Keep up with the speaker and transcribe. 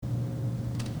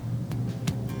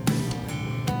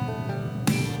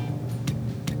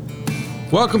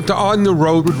Welcome to On the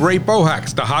Road with Ray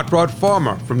Bohacz, the hot rod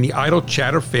farmer from the Idle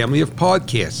Chatter family of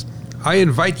podcasts. I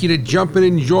invite you to jump in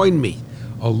and join me.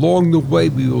 Along the way,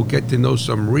 we will get to know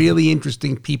some really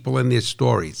interesting people and their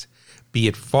stories. Be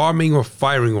it farming or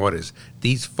firing orders,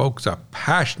 these folks are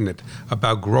passionate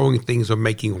about growing things or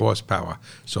making horsepower.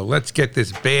 So let's get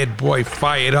this bad boy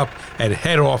fired up and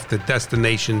head off to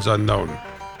destinations unknown.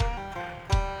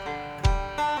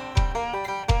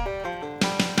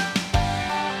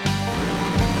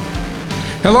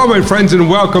 Hello, my friends, and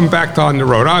welcome back to On the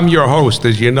Road. I'm your host,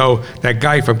 as you know, that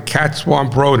guy from Cat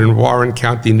Swamp Road in Warren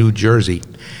County, New Jersey.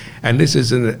 And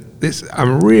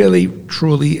I'm really,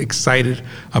 truly excited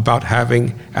about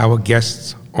having our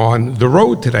guests on the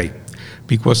road today,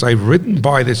 because I've ridden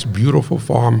by this beautiful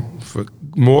farm for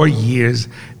more years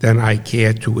than I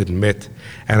care to admit,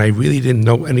 and I really didn't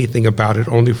know anything about it,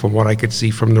 only from what I could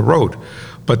see from the road.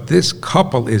 But this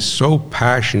couple is so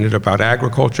passionate about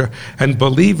agriculture, and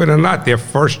believe it or not, they're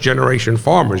first-generation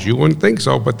farmers. You wouldn't think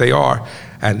so, but they are.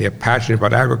 And they're passionate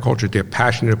about agriculture, they're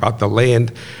passionate about the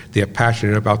land, they're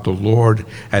passionate about the Lord,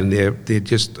 and they're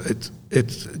just,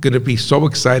 it's going to be so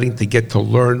exciting to get to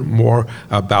learn more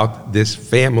about this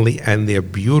family and their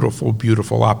beautiful,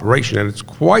 beautiful operation. And it's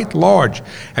quite large,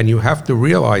 and you have to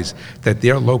realize that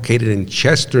they're located in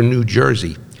Chester, New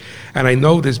Jersey. And I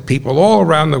know there's people all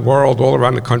around the world, all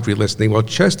around the country listening. Well,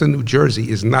 Chester, New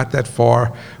Jersey is not that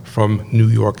far from New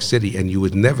York City, and you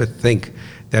would never think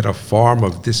that a farm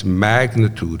of this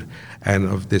magnitude and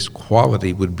of this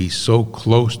quality would be so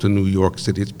close to New York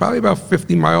City. It's probably about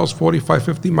 50 miles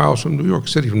from New York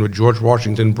City, from the George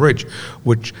Washington Bridge,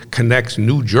 which connects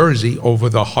New Jersey over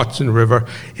the Hudson River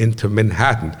into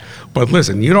Manhattan. But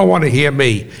listen, you don't want to hear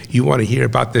me, you want to hear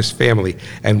about this family.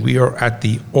 And we are at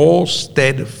the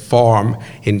Alstead Farm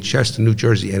in Chester, New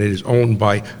Jersey, and it is owned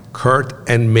by Kurt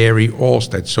and Mary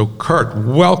Alstead. So Kurt,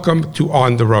 welcome to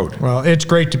On the Road. Well, it's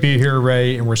great to be here,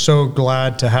 Ray, and we're so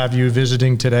glad to have you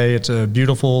visiting today. It's a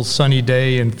beautiful sunny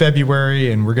day in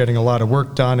February, and we're getting a lot of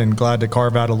work done, and glad to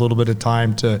carve out a little bit of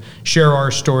time to share our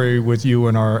story with you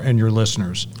and your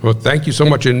listeners. Well, thank you so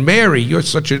much. And Mary, you're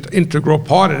such an integral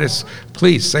part of this.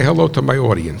 Please say hello to my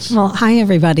audience. Well, hi,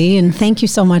 everybody, and thank you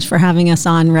so much for having us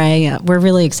on, Ray. We're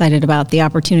really excited about the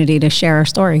opportunity to share our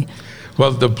story.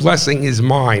 Well, the blessing is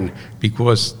mine,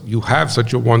 because you have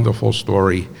such a wonderful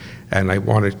story, and I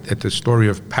wanted it's a story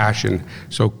of passion.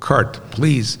 So, Kurt,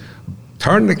 please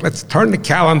let's turn the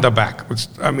calendar back.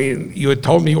 You had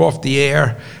told me off the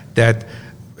air that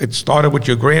it started with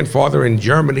your grandfather in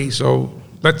Germany. So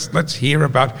let's hear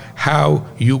about how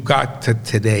you got to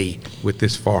today with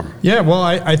this farm. Yeah, well,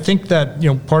 I think that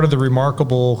part of the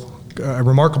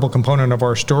remarkable component of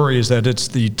our story is that it's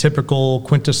the typical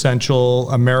quintessential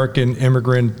American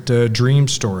immigrant dream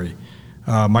story.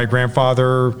 My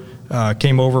grandfather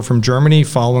came over from Germany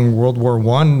following World War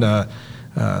I.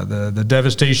 The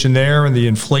devastation there and the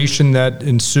inflation that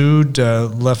ensued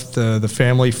left the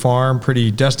family farm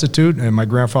pretty destitute, and my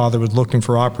grandfather was looking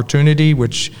for opportunity,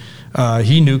 which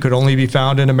he knew could only be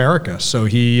found in America. So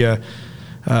he,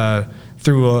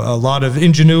 through a lot of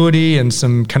ingenuity and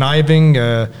some conniving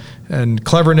and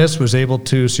cleverness, was able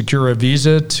to secure a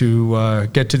visa to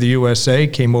get to the USA,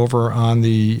 came over on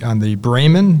the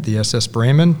Bremen, the SS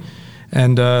Bremen,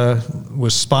 and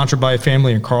was sponsored by a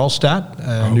family in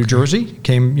Carlstadt, New Jersey.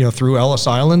 Came through Ellis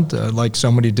Island, like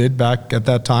so many did back at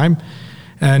that time.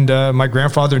 And my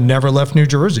grandfather never left New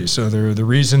Jersey. So the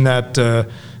reason that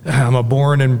I'm a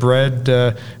born and bred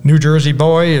New Jersey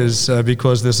boy is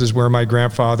because this is where my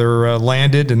grandfather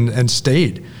landed and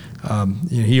stayed.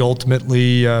 He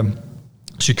ultimately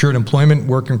secured employment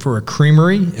working for a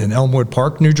creamery in Elmwood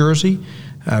Park, New Jersey,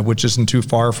 which isn't too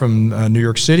far from New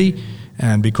York City.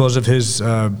 And because of his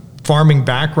farming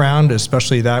background,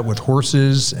 especially that with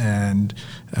horses and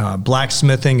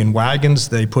blacksmithing and wagons,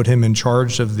 they put him in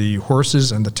charge of the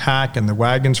horses and the tack and the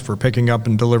wagons for picking up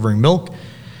and delivering milk.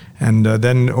 And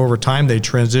then over time, they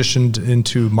transitioned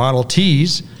into Model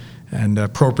Ts, and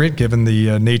appropriate given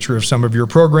the nature of some of your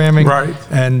programming. Right.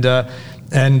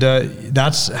 And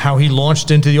that's how he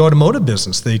launched into the automotive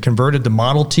business. They converted the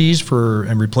Model Ts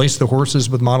and replaced the horses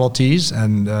with Model Ts,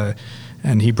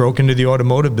 and he broke into the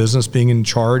automotive business, being in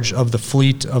charge of the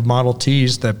fleet of Model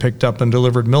Ts that picked up and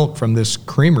delivered milk from this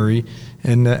creamery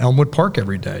in Elmwood Park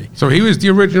every day. So he was the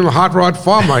original hot rod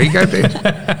farmer. He got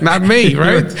it, not me,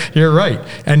 right? You're right.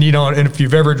 And and if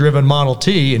you've ever driven Model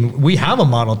T, and we have a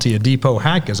Model T, a depot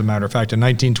hack, as a matter of fact, in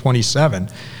 1927.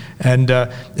 and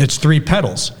it's 3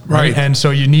 pedals, Right. And so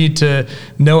you need to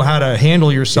know how to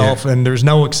handle yourself, and there's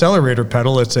no accelerator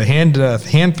pedal. It's a hand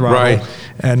throttle, Right.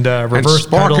 and reverse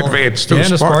spark pedal. advance, too.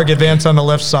 And a spark advance on the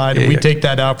left side, and we Yeah. take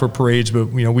that out for parades,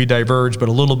 but we diverge. But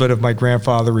a little bit of my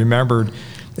grandfather remembered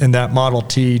in that Model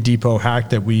T depot hack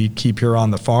that we keep here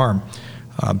on the farm.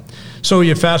 So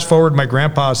you fast forward my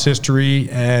grandpa's history,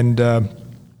 and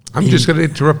I'm just going to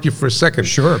interrupt you for a second.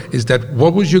 Sure. Is that,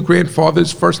 what was your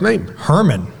grandfather's first name?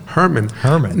 Herman. Herman.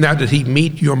 Herman. Now, did he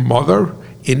meet your mother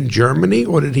in Germany,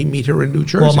 or did he meet her in New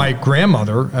Jersey? Well, my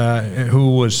grandmother,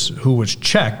 who was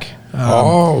Czech.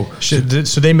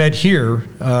 So they met here,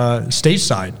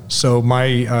 stateside. So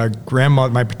my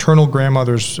my paternal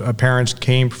grandmother's parents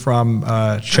came from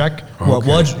Czech.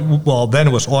 Okay. Then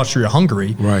it was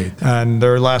Austria-Hungary. Right. And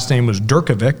their last name was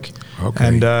Durkovic.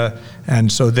 Okay.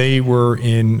 And so they were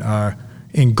in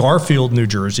Garfield, New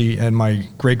Jersey, and my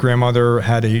great grandmother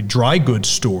had a dry goods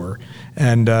store,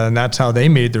 and that's how they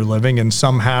made their living. And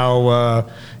somehow,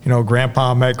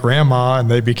 Grandpa met Grandma, and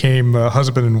they became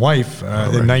husband and wife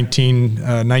in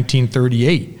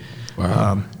 1938.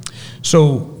 Wow.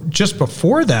 So just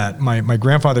before that, my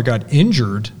grandfather got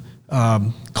injured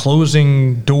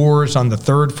closing doors on the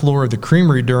 3rd floor of the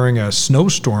creamery during a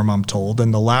snowstorm, I'm told,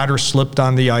 and the ladder slipped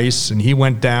on the ice, and he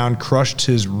went down, crushed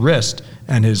his wrist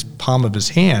and his palm of his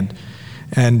hand,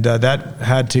 and that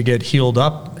had to get healed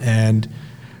up. And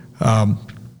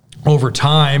over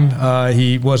time,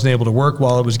 he wasn't able to work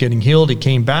while it was getting healed. He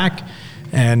came back,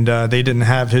 and they didn't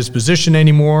have his position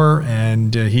anymore,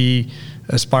 and he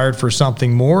aspired for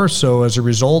something more. So as a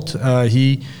result,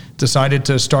 he decided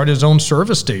to start his own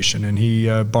service station, and he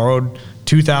borrowed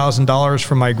 $2,000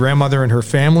 from my grandmother and her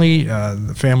family.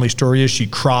 The family story is she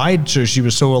cried, so she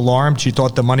was so alarmed. She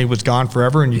thought the money was gone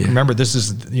forever. And you can remember, this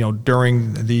is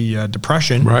during the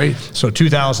Depression, Right. So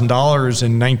 $2,000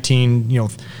 in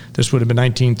this would have been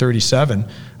 1937,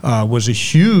 was a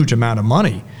huge amount of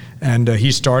money. And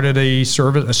he started a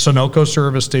Sunoco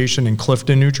service station in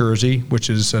Clifton, New Jersey, which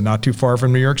is not too far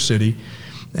from New York City.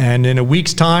 And in a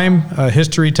week's time,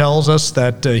 history tells us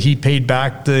that he paid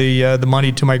back the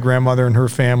money to my grandmother and her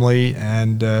family,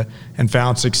 and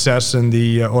found success in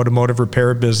the automotive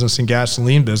repair business and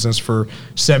gasoline business for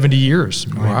 70 years.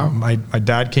 Wow. My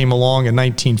dad came along in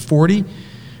 1940,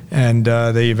 and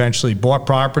they eventually bought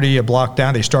property a block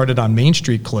down. They started on Main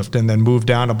Street, Clifton, then moved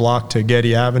down a block to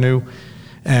Getty Avenue.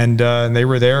 And they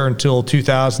were there until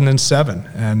 2007,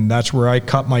 and that's where I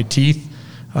cut my teeth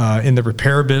in the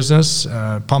repair business,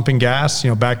 pumping gas.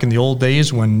 Back in the old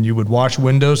days when you would wash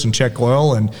windows and check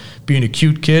oil, and being a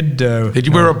cute kid. Did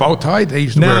you wear a bow tie? They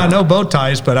used to wear No bow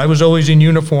ties, but I was always in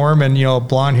uniform, and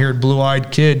blonde-haired,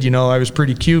 blue-eyed kid. I was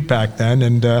pretty cute back then,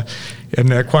 and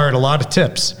acquired a lot of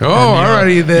tips. Oh,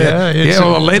 already there. Yeah,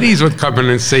 well, the ladies would come in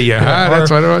and see you, huh?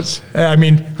 That's what it was. I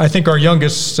mean, I think our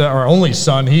youngest, our only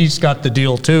son, he's got the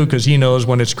deal too, because he knows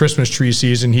when it's Christmas tree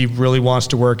season, he really wants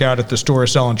to work out at the store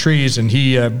selling trees, and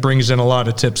he brings in a lot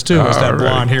of tips too. As that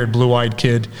blonde-haired, blue-eyed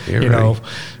kid,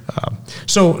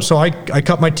 So I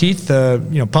cut my teeth,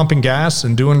 pumping gas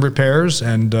and doing repairs,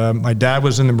 and my dad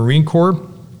was in the Marine Corps,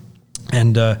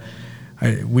 and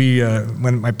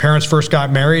when my parents first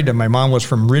got married, and my mom was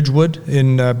from Ridgewood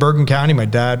in Bergen County. My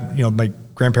dad, my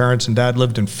grandparents and dad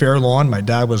lived in Fair Lawn. My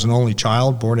dad was an only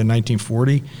child, born in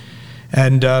 1940.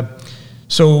 And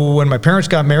so when my parents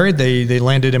got married, they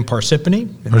landed in Parsippany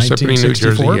in 1964. New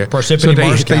Jersey, yeah. Parsippany,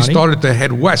 Morris County. They started to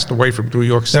head west away from New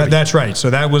York City. That's right. So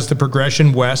that was the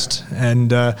progression west.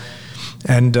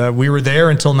 And we were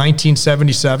there until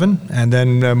 1977, and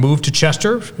then moved to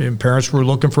Chester. And parents were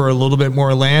looking for a little bit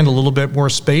more land, a little bit more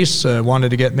space, wanted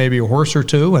to get maybe a horse or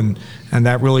two, and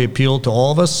that really appealed to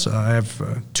all of us. I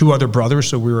have 2 other brothers,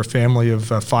 so we were a family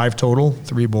of 5 total,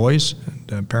 3 boys,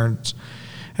 and parents.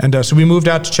 And so we moved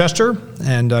out to Chester,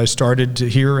 and I started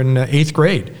here in 8th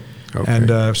grade. Okay.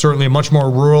 And certainly a much more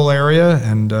rural area,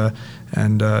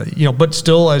 but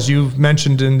still, as you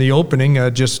mentioned in the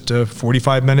opening, just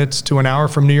 45 minutes to an hour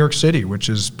from New York City, which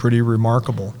is pretty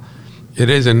remarkable. It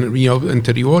is, and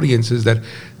to the audience is that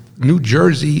New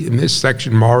Jersey, in this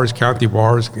section, Morris County,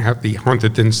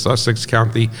 Hunterdon, Sussex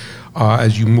County,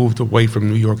 as you moved away from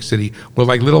New York City, were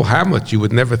like little hamlets. You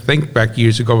would never think back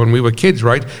years ago when we were kids,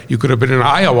 right? You could have been in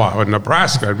Iowa or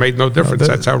Nebraska. It made no difference.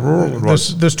 That's how rural it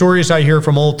was. The stories I hear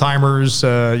from old timers,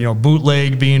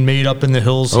 bootleg being made up in the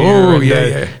hills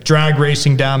here, drag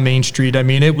racing down Main Street. I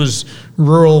mean, it was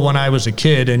rural when I was a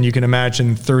kid, and you can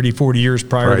imagine 30, 40 years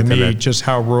prior to me, just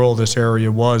how rural this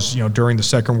area was, during the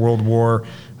Second World War.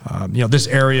 This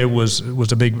area was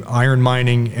a big iron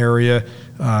mining area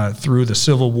through the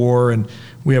Civil War, and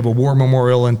we have a war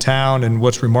memorial in town. And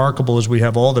what's remarkable is we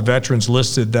have all the veterans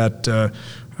listed that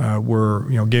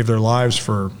gave their lives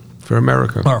for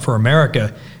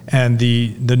America, and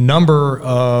the number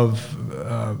of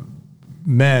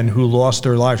men who lost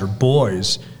their lives, or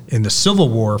boys, in the Civil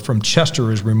War from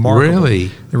Chester is remarkable.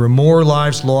 Really? There were more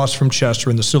lives lost from Chester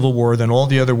in the Civil War than all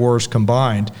the other wars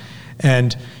combined.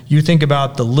 And you think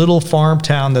about the little farm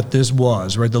town that this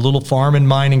was, right? The little farm and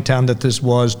mining town that this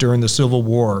was during the Civil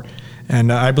War.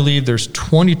 And I believe there's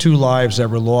 22 lives that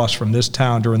were lost from this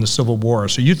town during the Civil War.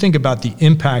 So you think about the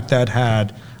impact that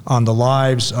had on the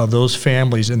lives of those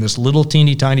families in this little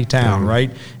teeny tiny town,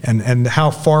 right? And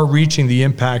how far-reaching the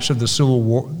impacts of the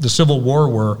Civil War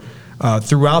were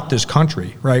throughout this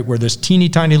country, right? Where this teeny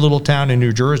tiny little town in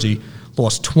New Jersey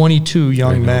lost 22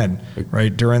 young men,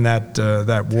 right, during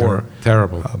that war.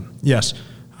 Terrible. Yes.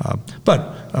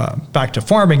 But back to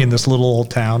farming in this little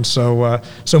old town. So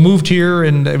moved here,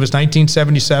 and it was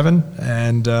 1977,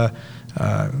 and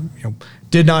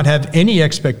did not have any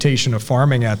expectation of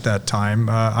farming at that time.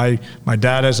 My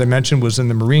dad, as I mentioned, was in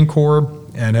the Marine Corps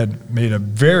and had made a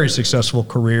very successful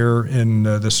career in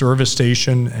the service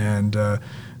station, and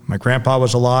my grandpa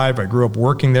was alive. I grew up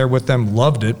working there with them,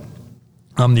 loved it.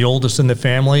 I'm the oldest in the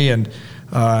family, and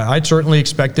I'd certainly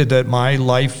expected that my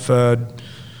life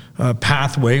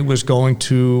pathway was going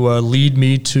to lead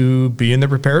me to be in the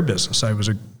repair business. I was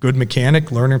a good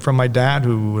mechanic, learning from my dad,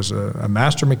 who was a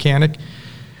master mechanic,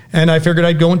 and I figured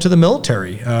I'd go into the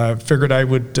military. Figured I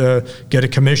would get a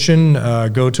commission,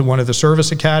 go to one of the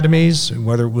service academies,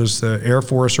 whether it was the Air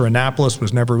Force or Annapolis,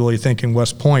 was never really thinking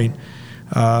West Point.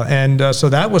 So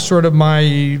that was sort of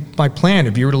my plan.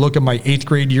 If you were to look at my 8th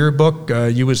grade yearbook,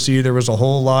 you would see there was a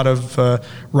whole lot of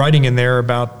writing in there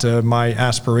about my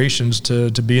aspirations to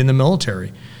be in the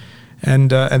military. And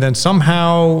then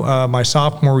somehow my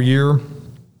sophomore year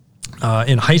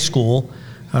in high school,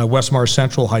 Westmar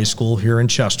Central High School here in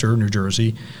Chester, New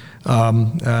Jersey,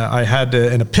 I had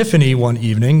an epiphany one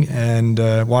evening,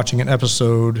 and watching an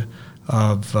episode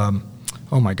of,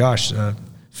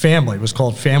 Family. It was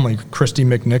called Family, Christy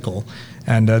McNichol.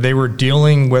 And they were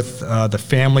dealing with the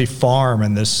family farm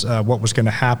and this what was going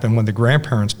to happen when the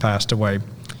grandparents passed away.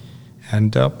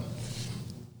 And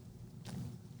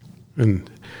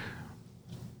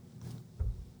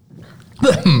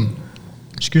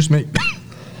excuse me.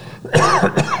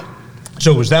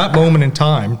 So it was that moment in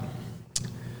time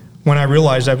when I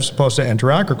realized I was supposed to enter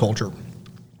agriculture.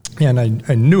 And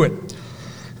I knew it.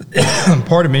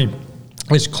 Part of me,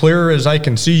 as clear as I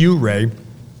can see you, Ray,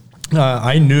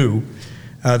 I knew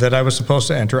that I was supposed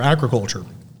to enter agriculture.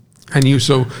 And you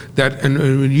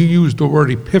used the word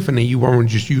epiphany. You weren't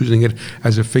just using it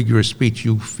as a figure of speech.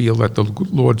 You feel that the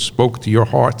Lord spoke to your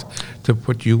heart to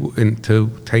put you in,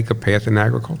 to take a path in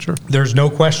agriculture? There's no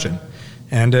question.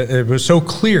 And it was so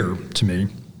clear to me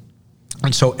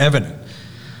and so evident.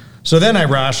 So then I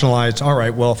rationalized, all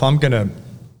right, well, if I'm going to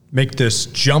make this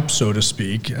jump, so to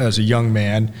speak, as a young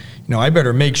man, I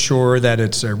better make sure that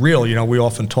it's real. We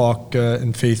often talk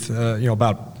in faith,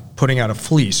 about putting out a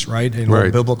fleece, right? Right.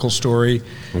 A biblical story.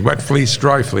 Wet fleece,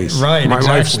 dry fleece. Right, My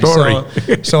life story.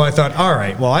 So I thought, all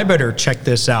right, well, I better check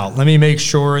this out. Let me make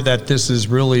sure that this is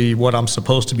really what I'm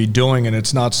supposed to be doing, and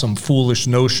it's not some foolish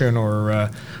notion or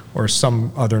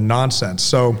some other nonsense.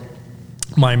 So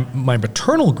my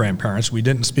maternal grandparents, we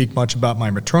didn't speak much about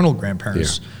my maternal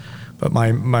grandparents, but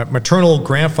my maternal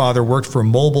grandfather worked for a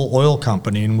Mobil Oil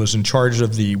Company and was in charge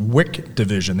of the wick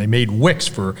division. They made wicks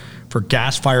for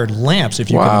gas-fired lamps,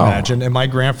 if you can imagine. And my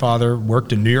grandfather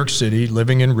worked in New York City,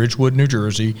 living in Ridgewood, New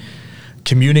Jersey,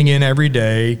 commuting in every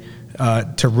day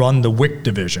to run the wick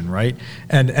division, right?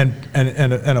 And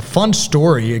a fun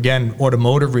story, again,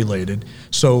 automotive related.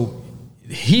 So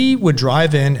he would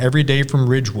drive in every day from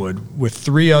Ridgewood with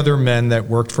 3 other men that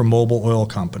worked for Mobil Oil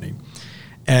Company.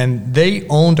 And they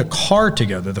owned a car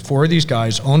together. The 4 of these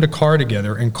guys owned a car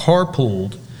together and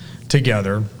carpooled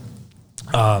together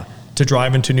to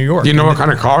drive into New York. Do you know what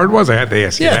kind of car it was? I had to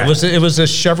ask you that. Yeah, it was a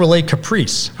Chevrolet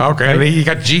Caprice. Okay, right? And you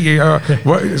got you got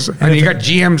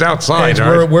GMs outside. Yeah,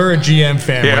 right? we're a GM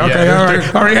family. Yeah, okay,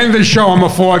 all right. End of the show. I'm a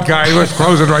Ford guy. Let's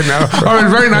close it right now. All right,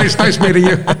 very nice meeting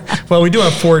you. Well, we do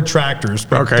have Ford tractors,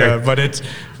 but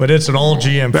but it's an all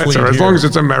GM That's fleet. All right. As here. long as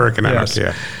it's American, I don't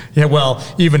care. Yeah, well,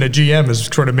 even a GM is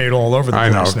sort of made all over the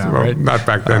place now, well, right? Not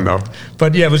back then, though.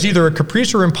 But yeah, it was either a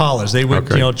Caprice or Impalas. They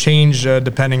would, change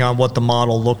depending on what the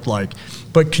model looked like.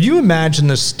 But could you imagine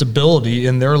the stability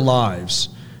in their lives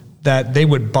that they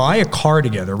would buy a car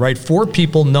together, right? 4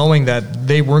 people knowing that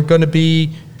they weren't going to be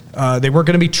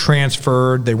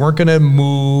transferred, they weren't going to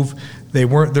move. They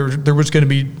weren't there.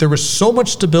 There was so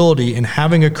much stability in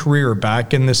having a career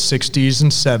back in the 60s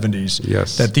and 70s.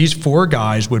 Yes. That these four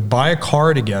guys would buy a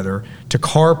car together to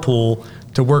carpool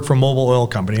to work for Mobil Oil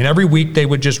Company. And every week they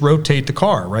would just rotate the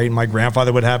car, right? My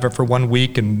grandfather would have it for 1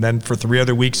 week, and then for 3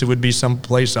 other weeks it would be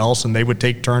someplace else, and they would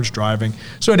take turns driving.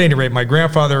 So at any rate, my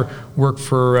grandfather worked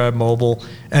for Mobil.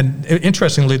 And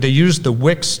interestingly, they used the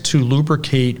wicks to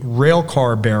lubricate rail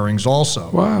car bearings also.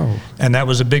 Wow. And that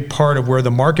was a big part of where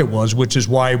the market was, which is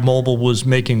why Mobil was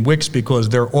making wicks, because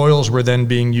their oils were then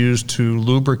being used to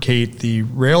lubricate the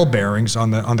rail bearings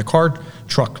on the car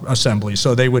truck assembly.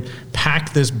 So they would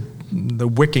pack the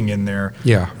wicking in there.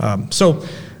 Yeah.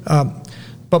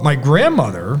 But my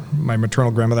grandmother, my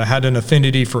maternal grandmother, had an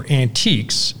affinity for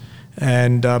antiques.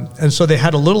 And so they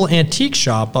had a little antique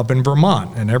shop up in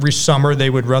Vermont. And every summer they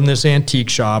would run this antique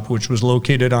shop, which was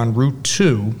located on Route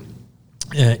 2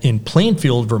 in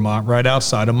Plainfield, Vermont, right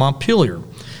outside of Montpelier.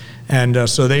 And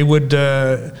so they would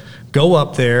go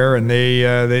up there, and they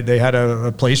had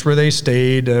a place where they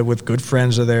stayed with good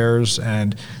friends of theirs,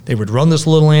 and they would run this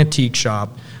little antique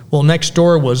shop. Well, next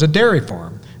door was a dairy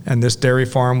farm, and this dairy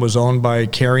farm was owned by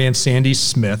Carrie and Sandy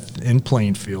Smith in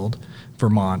Plainfield,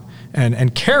 Vermont.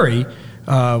 And Carrie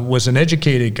was an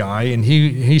educated guy, and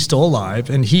he's still alive,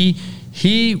 and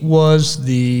he was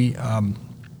the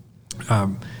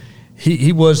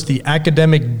he was the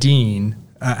academic dean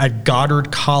at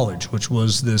Goddard College, which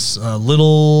was this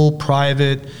little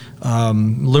private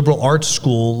liberal arts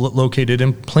school located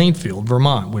in Plainfield,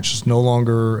 Vermont, which is no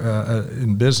longer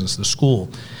in business, the school.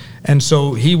 And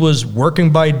so he was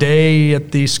working by day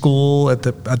at the school, at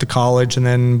the college, and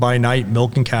then by night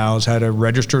milking cows. Had a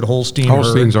registered Holstein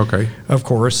Holsteins, herd, okay. of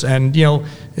course, and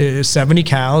 70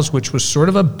 cows, which was sort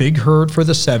of a big herd for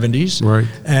the 70s. Right.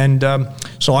 And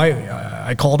so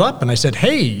I called up and I said,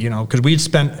 hey, because we'd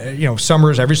spent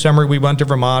summers, every summer we went to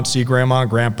Vermont, see Grandma and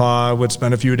Grandpa, would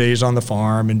spend a few days on the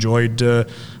farm, enjoyed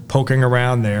poking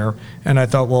around there. And I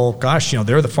thought, well, gosh,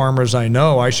 they're the farmers I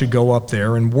know. I should go up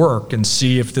there and work and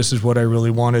see if this is what I really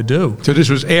want to do. So this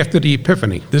was after the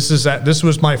Epiphany. This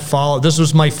was my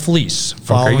fleece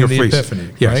following your the fleece.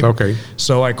 Epiphany. Yes, right? okay.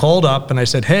 So I called up and I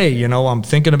said, hey, I'm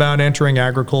thinking about entering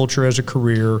agriculture as a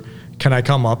career. Can I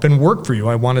come up and work for you?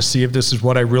 I want to see if this is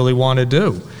what I really want to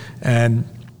do.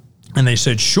 And they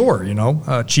said, sure,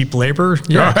 cheap labor,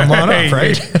 yeah, come on up,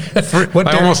 right?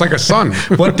 Almost like a son.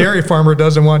 What dairy farmer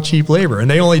doesn't want cheap labor? And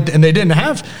they didn't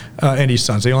have any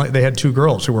sons. They had 2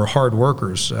 girls who were hard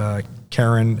workers,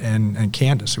 Karen and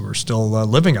Candace, who were still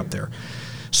living up there.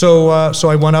 So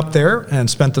I went up there and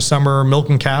spent the summer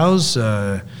milking cows,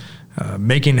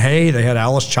 making hay. They had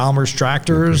Alice Chalmers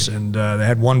tractors, okay. And they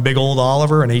had one big old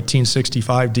Oliver, an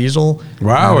 1865 diesel.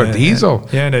 Wow, a diesel.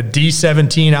 And a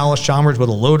D17 Alice Chalmers with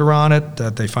a loader on it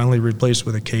that they finally replaced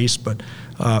with a case. But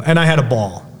and I had a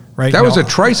ball. Right? That was a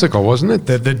tricycle, wasn't it?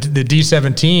 The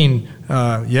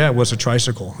D17, it was a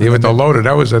tricycle. Yeah, with the loader,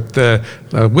 that was at the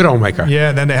Widowmaker. Yeah,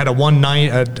 and then they had a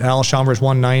 190, Alice Chalmers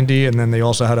 190, and then they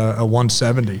also had a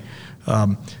 170.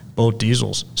 Both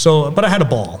diesels. So, but I had a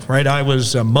ball, right? I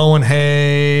was mowing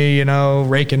hay,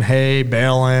 raking hay,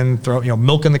 baling,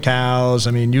 milking the cows.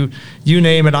 I mean, you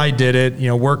name it, I did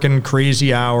it. Working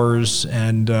crazy hours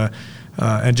and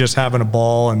just having a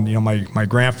ball. And my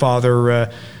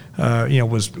grandfather.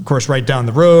 Was of course right down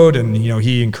the road, and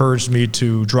he encouraged me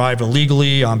to drive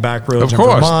illegally on back roads in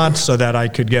Vermont so that I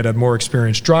could get a more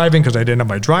experienced driving, because I didn't have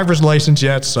my driver's license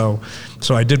yet. So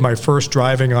I did my first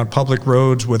driving on public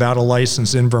roads without a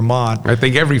license in Vermont. I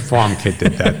think every farm kid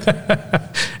did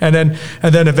that. and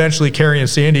then eventually Carrie and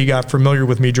Sandy got familiar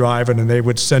with me driving, and they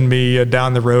would send me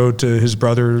down the road to his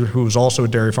brother, who was also a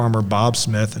dairy farmer, Bob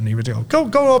Smith, and he would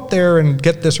go up there and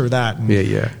get this or that. And,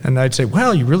 yeah. And I'd say,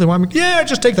 well, you really want me? Yeah,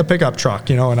 just take the pickup truck,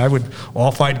 and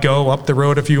I'd go up the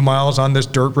road a few miles on this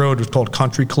dirt road. It was called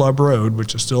Country Club Road,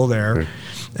 which is still there. Right.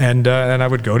 And I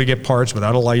would go to get parts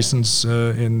without a license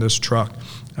in this truck.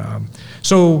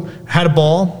 So had a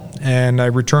ball, and I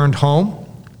returned home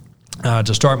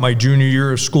to start my junior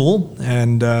year of school.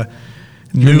 And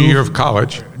junior year of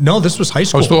college? No, this was high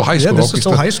school. Oh, still high school. Yeah, this is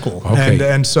still high school. Okay.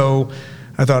 And so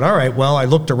I thought, all right, well, I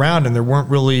looked around, and there weren't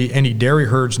really any dairy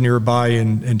herds nearby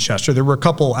in Chester. There were a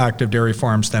couple active dairy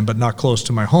farms then, but not close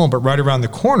to my home. But right around the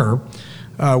corner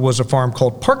was a farm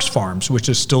called Parks Farms, which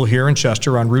is still here in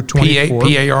Chester on Route 24.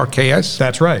 Parks?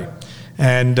 That's right.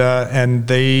 And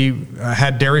they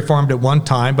had dairy farmed at one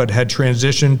time, but had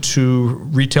transitioned to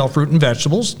retail fruit and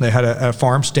vegetables. They had a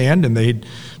farm stand, and they'd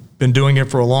been doing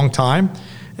it for a long time.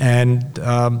 And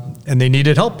they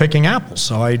needed help picking apples.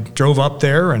 So I drove up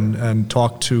there and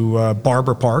talked to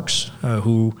Barbara Parks,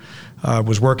 who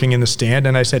was working in the stand,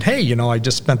 and I said, hey, I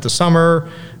just spent the summer.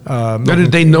 Now,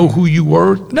 did they know who you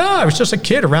were? No, I was just a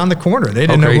kid around the corner. They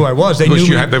didn't know who I was. They knew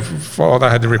you had the father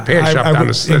had the repair shop down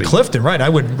the city. In Clifton, right. I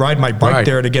would ride my bike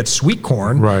there to get sweet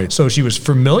corn. Right. So she was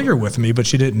familiar with me, but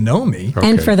she didn't know me. Okay.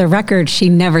 And for the record, she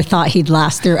never thought he'd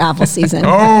last through apple season.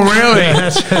 Oh, really?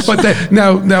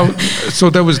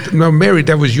 Mary,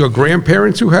 that was your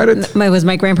grandparents who had it? It was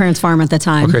my grandparents' farm at the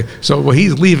time. Okay. So what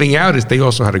he's leaving out is they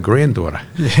also had a granddaughter.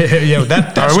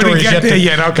 That story is yet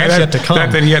to come.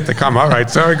 That didn't yet to come. All right.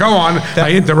 So go on.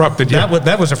 I interrupted you.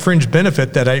 That was a fringe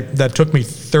benefit that took me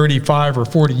 35 or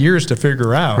 40 years to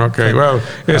figure out. Okay. Well,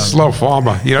 you're a slow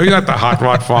farmer. You're not the hot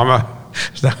rod farmer.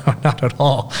 No, not at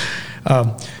all.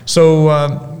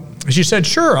 She said,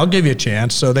 sure, I'll give you a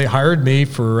chance. So they hired me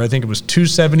for, I think it was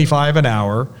 $2.75 an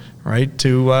hour, right,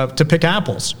 to pick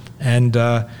apples. And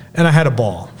I had a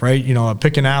ball, right?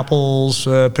 Picking apples,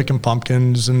 picking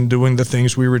pumpkins, and doing the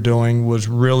things we were doing was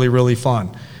really, really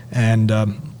fun. And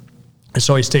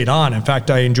so I stayed on. In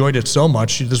fact, I enjoyed it so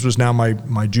much. This was now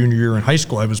my junior year in high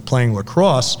school. I was playing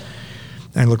lacrosse,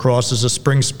 and lacrosse is a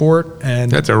spring sport. And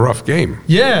that's a rough game.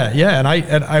 Yeah. And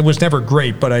I was never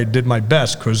great, but I did my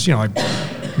best because, I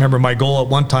remember my goal at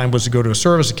one time was to go to a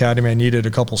service academy. I needed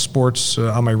a couple sports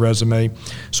on my resume.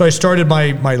 So I started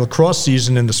my lacrosse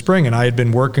season in the spring, and I had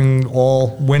been working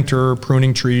all winter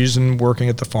pruning trees and working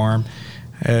at the farm.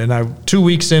 And 2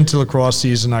 weeks into lacrosse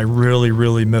season, I really,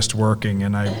 really missed working.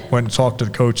 And I went and talked to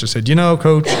the coach. I said,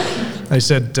 Coach, I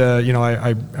said,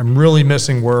 I'm really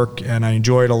missing work, and I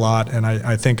enjoy it a lot. And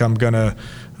I think I'm going to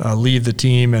lead the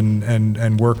team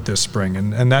and work this spring.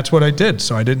 And that's what I did.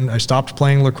 So I stopped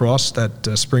playing lacrosse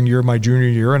that spring year, my junior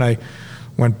year, and I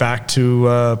went back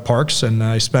to Parks, and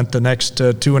I spent the next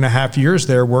 2.5 years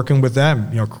there working with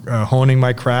them, honing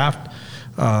my craft.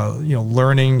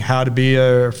 Learning how to be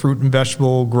a fruit and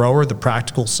vegetable grower, the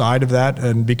practical side of that,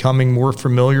 and becoming more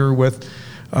familiar with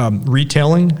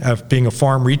retailing, being a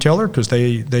farm retailer, because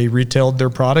they retailed their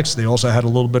products. They also had a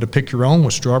little bit of pick your own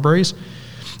with strawberries.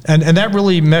 And that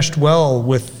really meshed well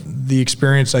with the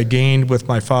experience I gained with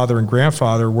my father and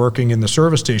grandfather working in the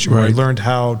service station, where I learned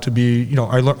how to be,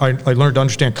 I learned to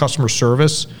understand customer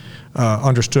service,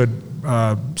 understood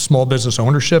small business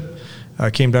ownership. I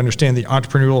came to understand the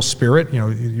entrepreneurial spirit.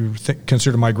 You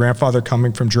consider my grandfather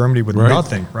coming from Germany with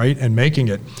nothing, right, and making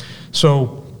it.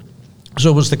 So it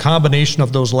was the combination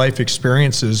of those life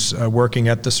experiences, working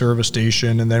at the service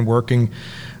station and then working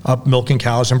up milking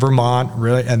cows in Vermont,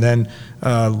 really, and then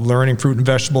learning fruit and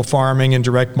vegetable farming and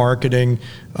direct marketing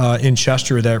in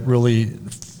Chester that really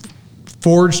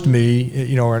forged me,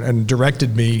 and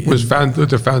directed me. Was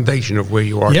the foundation of where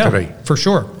you are today. Yeah, for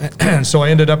sure. So I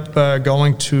ended up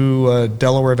going to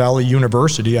Delaware Valley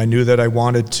University. I knew that I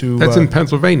wanted to. That's in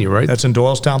Pennsylvania, right? That's in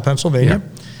Doylestown, Pennsylvania.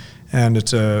 Yeah. And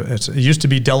it used to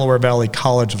be Delaware Valley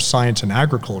College of Science and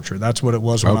Agriculture. That's what it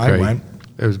was when I went.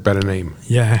 It was a better name.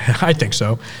 Yeah, I think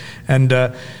so. And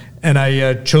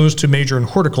I chose to major in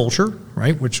horticulture,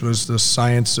 right, which was the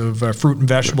science of fruit and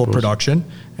vegetable production.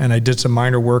 And I did some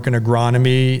minor work in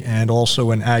agronomy and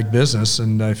also in ag business.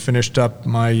 And I finished up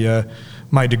my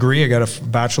degree. I got a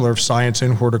Bachelor of Science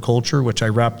in horticulture, which I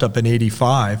wrapped up in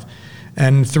 '85.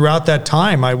 And throughout that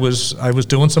time, I was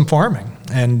doing some farming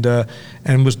and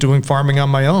was doing farming on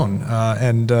my own.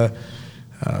 I'm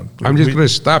just going to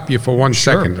stop you for 1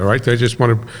 second, all right? I just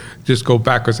want to go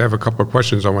back because I have a couple of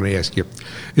questions I want to ask you.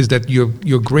 Is that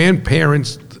your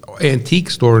grandparents' antique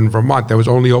store in Vermont that was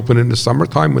only open in the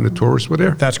summertime when the tourists were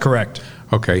there? That's correct.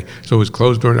 Okay, so it was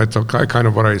closed during, that's kind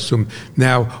of what I assumed.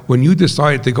 Now, when you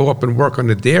decided to go up and work on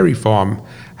the dairy farm,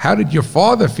 how did your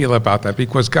father feel about that?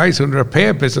 Because guys in the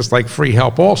repair business like free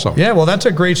help also. Yeah, well, that's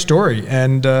a great story.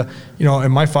 And,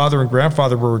 and my father and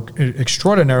grandfather were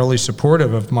extraordinarily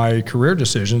supportive of my career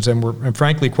decisions and were,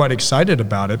 frankly, quite excited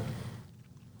about it,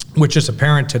 which as a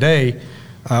parent today,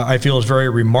 I feel is very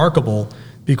remarkable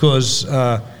because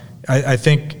I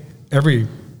think every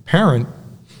parent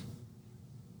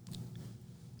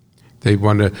They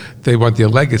want their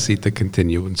legacy to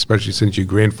continue, and especially since your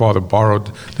grandfather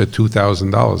borrowed the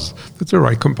 $2,000. That's all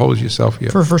right. Compose yourself here.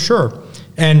 For sure.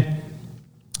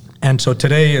 And so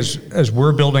today, as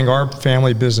we're building our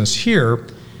family business here,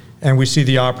 and we see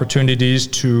the opportunities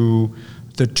to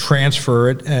transfer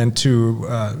it and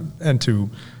to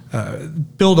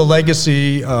build a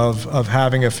legacy of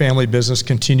having a family business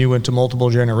continue into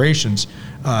multiple generations.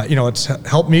 It's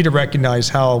helped me to recognize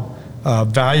how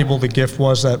valuable the gift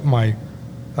was that my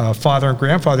father and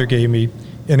grandfather gave me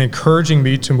in encouraging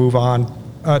me to move on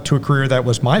to a career that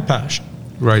was my passion.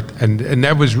 Right, and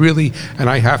that was really, and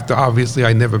I have to, obviously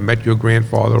I never met your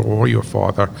grandfather or your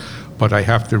father, but I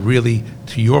have to really,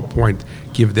 to your point,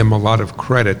 give them a lot of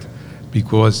credit,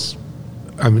 because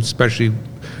especially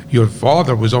your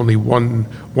father was only one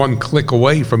click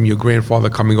away from your grandfather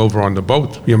coming over on the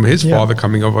boat. His father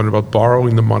coming over on the boat,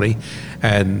 borrowing the money,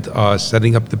 and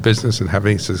setting up the business and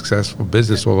having a successful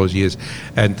business all those years.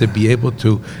 And to be able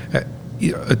to,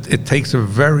 it takes a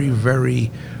very,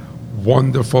 very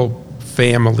wonderful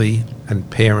family and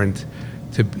parent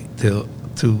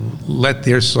to let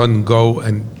their son go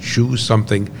and choose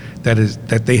something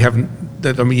that they haven't.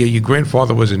 Your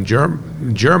grandfather was in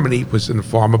Germany, was in a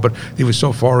farmer, but he was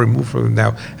so far removed from him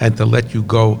now, and to let you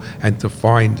go and to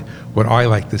find what I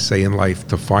like to say in life,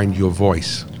 to find your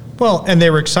voice. Well, and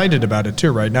they were excited about it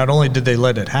too, right? Not only did they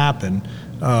let it happen,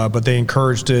 but they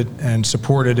encouraged it and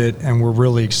supported it, and were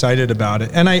really excited about it.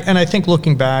 And I think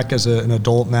looking back as an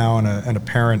adult now and a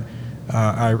parent,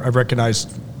 I recognize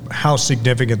how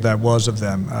significant that was of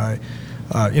them.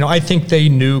 I think they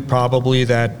knew probably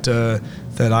that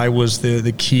I was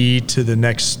the key to the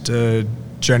next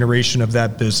generation of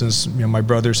that business. My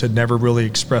brothers had never really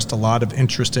expressed a lot of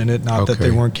interest in it, not that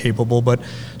they weren't capable, but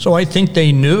so I think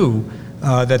they knew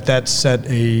that set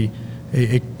a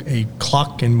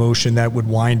clock in motion that would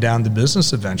wind down the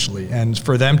business eventually. And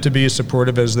for them to be as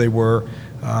supportive as they were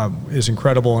is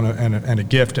incredible and a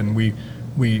gift. And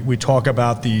we talk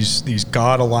about these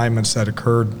God alignments that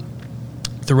occurred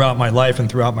throughout my life and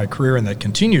throughout my career, and that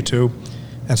continue to,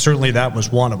 and certainly that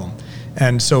was one of them.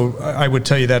 And so I would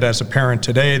tell you that as a parent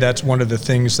today, that's one of the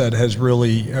things that has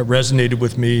really resonated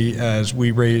with me as we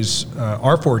raise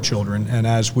our 4 children, and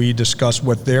as we discuss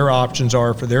what their options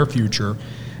are for their future.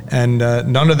 And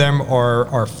none of them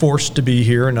are forced to be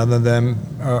here, none of them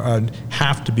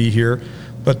have to be here,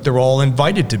 but they're all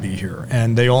invited to be here.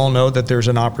 And they all know that there's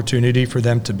an opportunity for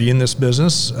them to be in this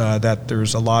business, that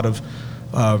there's a lot of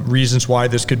reasons why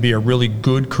this could be a really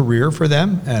good career for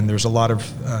them, and there's a lot of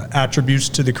attributes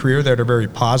to the career that are very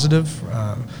positive,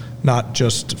 not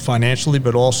just financially,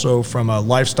 but also from a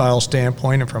lifestyle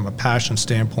standpoint and from a passion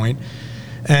standpoint.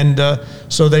 And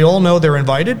so they all know they're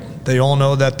invited. They all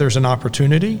know that there's an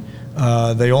opportunity.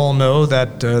 They all know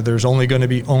that there's only going to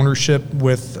be ownership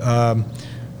with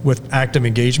active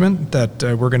engagement, that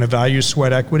we're going to value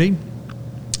sweat equity.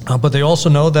 But they also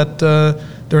know that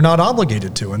they're not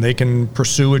obligated to, and they can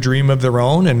pursue a dream of their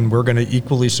own, and we're going to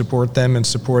equally support them in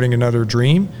supporting another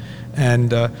dream.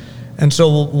 And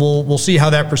so we'll see how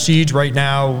that proceeds. Right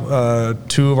now,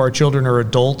 2 of our children are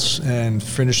adults and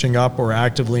finishing up or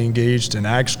actively engaged in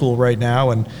ag school right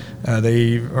now, and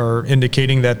they are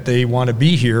indicating that they want to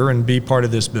be here and be part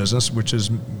of this business, which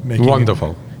is making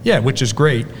wonderful. Which is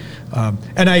great.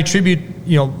 And I attribute,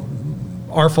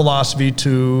 our philosophy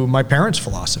to my parents'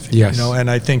 philosophy. Yes. And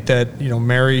I think that,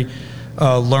 Mary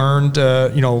learned,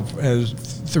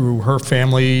 through her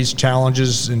family's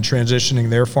challenges in transitioning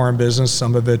their farm business.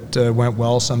 Some of it went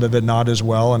well, some of it not as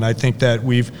well. And I think that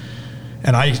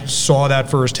I saw that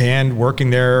firsthand working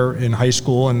there in high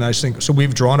school. And I think, so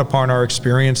we've drawn upon our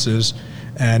experiences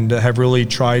and have really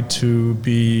tried to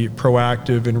be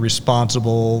proactive and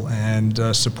responsible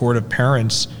and supportive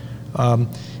parents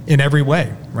in every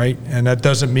way, right? And that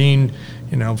doesn't mean,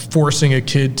 forcing a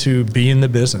kid to be in the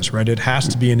business, right? It has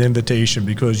to be an invitation,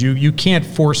 because you can't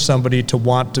force somebody to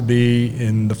want to be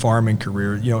in the farming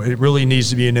career. It really needs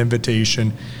to be an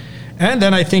invitation. And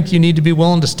then I think you need to be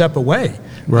willing to step away.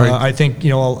 Right. I think,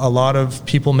 a lot of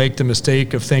people make the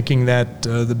mistake of thinking that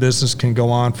the business can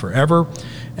go on forever.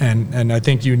 And I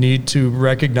think you need to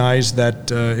recognize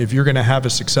that if you're going to have a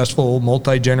successful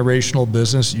multi-generational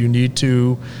business, you need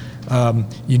to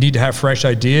have fresh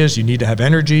ideas, you need to have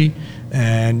energy,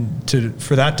 and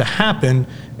for that to happen,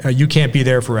 you can't be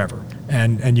there forever.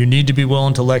 And you need to be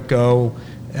willing to let go,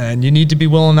 and you need to be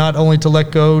willing not only to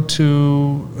let go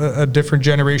to a different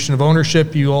generation of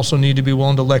ownership, you also need to be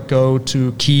willing to let go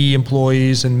to key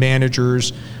employees and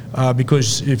managers,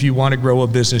 because if you want to grow a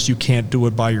business, you can't do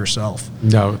it by yourself.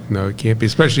 No, it can't be,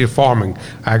 especially farming.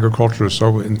 Agriculture is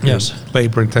so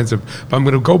labor intensive. But I'm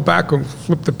going to go back and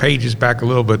flip the pages back a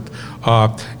little bit.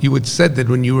 You had said that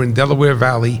when you were in Delaware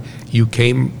Valley, you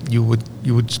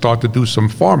would start to do some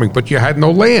farming, but you had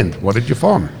no land. What did you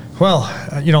farm? Well,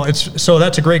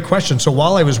 that's a great question. So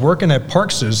while I was working at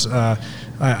Parks's, we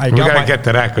got to get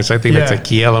to that, because I think that's a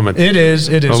key element. It is.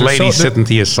 The lady sitting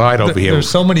to your side over here. There's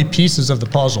so many pieces of the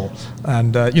puzzle,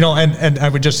 and and I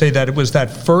would just say that it was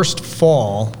that first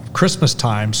fall, Christmas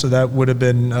time. So that would have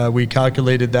been we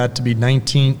calculated that to be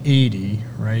 1980,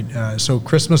 right? So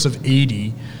Christmas of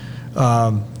 '80.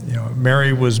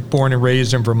 Mary was born and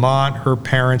raised in Vermont. Her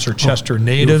parents are Chester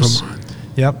natives. Vermont.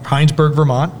 Yep, Heinsberg,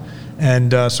 Vermont.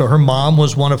 And so her mom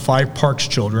was one of 5 Parks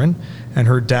children, and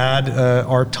her dad,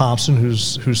 Art Thompson,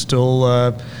 who's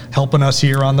still helping us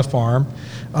here on the farm,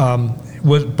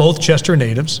 was both Chester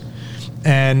natives.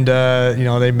 And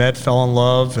they met, fell in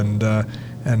love, and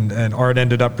Art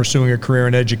ended up pursuing a career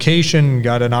in education,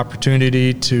 got an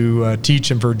opportunity to teach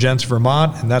in Vergennes,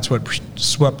 Vermont, and that's what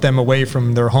swept them away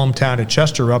from their hometown at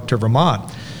Chester up to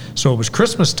Vermont. So it was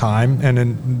Christmas time, and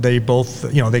then they both,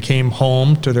 they came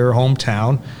home to their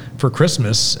hometown for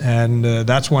Christmas, and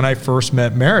that's when I first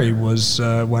met Mary, was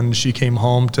when she came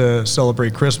home to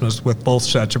celebrate Christmas with both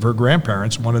sets of her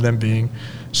grandparents, one of them being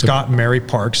Scott and Mary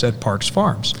Parks at Parks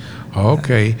Farms.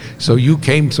 Okay, so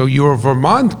you're a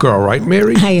Vermont girl, right,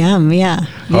 Mary? I am, yeah.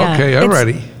 Okay,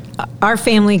 alrighty. Our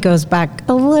family goes back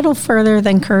a little further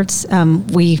than Kurt's.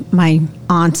 My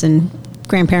aunts and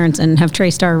grandparents have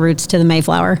traced our roots to the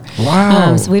Mayflower.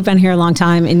 Wow. So we've been here a long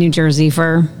time in New Jersey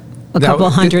for a couple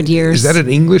hundred years. Is that an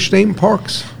English name,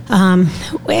 Parks?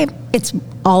 It's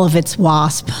all of it's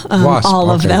WASP. WASP,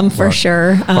 all of them for WASP.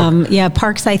 sure. Yeah,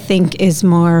 Parks I think is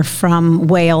more from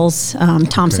Wales.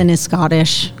 Thompson is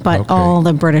Scottish, but all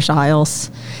the British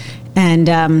Isles. And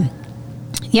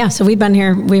so we've been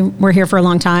here. We're here for a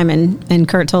long time. And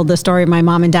Kurt told the story of my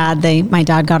mom and dad. My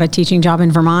dad got a teaching job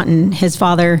in Vermont, and his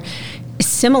father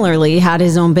similarly had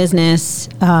his own business,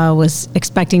 was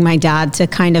expecting my dad to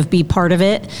kind of be part of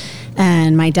it.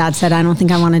 And my dad said, I don't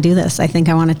think I want to do this. I think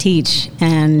I want to teach.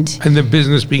 And the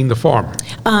business being the farm?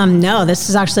 No, this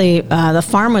is actually, the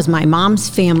farm was my mom's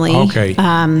family. Okay.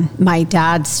 My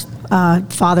dad's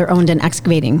father owned an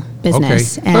excavating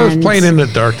business. Okay. I was playing in the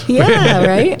dirt. Yeah,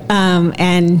 right.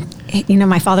 And,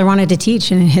 my father wanted to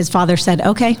teach, and his father said,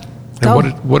 okay, go.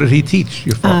 And what did he teach?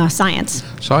 Your father? Science.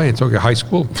 Science, okay, high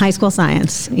school? High school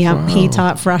science, yep. Wow. He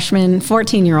taught freshmen,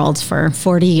 14-year-olds for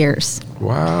 40 years.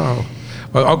 Wow.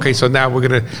 Well, okay, so now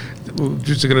we're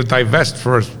just gonna divest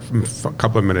for a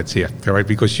couple of minutes here, all right?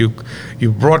 Because you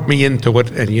brought me into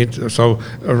it, and so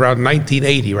around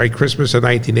 1980, right? Christmas of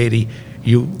 1980.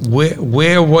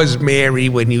 Where was Mary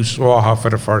when you saw her for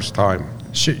the first time?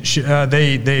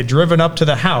 They had driven up to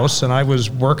the house, and I was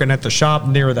working at the shop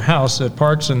near the house at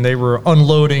Parks, and they were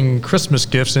unloading Christmas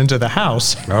gifts into the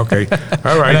house. Okay,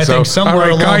 all right. And I think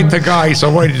somewhere along, guy to guy.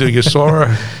 So what did you do? You saw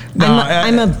her? No,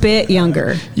 I'm a bit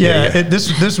younger. Yeah.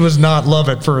 This was not love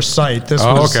at first sight.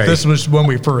 This was when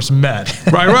we first met.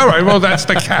 Right. Well, that's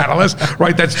the catalyst,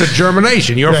 right? That's the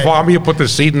germination. You're a farmer. You put the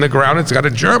seed in the ground. It's got to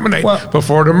germinate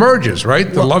before it emerges,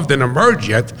 right? The love didn't emerge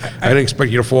yet. I didn't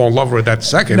expect you to fall in love with it that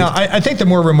second. No, I think the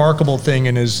more remarkable thing,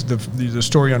 and as the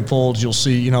story unfolds, you'll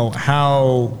see,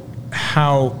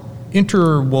 how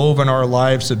interwoven our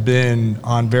lives have been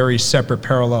on very separate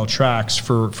parallel tracks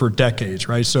for decades,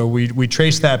 right? So we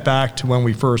trace that back to when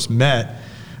we first met,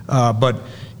 but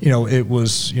it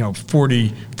was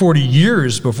 40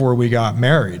 years before we got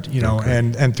married,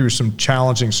 and through some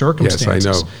challenging circumstances.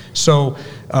 Yes, I know. So,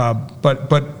 but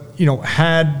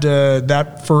had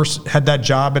that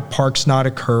job at Parks not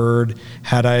occurred,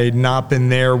 had I not been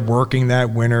there working that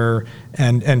winter,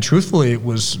 and truthfully, it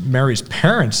was Mary's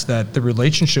parents that the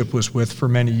relationship was with for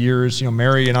many years.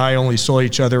 Mary and I only saw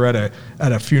each other at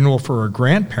a funeral for a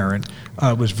grandparent.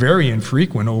 It was very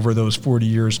infrequent over those 40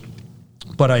 years,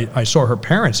 but I saw her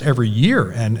parents every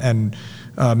year and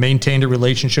maintained a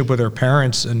relationship with her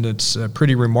parents, and it's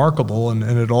pretty remarkable. And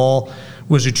it all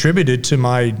was attributed to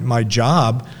my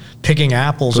job picking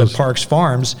apples at Parks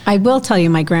Farms. I will tell you,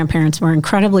 my grandparents were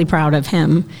incredibly proud of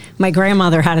him. My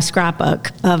grandmother had a scrapbook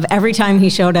of every time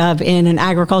he showed up in an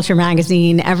agriculture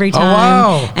magazine, every time.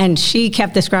 Oh, wow. And she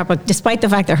kept the scrapbook, despite the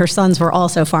fact that her sons were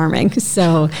also farming.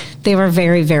 So they were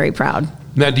very, very proud.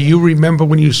 Now, do you remember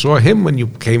when you saw him when you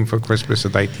came for Christmas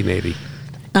of 1980?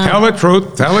 Tell the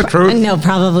truth. No,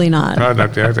 probably not. Oh, no,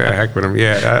 heck with him.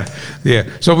 Yeah.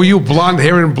 So were you blonde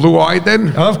hair and blue eyed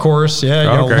then? Of course,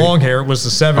 yeah. Okay. Long hair. It was the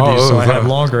 70s, so I had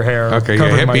longer hair. Okay,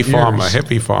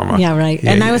 hippie farmer. Yeah, right.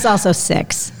 Yeah, and I was also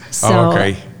 6. So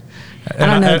okay. I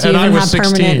don't know. Do you even have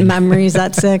 16. permanent memories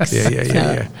at 6?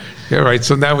 Yeah. Yeah, right.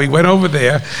 So now we went over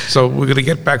there. So we're going to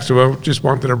get back to what I just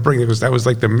wanted to bring it because that was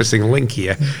like the missing link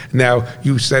here. Now,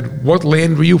 you said, what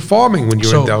land were you farming when you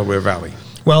were in Delaware Valley?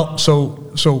 Well, so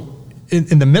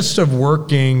in the midst of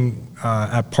working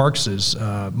at Parks's,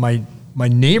 my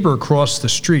neighbor across the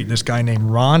street, this guy named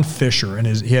Ron Fisher, and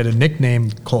he had a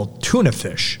nickname called Tuna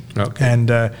Fish. Okay.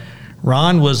 And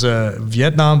Ron was a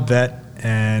Vietnam vet,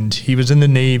 and he was in the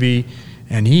Navy,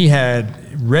 and he had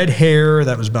red hair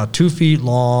that was about 2 feet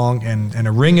long, and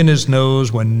a ring in his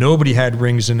nose when nobody had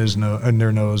rings in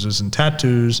their noses, and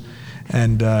tattoos.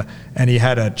 and he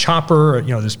had a chopper,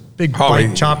 this big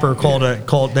bike chopper called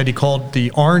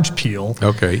the orange peel.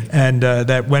 Okay. And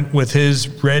that went with his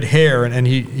red hair, and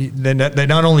they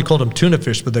not only called him tuna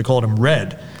fish, but they called him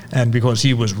Red, and because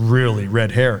he was really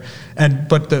red hair.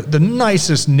 But the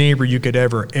nicest neighbor you could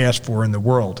ever ask for in the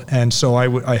world. And so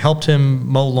I helped him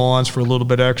mow lawns for a little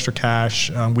bit of extra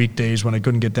cash on weekdays when I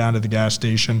couldn't get down to the gas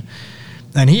station.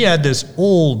 And he had this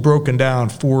old broken down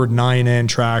Ford 9N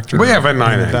tractor. We have a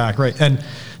 9N. In the back, right? And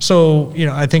so,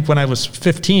 I think when I was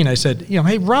 15, I said,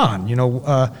 hey, Ron,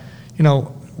 why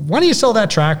don't you sell that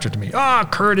tractor to me? Oh,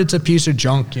 Kurt, it's a piece of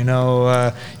junk. You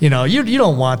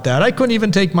don't want that. I couldn't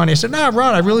even take money. I said,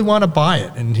 Ron, I really want to buy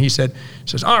it. And he says,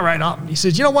 all right. He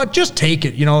says, you know what? Just take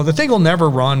it. The thing will never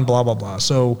run. Blah blah blah.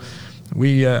 So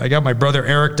I got my brother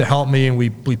Eric to help me, and we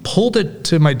pulled it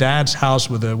to my dad's house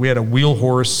we had a wheel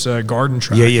horse garden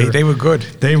tractor. Yeah, they were good.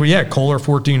 They were, Kohler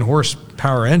 14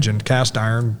 horsepower engine, cast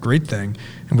iron, great thing.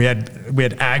 And we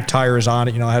had ag tires on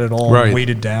it, had it all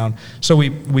weighted down. So we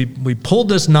pulled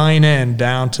this 9N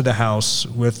down to the house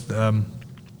with.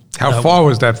 How far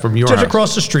was that from your house? Just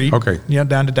across the street. Okay.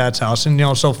 Down to Dad's house, and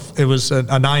so it was a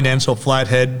 9N, so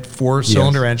flathead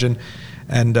 4-cylinder engine,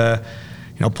 and.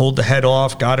 Pulled the head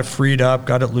off, got it freed up,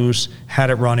 got it loose, had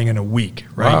it running in a week,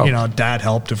 right? Wow. Dad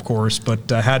helped, of course,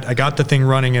 but I got the thing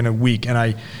running in a week, and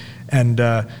I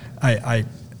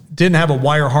didn't have a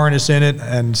wire harness in it,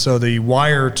 and so the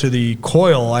wire to the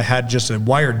coil, I had just a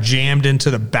wire jammed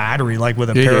into the battery, like with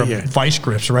a pair of vice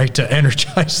grips, right, to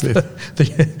energize the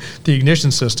ignition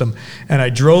system. And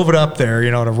I drove it up there,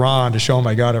 to Ron to show him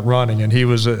I got it running, and he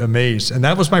was amazed. And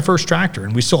that was my first tractor,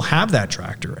 and we still have that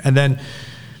tractor. And then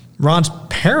Ron's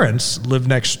parents lived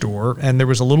next door, and there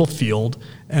was a little field,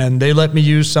 and they let me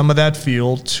use some of that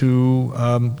field to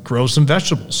grow some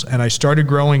vegetables. And I started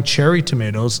growing cherry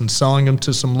tomatoes and selling them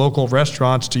to some local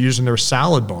restaurants to use in their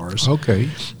salad bars. Okay.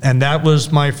 And that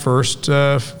was my first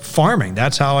farming.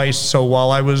 That's how so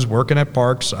while I was working at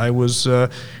Parks, I was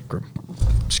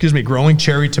growing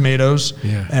cherry tomatoes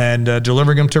and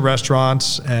delivering them to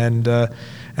restaurants, and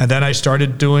then I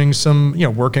started doing some,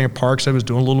 working at Parks. I was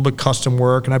doing a little bit custom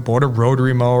work, and I bought a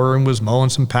rotary mower and was mowing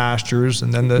some pastures.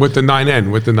 And then with the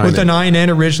 9N. With the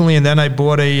 9N originally, and then I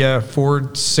bought a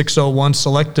Ford 601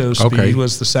 Selecto Speed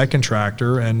was the second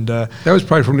tractor, and that was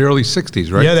probably from the early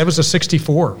 '60s, right? Yeah, that was a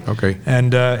 '64. Okay.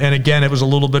 And again, it was a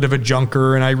little bit of a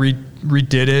junker, and I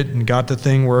redid it and got the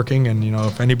thing working. And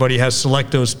if anybody has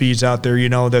Selecto Speeds out there,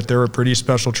 that they're a pretty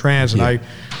special trans, and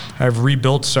I've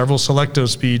rebuilt several Selecto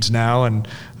Speeds now, and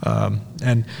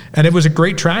it was a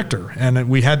great tractor. And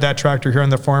we had that tractor here on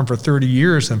the farm for 30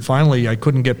 years, and finally I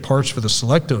couldn't get parts for the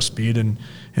Selecto Speed, and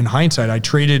in hindsight I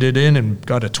traded it in and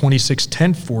got a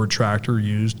 2610 Ford tractor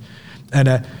used.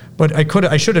 But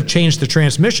I should have changed the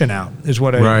transmission out. Is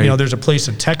what there's a place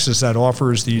in Texas that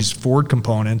offers these Ford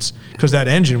components, because that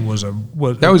engine was a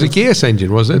gas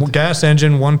engine, was it? Gas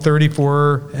engine,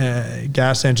 134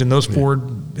 gas engine. Those Ford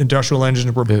industrial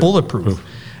engines were bulletproof,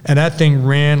 and that thing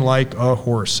ran like a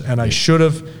horse. And I should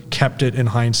have kept it in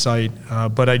hindsight,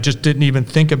 but I just didn't even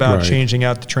think about changing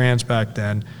out the trans back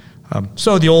then.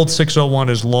 So the old 601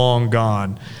 is long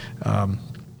gone,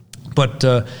 but.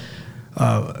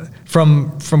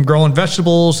 From growing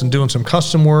vegetables and doing some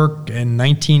custom work in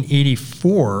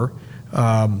 1984,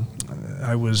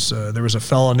 there was a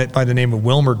fellow by the name of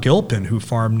Wilmer Gilpin who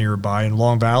farmed nearby in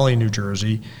Long Valley, New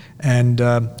Jersey, and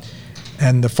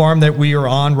the farm that we are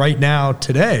on right now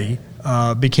today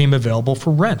became available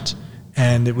for rent,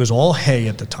 and it was all hay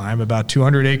at the time, about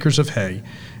 200 acres of hay,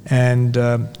 and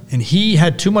he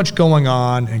had too much going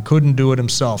on and couldn't do it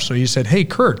himself, so he said, "Hey,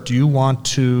 Kurt, do you want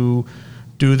to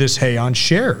do this hay on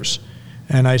shares?"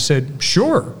 And I said,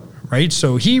 "Sure," right?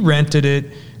 So he rented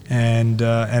it, and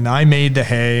I made the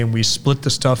hay, and we split the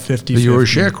stuff 50-50. You were a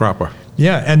sharecropper.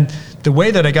 Yeah, and the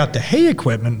way that I got the hay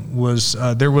equipment was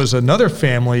there was another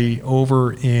family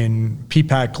over in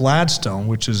Peapack Gladstone,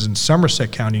 which is in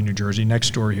Somerset County, New Jersey,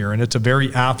 next door here, and it's a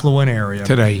very affluent area.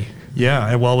 Today. Yeah,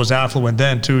 and it was affluent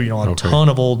then too, a ton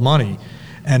of old money.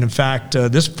 And in fact,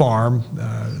 this farm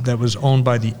that was owned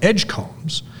by the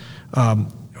Edgecombs,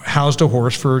 housed a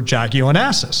horse for Jackie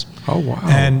Onassis. Oh, wow.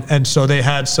 And so they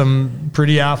had some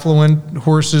pretty affluent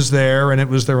horses there, and it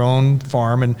was their own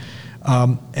farm,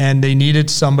 and they needed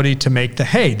somebody to make the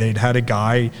hay. They'd had a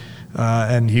guy,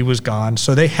 and he was gone,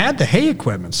 so they had the hay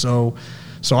equipment. So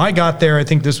I got there, I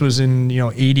think this was in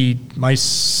 80, my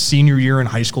senior year in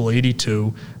high school,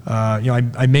 82.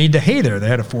 I made the hay there. They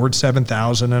had a Ford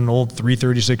 7000 and an old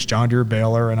 336 John Deere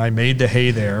baler, and I made the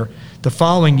hay there. The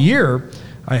following year,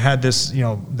 I had this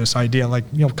idea, like,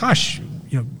 gosh,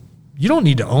 you don't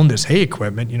need to own this hay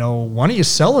equipment. Why don't you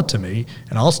sell it to me,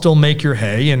 and I'll still make your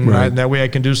hay, and that way I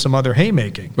can do some other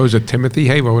haymaking. Was it Timothy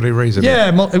hay? What were they raising?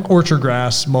 Yeah, orchard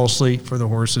grass mostly for the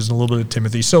horses, and a little bit of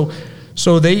Timothy. So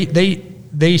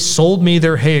they sold me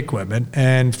their hay equipment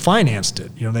and financed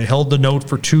it. They held the note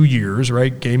for 2 years,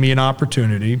 right? Gave me an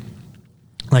opportunity,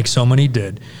 like so many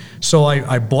did. So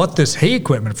I bought this hay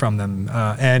equipment from them,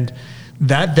 and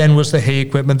that then was the hay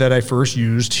equipment that I first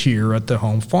used here at the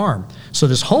home farm. So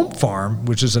this home farm,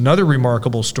 which is another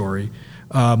remarkable story,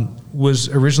 was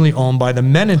originally owned by the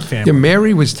Menon family. Yeah,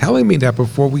 Mary was telling me that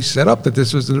before we set up, that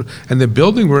this was, and the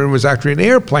building we're in was actually an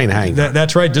airplane hangar.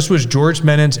 That's right. This was George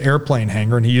Menon's airplane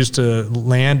hangar, and he used to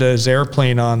land his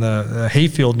airplane on the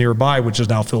hayfield nearby, which is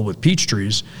now filled with peach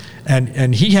trees.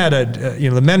 And he had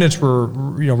the Menons were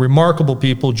remarkable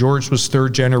people. George was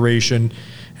third generation,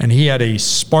 and he had a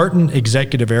Spartan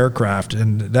executive aircraft,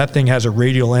 and that thing has a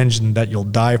radial engine that you'll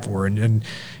die for. And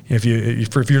if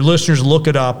your listeners look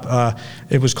it up,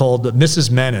 it was called Mrs.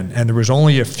 Menon, and there was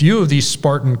only a few of these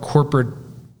Spartan corporate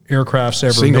aircrafts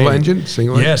ever single made. Engine?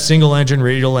 Yeah, single engine,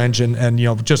 radial engine, and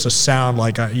just a sound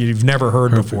like you've never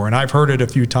heard before. And I've heard it a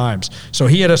few times. So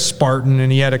he had a Spartan,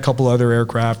 and he had a couple other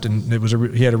aircraft, and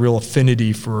he had a real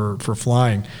affinity for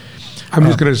flying. I'm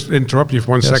just going to interrupt you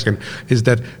for one second. Is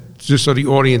that just so the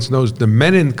audience knows, the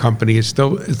Menon Company is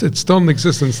still in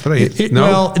existence today? No?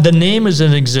 Well, the name is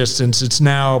in existence. It's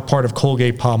now part of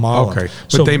Colgate-Palmolive. Okay,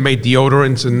 but they made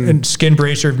deodorants and skin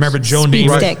bracer. Remember Joe Speed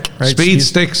Namath? Stick. Right?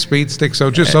 Speed Stick.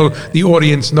 So just so the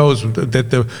audience knows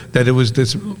that it was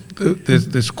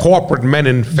this corporate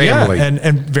Menon family. Yeah,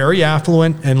 and very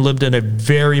affluent, and lived in a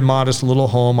very modest little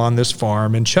home on this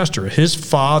farm in Chester. His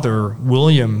father,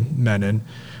 William Menon,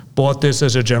 bought this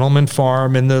as a gentleman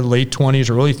farm in the late 20s,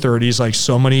 early 30s, like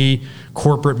so many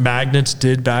corporate magnates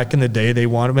did back in the day. They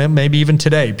wanted, maybe even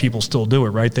today, people still do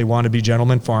it, right? They want to be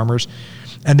gentleman farmers.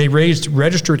 And they raised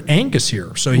registered Angus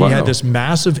here. So he had this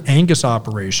massive Angus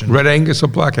operation. Red Angus or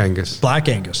Black Angus? Black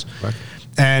Angus.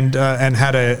 And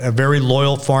had a very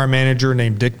loyal farm manager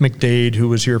named Dick McDade, who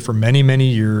was here for many, many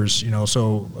years.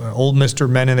 So old Mr.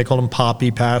 Menon, they called him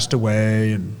Poppy, passed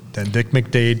away, and then Dick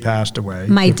McDade passed away.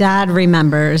 My dad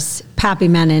remembers Pappy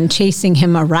Menon chasing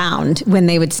him around when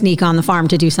they would sneak on the farm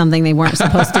to do something they weren't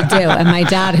supposed to do. And my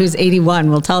dad, who's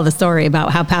 81, will tell the story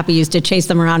about how Pappy used to chase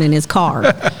them around in his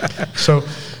car. So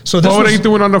this what were they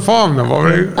doing on the farm, though?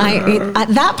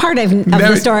 That part of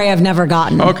the story I've never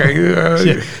gotten.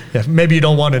 Okay. Yeah, maybe you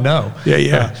don't want to know.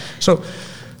 Yeah.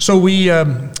 So we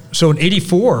in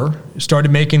 '84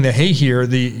 started making the hay here.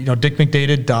 Dick McDade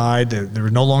had died. There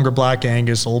was no longer Black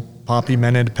Angus. Old Poppy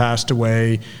Menon had passed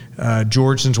away.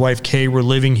 George and his wife Kay were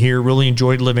living here. Really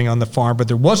enjoyed living on the farm, but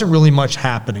there wasn't really much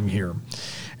happening here.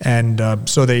 And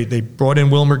so they brought in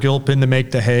Wilmer Gilpin to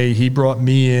make the hay. He brought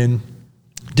me in,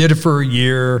 did it for a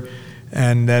year.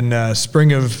 And then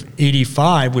spring of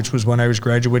 '85, which was when I was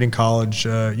graduating college,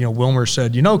 Wilmer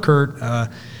said, Kurt,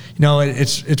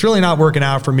 it's really not working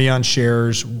out for me on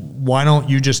shares. Why don't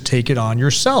you just take it on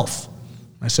yourself?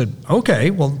 I said,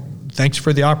 okay, well, thanks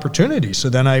for the opportunity. So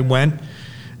then I went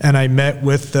and I met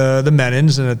with the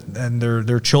Menons, and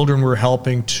their children were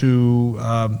helping to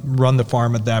run the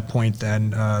farm at that point. Then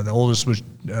the oldest was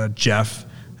Jeff,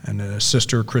 and a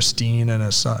sister Christine,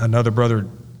 and another brother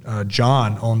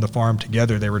John owned the farm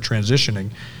together. They were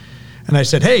transitioning. And I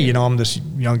said, hey, I'm this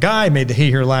young guy, made the hay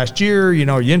here last year,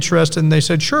 are you interested? And they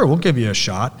said, sure, we'll give you a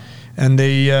shot. And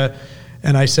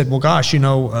and I said, well, gosh,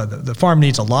 the farm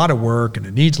needs a lot of work, and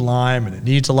it needs lime, and it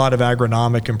needs a lot of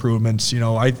agronomic improvements.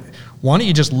 Why don't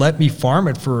you just let me farm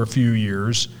it for a few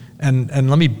years and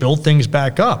let me build things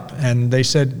back up? And they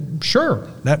said, sure,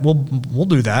 that we'll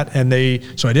do that. And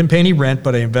so I didn't pay any rent,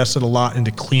 but I invested a lot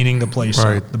into cleaning the place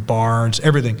up, the barns,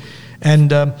 everything. And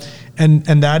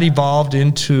that evolved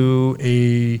into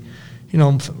a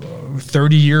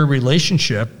 30-year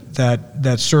relationship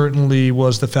that certainly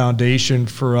was the foundation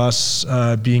for us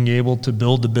being able to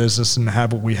build the business and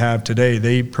have what we have today.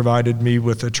 They provided me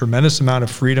with a tremendous amount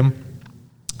of freedom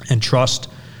and trust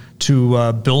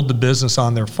to build the business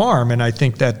on their farm. And I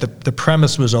think that the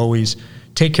premise was always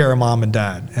take care of mom and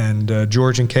dad. And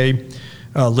George and Kay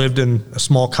lived in a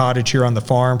small cottage here on the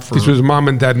farm. This was mom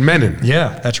and dad Menon.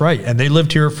 Yeah, that's right. And they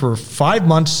lived here for 5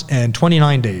 months and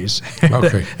 29 days.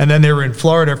 Okay. And then they were in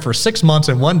Florida for 6 months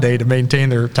and 1 day to maintain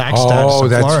their tax status in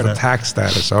Florida. Oh, that's the tax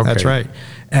status. Okay. That's right.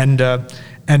 And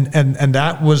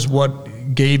that was what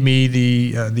gave me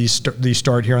the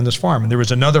start here on this farm. And there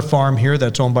was another farm here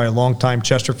that's owned by a longtime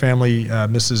Chester family,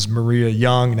 Mrs. Maria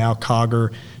Young, now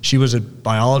Cogger. She was a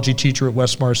biology teacher at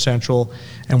Westmar Central,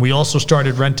 and we also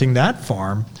started renting that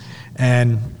farm.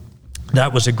 And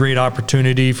that was a great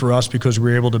opportunity for us because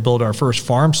we were able to build our first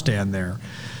farm stand there.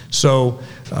 So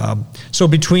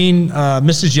between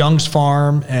Mrs. Young's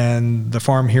farm and the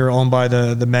farm here owned by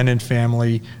the Menon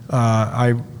family,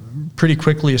 I pretty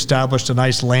quickly established a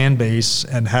nice land base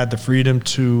and had the freedom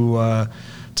to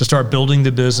start building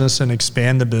the business and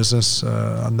expand the business.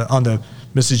 On the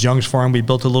Mrs. Young's farm, we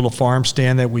built a little farm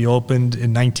stand that we opened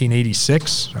in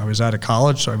 1986. I was out of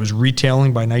college, so I was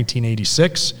retailing by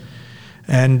 1986,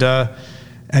 and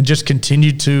just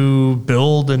continued to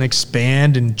build and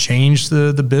expand and change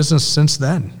the business since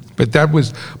then.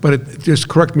 Just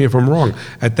correct me if I'm wrong.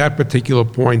 At that particular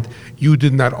point, you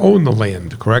did not own the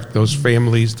land, correct? Those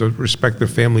families, the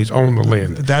respective families, own the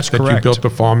land. That's that correct. You built the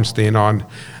farm stand on,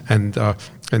 and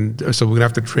so we're gonna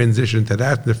have to transition to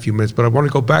that in a few minutes. But I want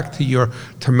to go back to your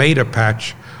tomato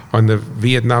patch on the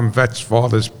Vietnam vet's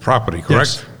father's property,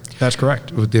 correct? Yes, that's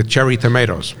correct. With the cherry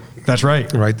tomatoes. That's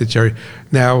right. Right, the cherry.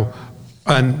 Now,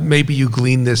 and maybe you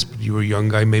gleaned this, but you were a young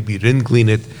guy. Maybe you didn't glean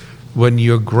it. When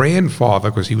your grandfather,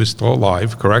 because he was still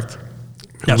alive, correct?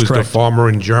 That's who was correct. the farmer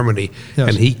in Germany, Yes.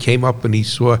 and he came up and he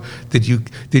saw. Did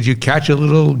you catch a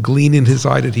little gleam in his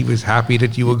eye that he was happy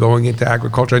that you were going into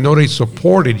agriculture? I know they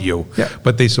supported you, Yeah.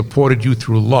 but they supported you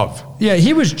through love. Yeah,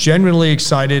 he was genuinely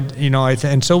excited,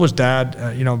 and so was Dad.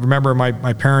 Remember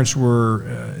my parents were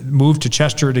moved to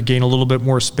Chester to gain a little bit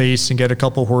more space and get a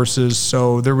couple horses.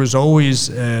 So there was always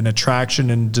an attraction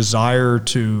and desire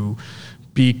to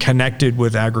be connected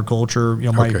with agriculture.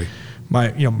 Okay.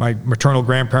 My maternal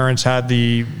grandparents had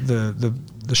the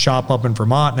shop up in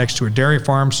Vermont next to a dairy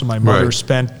farm, so my mother Right.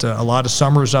 spent a lot of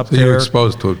summers up So there. you were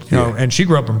exposed to it. And she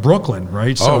grew up in Brooklyn,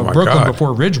 right? So Oh, my Brooklyn God.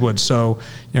 before Ridgewood. So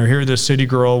here this city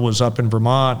girl was up in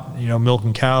Vermont,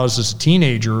 milking cows as a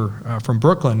teenager from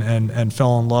Brooklyn, and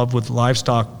fell in love with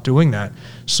livestock doing that.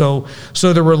 So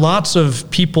there were lots of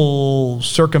people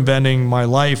circumventing my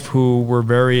life who were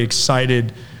very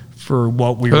excited for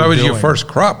what we were doing. That was your first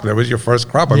crop. That was your first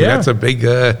crop. I mean, Yeah. that's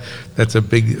a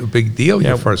big deal.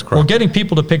 Your first crop. Well, getting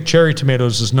people to pick cherry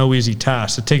tomatoes is no easy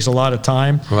task. It takes a lot of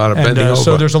time. A lot of bending over.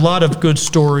 So there's a lot of good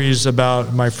stories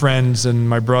about my friends and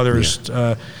my brothers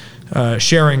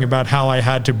sharing about how I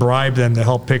had to bribe them to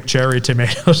help pick cherry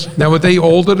tomatoes. Now, were they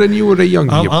older than you, or were they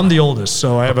younger? I'm the oldest,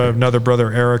 so I have another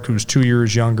brother, Eric, who's 2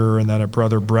 years younger, and then a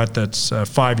brother, Brett, that's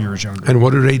 5 years younger. And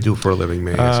what do they do for a living,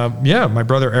 may I ask? My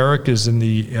brother Eric is in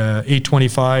the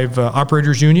 825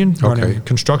 Operators Union, running Okay.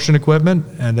 construction equipment,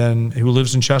 and then who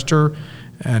lives in Chester,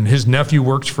 and his nephew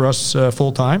works for us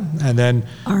full time, and then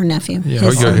Our nephew. Yeah.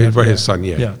 His son. His son,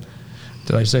 yeah.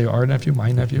 Did I say our nephew?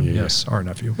 My nephew? Yeah. Yes, our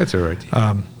nephew. That's all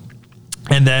right.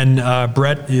 And then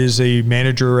Brett is a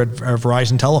manager at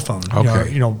Verizon Telephone.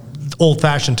 Okay.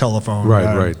 Old-fashioned telephone.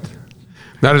 Right.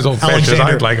 Not as old-fashioned as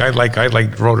Alexander- I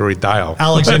like rotary dial.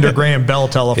 Alexander Graham Bell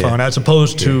telephone, Yeah. as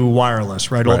opposed to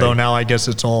wireless, right? Right. Although now I guess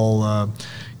it's all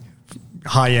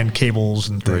high-end cables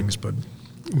and things, but.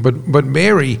 But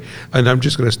Mary, and I'm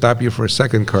just going to stop you for a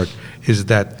second, Kurt, is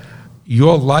that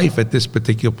your life at this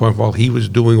particular point, while he was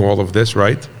doing all of this,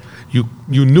 right? You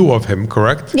knew of him,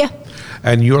 correct? Yeah.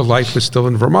 And your life was still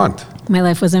in Vermont. My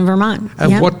life was in Vermont.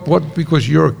 And yeah. what because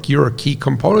you're a key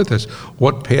component of this,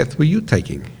 what path were you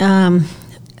taking?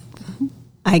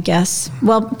 I guess.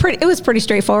 Well, it was pretty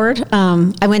straightforward.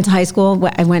 I went to high school.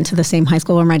 I went to the same high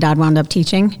school where my dad wound up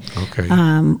teaching. Okay.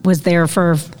 Was there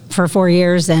for 4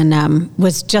 years, and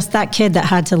was just that kid that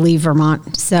had to leave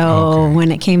Vermont. So Okay.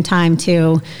 when it came time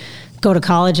to go to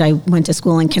college, I went to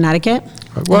school in Connecticut.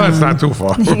 Well, that's not too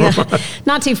far. Yeah,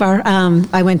 not too far.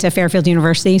 I went to Fairfield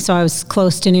University, so I was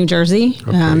close to New Jersey.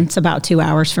 Okay. It's about 2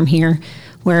 hours from here,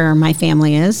 where my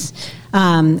family is.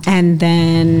 And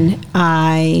then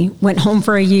I went home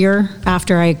for a year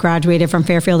after I graduated from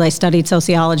Fairfield. I studied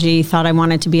sociology, thought I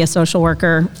wanted to be a social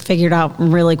worker, figured out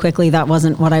really quickly that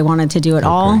wasn't what I wanted to do at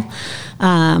all.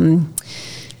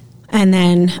 And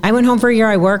then I went home for a year.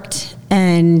 I worked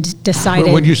and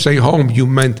decided. When you say home, you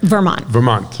meant Vermont.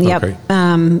 Vermont. Yep. Okay.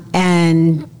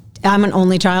 And I'm an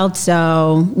only child,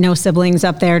 so no siblings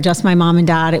up there, just my mom and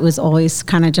dad. It was always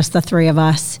kind of just the three of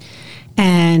us.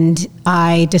 And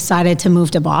I decided to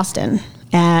move to Boston.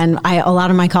 And a lot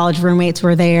of my college roommates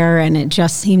were there, and it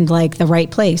just seemed like the right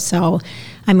place. So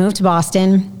I moved to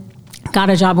Boston, got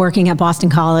a job working at Boston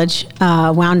College,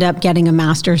 wound up getting a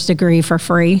master's degree for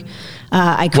free.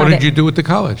 What did you do at the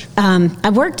college? I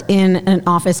worked in an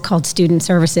office called Student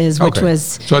Services, which Okay.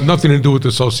 was So it had nothing to do with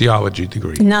the sociology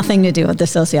degree. nothing to do with the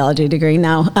sociology degree,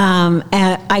 no.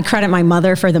 I credit my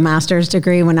mother for the master's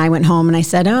degree when I went home and I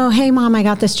said, oh, hey, Mom, I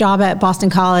got this job at Boston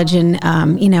College and,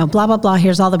 blah, blah, blah,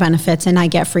 here's all the benefits and I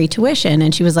get free tuition.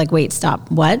 And she was like, wait, stop,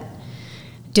 what?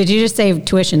 did you just say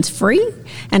tuition's free?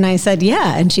 And I said,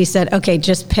 yeah. And she said, okay,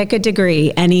 just pick a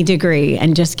degree, any degree,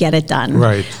 and just get it done.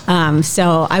 Right.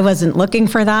 So I wasn't looking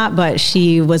for that, but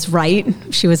she was right.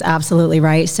 She was absolutely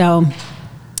right. So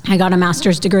I got a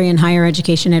master's degree in higher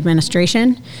education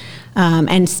administration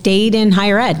and stayed in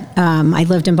higher ed. I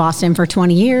lived in Boston for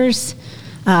 20 years.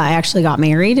 I actually got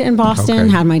married in Boston,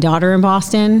 had my daughter in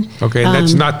Boston. Okay, and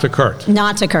that's not to Kurt.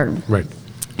 Not to Kurt. Right.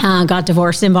 Got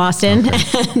divorced in Boston.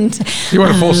 Okay. And, you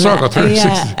went a full circle, 360.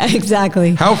 Yeah,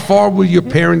 exactly. How far were your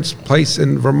parents' place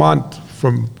in Vermont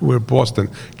from where Boston?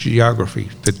 Geography?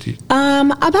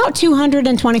 About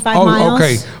 225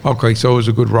 miles. Okay, so it was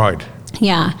a good ride.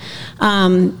 Yeah.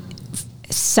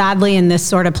 Sadly, and this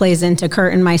sort of plays into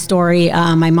Kurt and my story,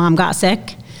 my mom got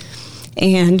sick.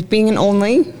 And being an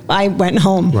only, I went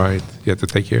home. Right. You had to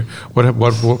take care.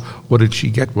 What did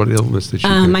she get? What illness did she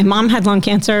get? My mom had lung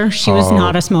cancer. She was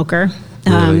not a smoker.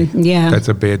 Really? Yeah. That's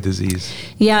a bad disease.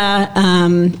 Yeah.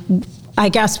 I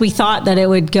guess we thought that it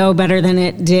would go better than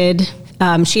it did.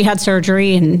 She had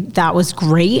surgery, and that was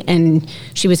great. And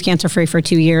she was cancer-free for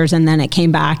 2 years, and then it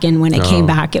came back. And when it came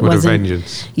back, it wasn't. With a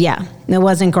vengeance. Yeah, it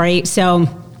wasn't great. So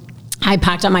I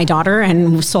packed up my daughter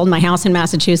and sold my house in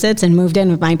Massachusetts and moved in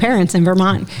with my parents in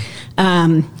Vermont.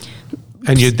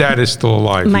 And your dad is still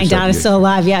alive? My dad is still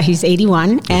alive. Yeah, he's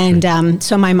 81. Okay. And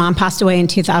so my mom passed away in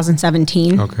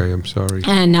 2017. Okay, I'm sorry.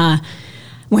 And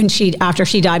after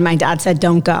she died, my dad said,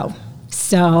 "Don't go."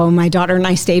 So my daughter and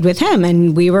I stayed with him,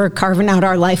 and we were carving out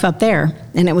our life up there.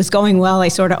 And it was going well. I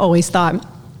sort of always thought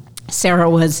Sarah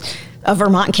was a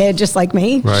Vermont kid just like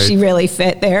me. Right. She really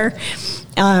fit there.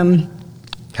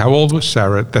 How old was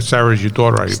Sarah? Sarah's your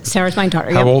daughter, right? Sarah's my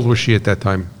daughter, How old was she at that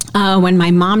time? When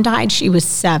my mom died, she was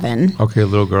 7. Okay,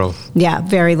 little girl. Yeah,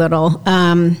 very little.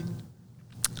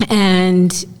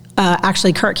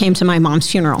 Actually, Kurt came to my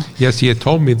mom's funeral. Yes, he had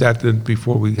told me that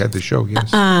before we had the show,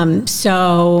 yes.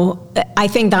 So I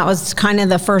think that was kind of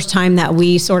the first time that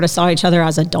we sort of saw each other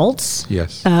as adults.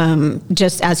 Yes.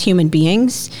 Just as human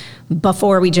beings,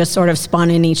 before we just sort of spun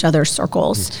in each other's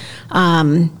circles.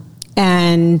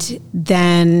 And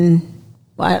then,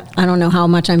 I don't know how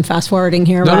much I'm fast forwarding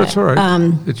here. No, but, that's all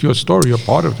right. It's your story. You're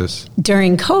part of this.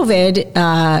 During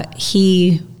COVID,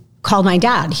 he called my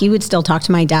dad. He would still talk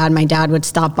to my dad. My dad would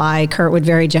stop by. Kurt would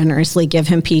very generously give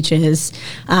him peaches.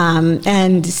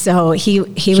 And so he was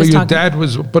talking. So your dad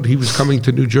he was coming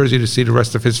to New Jersey to see the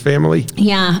rest of his family?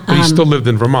 Yeah. But he still lived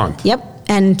in Vermont? Yep.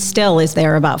 And still is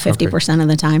there about 50% of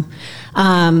the time.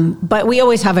 But we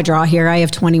always have a draw here. I have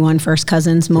 21 first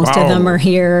cousins. Most of them are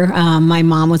here. My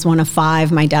mom was one of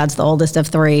 5. My dad's the oldest of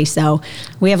 3. So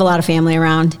we have a lot of family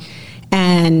around.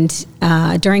 And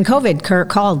during COVID, Kurt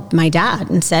called my dad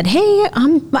and said, "Hey,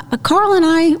 Carl and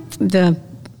I,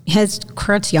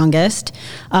 Kurt's youngest,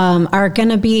 are going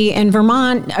to be in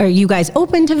Vermont. Are you guys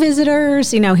open to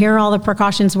visitors? Here are all the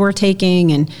precautions we're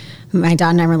taking." And my dad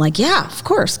and I were like, "Yeah, of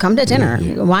course, come to dinner.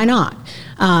 Yeah. Why not?"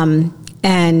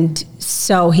 And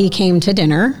so he came to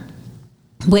dinner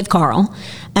with Carl,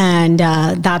 and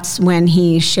that's when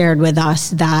he shared with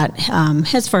us that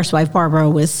his first wife, Barbara,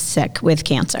 was sick with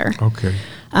cancer. Okay.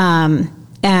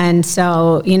 And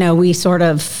so,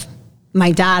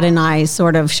 my dad and I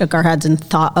sort of shook our heads and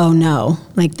thought, "Oh no,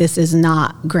 this is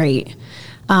not great."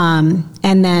 And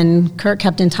then Kurt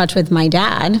kept in touch with my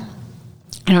dad.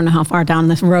 I don't know how far down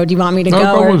this road you want me to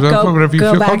go.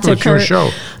 Go back to Kurt. Your show.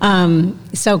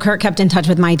 So Kurt kept in touch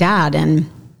with my dad and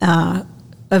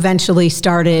eventually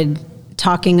started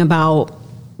talking about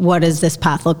what does this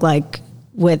path look like,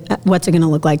 what's it going to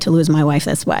look like to lose my wife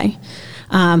this way.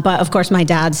 But of course, my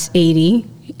dad's 80,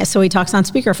 so he talks on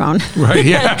speakerphone. Right,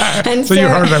 yeah. And so Sarah,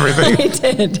 you heard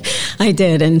everything. I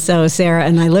did. And so Sarah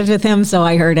and I lived with him, so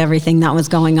I heard everything that was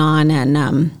going on.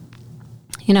 And,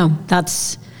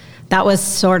 that was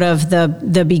sort of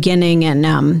the beginning.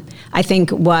 And I think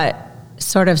what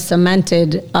sort of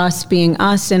cemented us being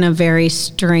us in a very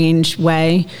strange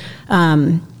way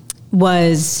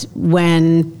was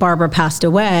when Barbara passed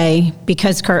away.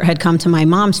 Because Kurt had come to my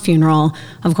mom's funeral,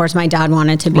 of course my dad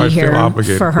wanted to be here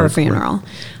for her funeral.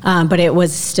 But it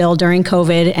was still during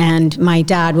COVID, and my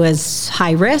dad was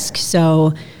high risk,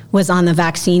 so was on the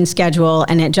vaccine schedule,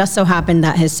 and it just so happened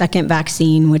that his second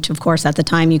vaccine, which of course at the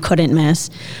time you couldn't miss,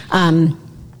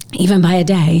 even by a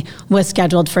day, was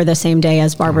scheduled for the same day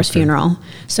as Barbara's funeral.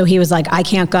 So he was like, "I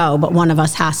can't go, but one of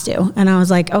us has to." And I was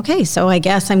like, "Okay, so I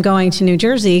guess I'm going to New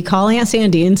Jersey, call Aunt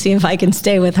Sandy and see if I can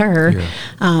stay with her."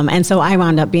 Yeah. And so I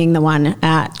wound up being the one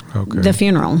at the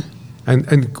funeral.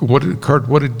 And what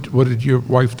did your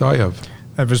wife die of?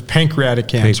 It was pancreatic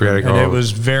cancer, and it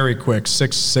was very quick,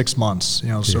 six months.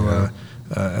 So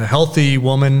a healthy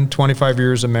woman, 25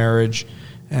 years of marriage,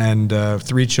 and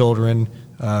 3 children,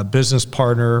 business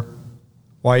partner,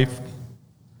 wife,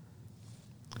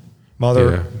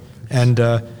 mother, and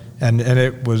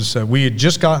it was we had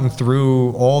just gotten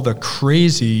through all the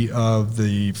crazy of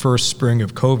the first spring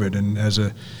of COVID, and as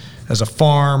a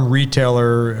farm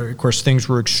retailer, of course, things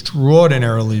were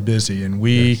extraordinarily busy, and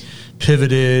we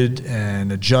pivoted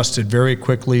and adjusted very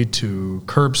quickly to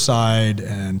curbside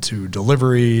and to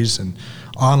deliveries and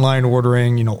online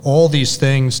ordering, all these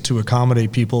things to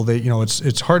accommodate people. That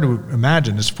it's hard to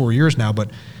imagine. It's 4 years now,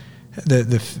 but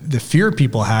the fear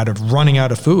people had of running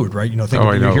out of food, right?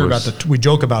 We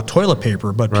joke about toilet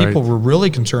paper, but people were really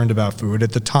concerned about food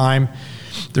at the time.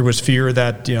 There was fear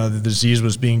that the disease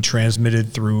was being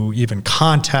transmitted through even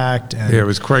contact. And it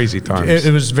was crazy times.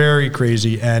 It was very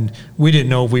crazy, and we didn't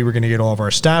know if we were going to get all of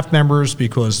our staff members,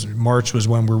 because March was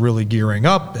when we're really gearing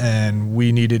up, and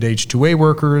we needed H-2A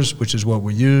workers, which is what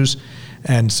we use.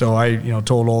 And so I,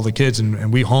 told all the kids,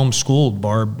 and we homeschooled.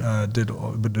 Barb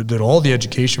did all the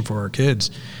education for our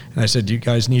kids. And I said, you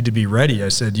guys need to be ready. I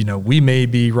said, we may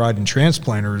be riding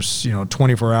transplanters,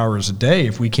 24 hours a day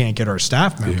if we can't get our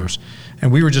staff members. Yeah.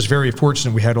 And we were just very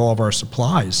fortunate we had all of our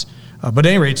supplies. But at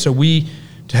any rate, so we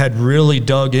had really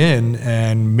dug in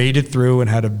and made it through and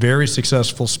had a very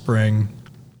successful spring.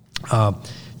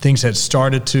 Things had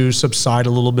started to subside a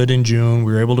little bit in June.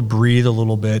 We were able to breathe a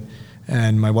little bit.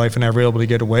 And my wife and I were able to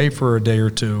get away for a day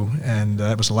or two, and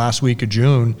that was the last week of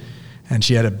June. And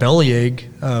she had a bellyache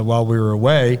while we were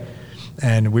away,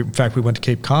 and in fact we went to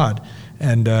Cape Cod,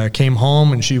 and came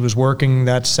home, and she was working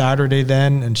that Saturday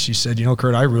then, and she said,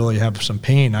 Kurt, I really have some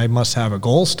pain. I must have a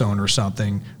gallstone or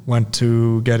something. Went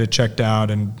to get it checked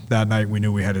out, and that night we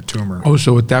knew we had a tumor. Oh,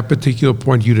 so at that particular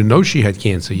point you didn't know she had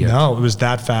cancer yet? No, it was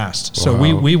that fast. Wow.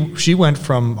 So she went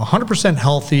from 100%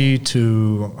 healthy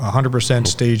to 100%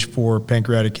 stage 4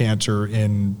 pancreatic cancer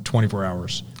in 24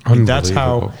 hours. I mean, that's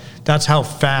how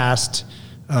fast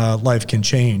life can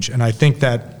change. And I think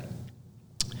that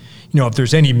if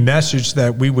there's any message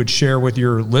that we would share with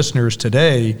your listeners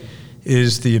today,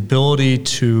 is the ability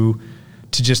to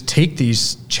just take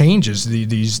these changes,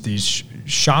 these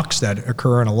shocks that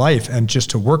occur in a life, and just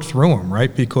to work through them,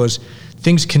 right? Because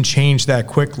things can change that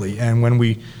quickly. And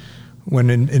when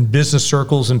in business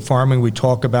circles and farming, we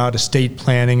talk about estate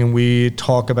planning, and we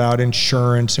talk about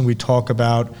insurance, and we talk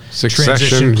about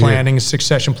transition planning,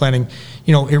 succession planning,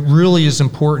 it really is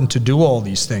important to do all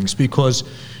these things, because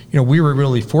we were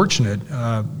really fortunate.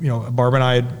 Barb and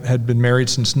I had been married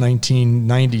since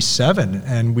 1997,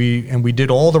 and we did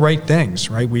all the right things,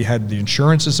 right? We had the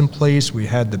insurances in place, we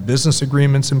had the business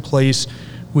agreements in place,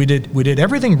 we did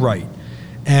everything right.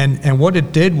 And what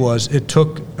it did was it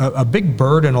took a big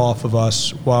burden off of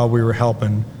us while we were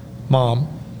helping Mom.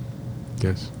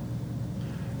 Yes.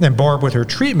 And Barb with her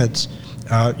treatments.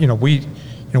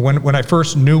 When I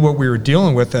first knew what we were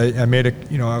dealing with, I made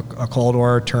a call to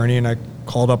our attorney, and I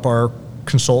called up our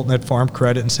consultant at Farm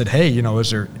Credit and said, hey,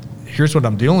 here's what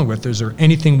I'm dealing with. Is there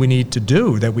anything we need to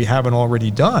do that we haven't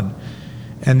already done?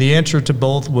 And the answer to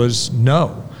both was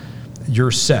no,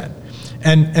 you're set.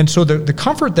 And so the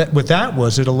comfort with that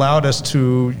was it allowed us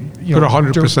to put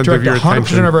 100% of your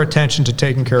 100% of our attention to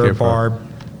taking care of Barb,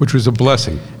 which was a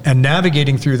blessing, and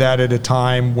navigating through that at a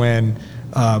time when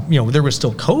there was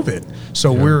still COVID.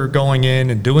 So we were going in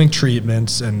and doing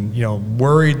treatments, and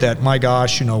worried that, my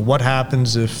gosh, what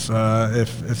happens if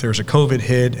there's a COVID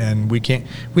hit, and we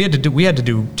had to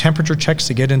do temperature checks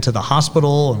to get into the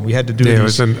hospital, and we had to do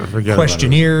these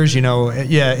questionnaires. It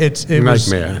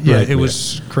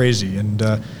was crazy,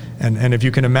 and if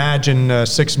you can imagine,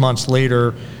 6 months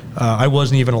later, I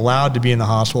wasn't even allowed to be in the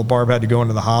hospital. Barb had to go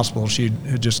into the hospital. She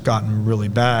had just gotten really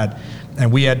bad. And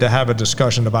we had to have a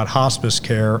discussion about hospice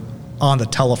care on the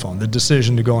telephone. The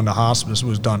decision to go into hospice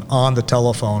was done on the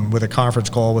telephone with a conference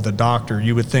call with a doctor.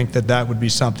 You would think that would be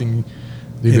something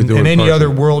in any other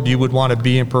world you would want to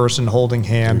be in person, holding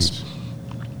hands.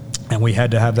 Jeez. And we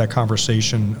had to have that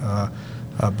conversation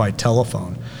by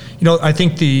telephone. I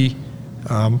think the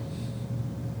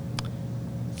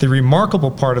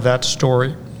remarkable part of that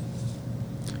story,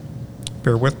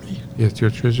 bear with me. Yes, you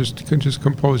can just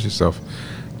compose yourself.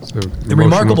 The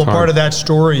remarkable part of that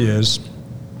story is,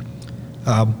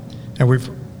 and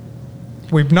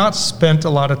we've not spent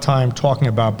a lot of time talking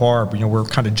about Barb. We're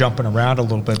kind of jumping around a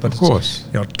little bit, but of course,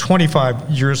 25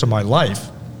 years of my life,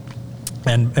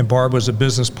 and Barb was a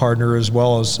business partner as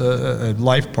well as a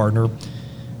life partner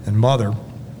and mother.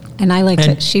 And I liked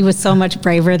it. She was so much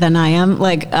braver than I am.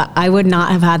 I would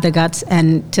not have had the guts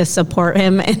and to support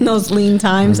him in those lean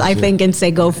times, I think, and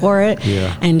say, go for it.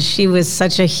 Yeah. And she was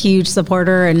such a huge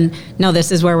supporter, and no,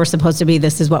 this is where we're supposed to be.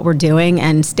 This is what we're doing,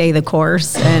 and stay the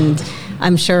course. And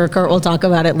I'm sure Kurt will talk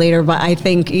about it later, but I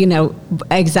think,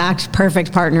 exact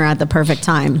perfect partner at the perfect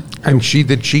time. And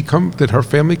did her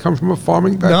family come from a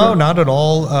farming background? No, not at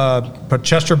all. But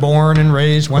Chester born and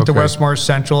raised, went to Okay. West Mars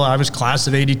Central. I was class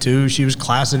of 82. She was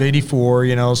class of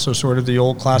 84, so sort of the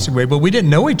old classic way. But we didn't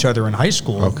know each other in high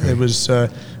school. Okay. It was,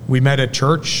 we met at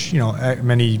church,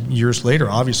 many years later,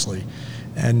 obviously.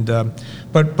 And,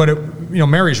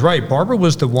 Mary's right. Barbara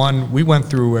was the one, we went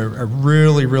through a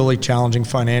really, really challenging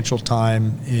financial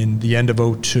time in the end of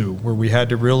 2002, where we had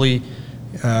to really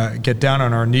get down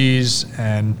on our knees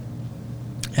and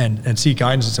seek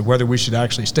guidance as to whether we should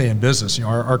actually stay in business.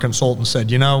 Our consultant said,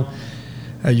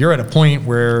 you're at a point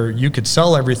where you could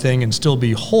sell everything and still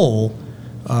be whole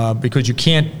because you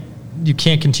can't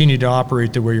continue to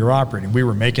operate the way you're operating. We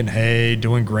were making hay,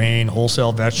 doing grain,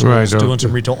 wholesale vegetables, doing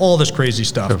some retail, all this crazy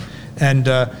stuff, and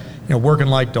working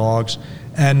like dogs.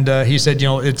 And he said,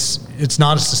 it's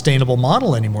not a sustainable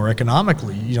model anymore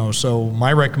economically. So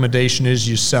my recommendation is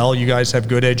you sell. You guys have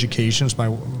good educations.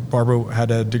 Barbara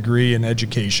had a degree in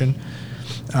education,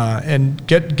 and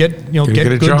get good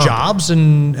jobs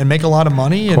and make a lot of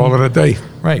money. And, call it a day.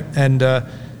 Right. And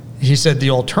he said the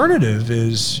alternative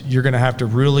is you're going to have to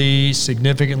really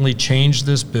significantly change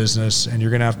this business, and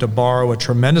you're going to have to borrow a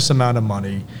tremendous amount of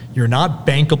money. You're not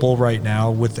bankable right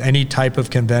now with any type of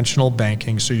conventional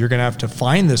banking, so you're going to have to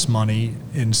find this money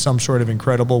in some sort of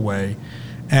incredible way.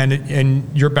 And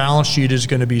your balance sheet is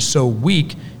going to be so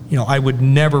weak, I would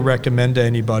never recommend to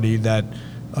anybody that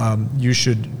you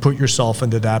should put yourself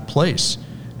into that place.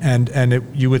 And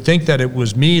you would think that it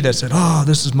was me that said, oh,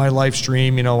 this is my life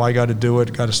stream, I got to do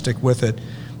it, got to stick with it.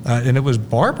 And it was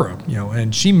Barbara,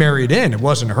 and she married in. It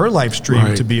wasn't her life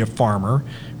stream to be a farmer,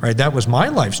 right? That was my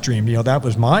life stream, that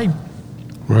was my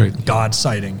God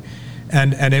sighting.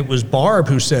 And it was Barb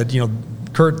who said,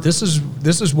 Kurt, this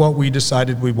is what we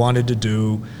decided we wanted to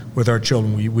do with our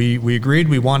children. We agreed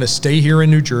we want to stay here in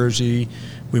New Jersey.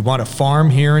 We want to farm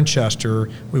here in Chester.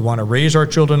 We want to raise our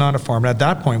children on a farm. And at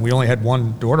that point, we only had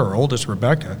one daughter, our oldest,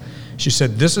 Rebecca. She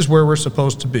said, this is where we're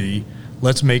supposed to be.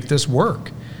 Let's make this work.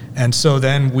 And so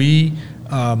then we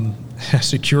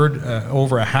secured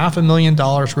over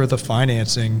 $500,000 worth of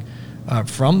financing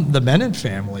from the Menon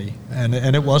family. And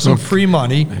it wasn't free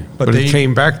money, but it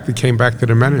came back to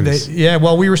the Menons.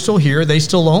 Well, we were still here. They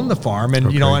still owned the farm. And,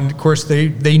 and of course,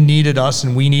 they needed us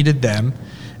and we needed them.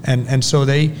 And so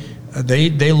they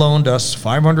loaned us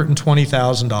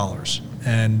 $520,000,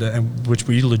 and which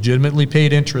we legitimately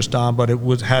paid interest on, but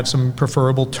it had some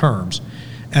preferable terms.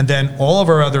 And then all of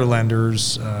our other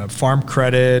lenders, Farm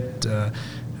Credit,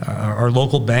 our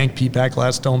local bank, PPAC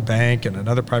Gladstone Bank, and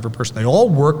another private person, they all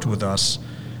worked with us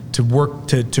to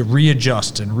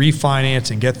readjust and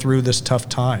refinance and get through this tough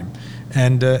time.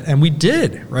 And we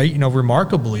did, right?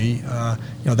 Remarkably,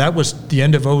 that was the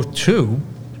end of 2002,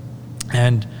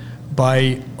 and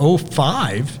by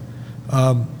 2005,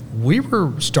 we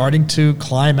were starting to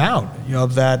climb out,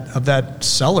 of that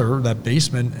cellar, that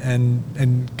basement,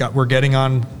 and we're getting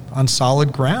on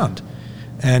solid ground.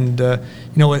 And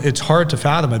it's hard to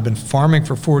fathom. I've been farming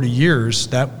for 40 years.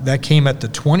 That came at the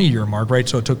 20-year mark, right?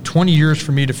 So it took 20 years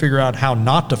for me to figure out how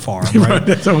not to farm, right?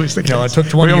 That's always the case. It took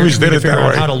 20 years for me to figure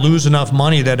out how to lose enough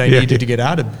money that I needed to get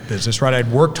out of business, right?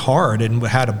 I'd worked hard and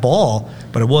had a ball,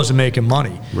 but it wasn't making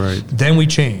money. Right. Then we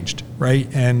changed, right?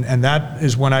 And that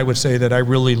is when I would say that I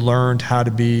really learned how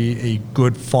to be a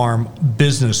good farm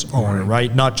business owner,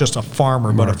 right? Not just a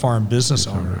farmer, but a farm business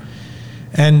owner.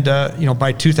 And,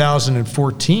 by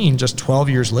 2014, just 12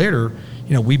 years later,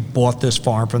 we bought this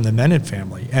farm from the Menon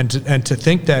family. And to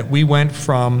think that we went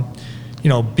from,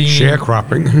 being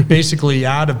sharecropping, basically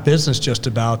out of business just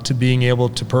about, to being able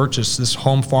to purchase this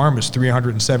home farm is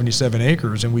 377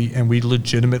 acres. And we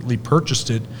legitimately purchased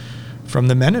it from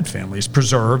the Menon family. It's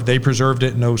preserved. They preserved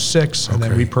it in 2006, and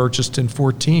then we purchased in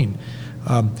 2014.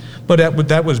 But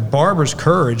that was Barbara's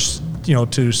courage,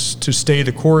 to stay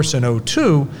the course in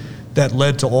 2002. That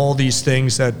led to all these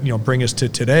things that bring us to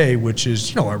today, which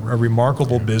is a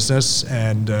remarkable business,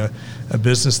 and a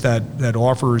business that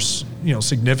offers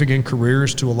significant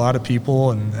careers to a lot of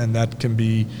people, and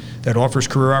that offers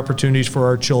career opportunities for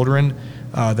our children,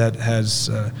 that has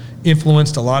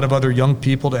influenced a lot of other young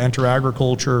people to enter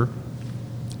agriculture,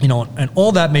 and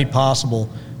all that made possible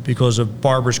because of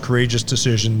Barbara's courageous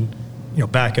decision,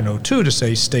 back in 2002 to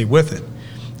say stay with it,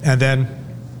 and then.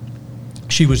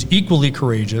 She was equally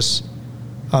courageous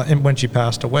and when she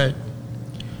passed away.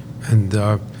 And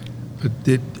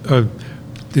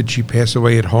did she pass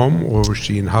away at home, or was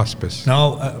she in hospice?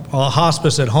 No,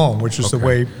 hospice at home, which was the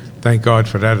way. Thank God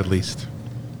for that, at least.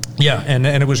 Yeah, and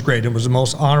it was great. It was the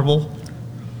most honorable.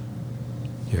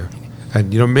 Yeah.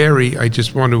 And Mary, I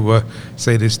just want to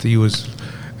say this to you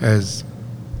as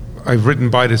I've ridden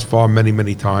by this farm many,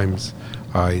 many times.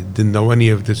 I didn't know any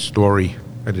of this story.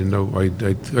 I didn't know.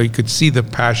 I could see the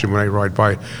passion when I ride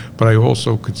by, but I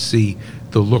also could see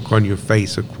the look on your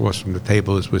face across from the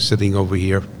table as we're sitting over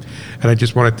here. And I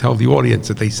just want to tell the audience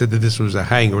that they said that this was a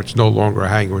hangar. It's no longer a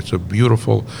hangar. It's a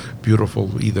beautiful,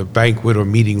 beautiful either banquet or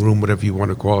meeting room, whatever you want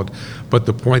to call it. But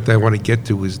the point I want to get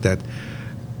to is that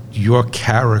your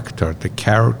character, the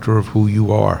character of who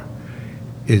you are,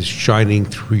 is shining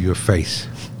through your face.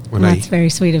 That's very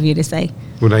sweet of you to say.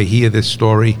 When I hear this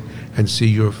story and see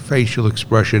your facial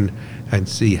expression and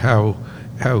see how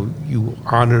you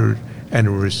honor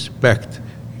and respect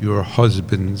your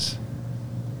husband's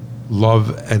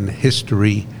love and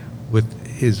history with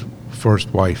his first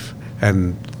wife,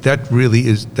 and that really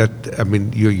is that. I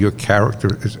mean, your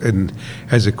character is, and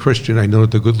as a Christian, I know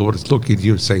that the good Lord is looking at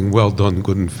you and saying, "Well done,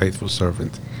 good and faithful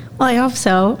servant." Well, I hope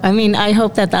so. I mean, I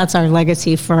hope that that's our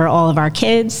legacy for all of our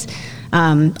kids.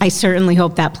 I certainly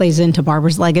hope that plays into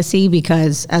Barbara's legacy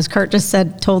because, as Kurt just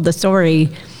told the story,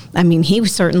 I mean, he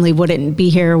certainly wouldn't be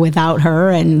here without her,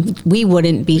 and we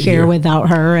wouldn't be here without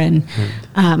her. And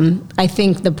I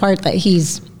think the part that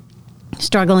he's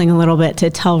struggling a little bit to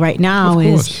tell right now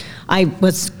is I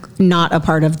was not a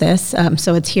part of this,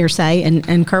 so it's hearsay,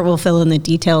 and Kurt will fill in the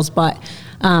details. But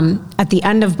at the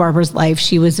end of Barbara's life,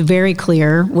 she was very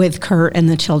clear with Kurt and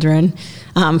the children,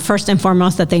 first and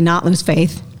foremost, that they not lose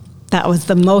faith. That was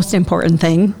the most important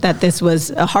thing, that this was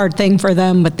a hard thing for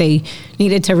them, but they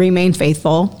needed to remain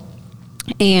faithful.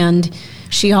 And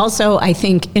she also, I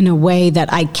think, in a way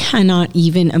that I cannot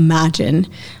even imagine,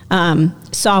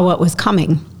 saw what was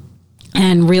coming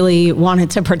and really wanted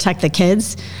to protect the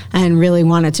kids and really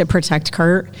wanted to protect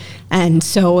Kurt. And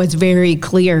so it's very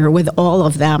clear with all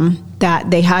of them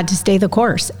that they had to stay the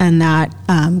course and that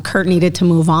Kurt needed to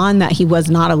move on, that he was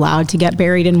not allowed to get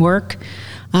buried in work.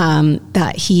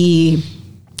 That he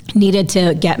needed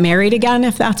to get married again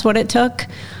if that's what it took.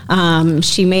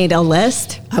 She made a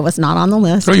list. I was not on the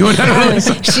list. Oh, you were not on the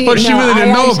list? She really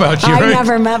didn't know about you, right? I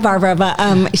never met Barbara,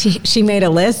 but she made a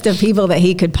list of people that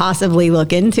he could possibly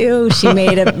look into. She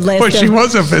made a list. Well, she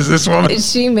was a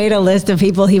businesswoman. She made a list of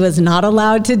people he was not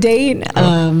allowed to date.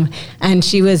 And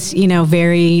she was,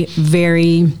 very,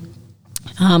 very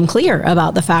clear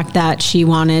about the fact that she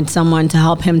wanted someone to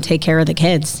help him take care of the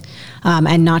kids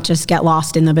and not just get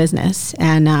lost in the business.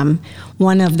 And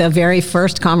one of the very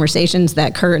first conversations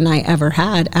that Kurt and I ever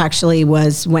had actually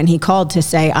was when he called to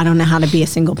say, I don't know how to be a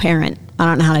single parent. I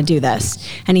don't know how to do this.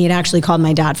 And he had actually called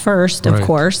my dad first, of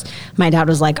course. My dad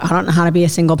was like, I don't know how to be a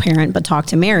single parent, but talk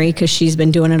to Mary because she's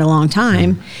been doing it a long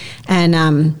time.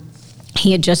 And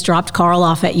he had just dropped Carl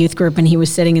off at youth group and he was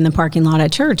sitting in the parking lot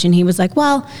at church and he was like,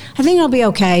 well, I think I'll be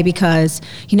okay because,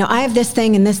 I have this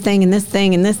thing and this thing and this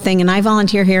thing and this thing and I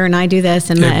volunteer here and I do this.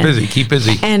 And keep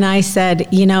busy. And I said,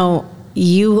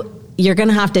 you're going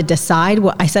to have to decide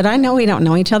what I said. I know we don't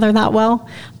know each other that well,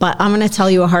 but I'm going to tell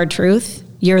you a hard truth.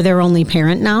 You're their only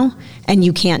parent now and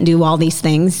you can't do all these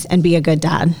things and be a good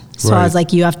dad. So I was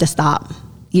like, you have to stop.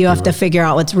 You have to figure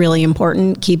out what's really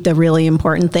important, keep the really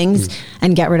important things,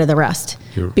 and get rid of the rest,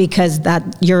 because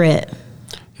you're it.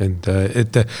 And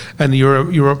and you're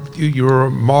a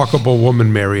remarkable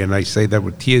woman, Mary, and I say that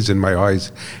with tears in my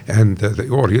eyes. And the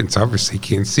audience obviously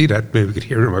can't see that, maybe you could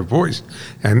hear it in my voice.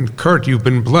 And Kurt, you've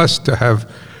been blessed to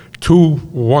have two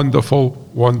wonderful,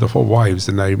 wonderful wives.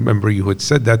 And I remember you had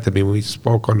said that to me when we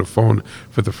spoke on the phone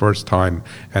for the first time.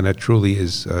 And that truly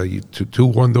is two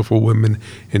wonderful women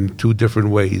in two different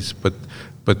ways. But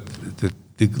the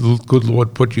good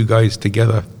Lord put you guys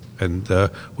together and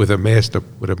with a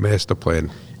master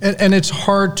plan. And it's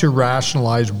hard to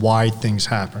rationalize why things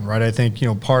happen, right? I think,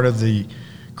 part of the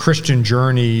Christian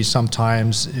journey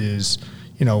sometimes is,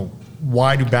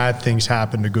 why do bad things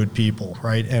happen to good people,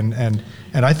 right? And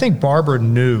I think Barbara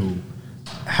knew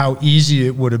how easy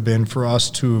it would have been for us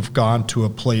to have gone to a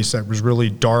place that was really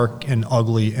dark and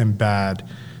ugly and bad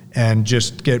and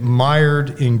just get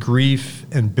mired in grief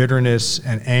and bitterness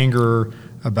and anger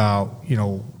about,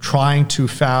 trying to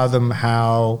fathom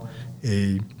how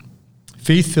a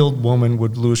faith-filled woman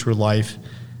would lose her life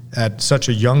at such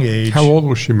a young age. How old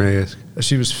was she, may I ask?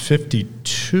 She was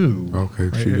 52. Okay,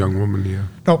 right? She's a young woman, yeah.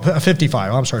 No,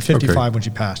 55. I'm sorry, 55 when she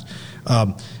passed.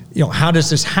 How does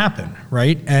this happen,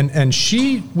 right? And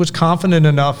she was confident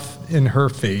enough in her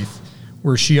faith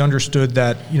where she understood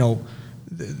that,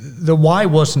 the why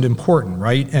wasn't important,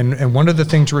 right? And one of the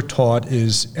things we're taught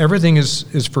is everything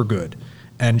is for good.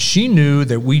 And she knew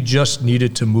that we just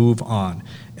needed to move on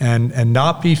and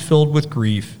not be filled with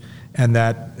grief and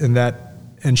that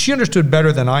and she understood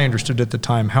better than I understood at the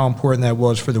time how important that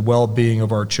was for the well-being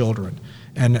of our children,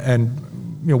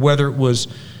 and whether it was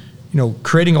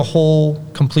creating a whole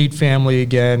complete family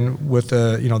again with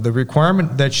the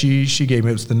requirement that she gave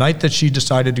me. It was the night that she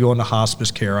decided to go into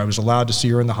hospice care. I was allowed to see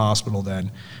her in the hospital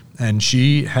then, and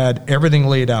she had everything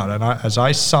laid out. And as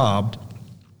I sobbed,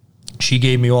 she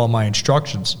gave me all my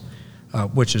instructions,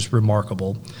 which is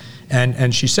remarkable.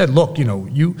 And she said, look,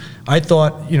 I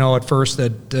thought, at first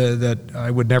that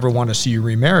I would never want to see you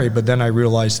remarry, but then I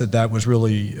realized that was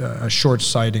really a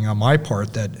short-sighting on my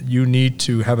part, that you need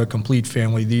to have a complete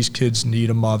family. These kids need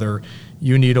a mother.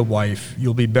 You need a wife.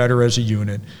 You'll be better as a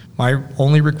unit. My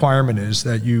only requirement is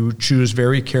that you choose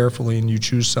very carefully and you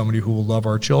choose somebody who will love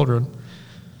our children.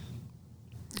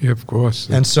 Yeah, of course.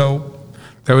 And so...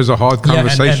 that was a hard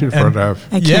conversation for her to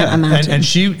have. I can't imagine.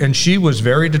 And she was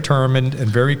very determined and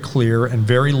very clear and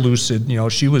very lucid.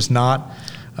 She was not,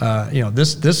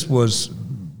 this was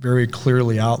very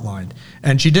clearly outlined.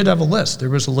 And she did have a list. There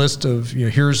was a list of,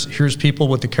 here's people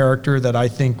with the character that I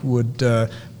think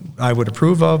I would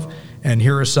approve of, and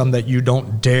here are some that you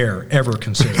don't dare ever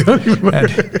consider.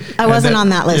 I wasn't on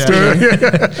that list either.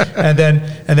 and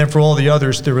then for all the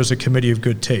others, there was a committee of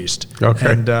good taste.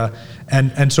 Okay.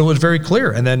 And so it was very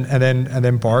clear. And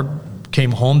then Barb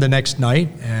came home the next night,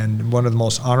 and one of the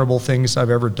most honorable things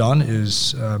I've ever done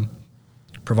is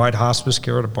provide hospice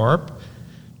care to Barb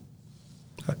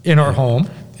in our home.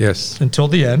 Yes. Until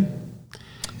the end.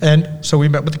 And so we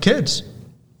met with the kids.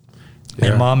 Yeah.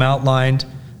 And Mom outlined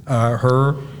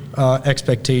her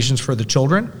expectations for the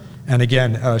children. And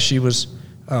again, she was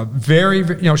very,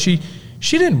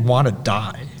 she didn't want to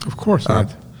die. Of course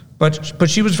not. But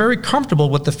she was very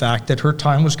comfortable with the fact that her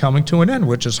time was coming to an end,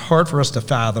 which is hard for us to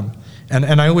fathom.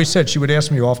 And I always said, she would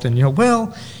ask me often,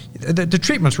 the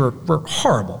treatments were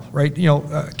horrible, right?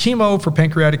 Chemo for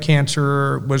pancreatic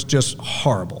cancer was just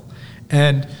horrible.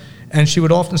 And she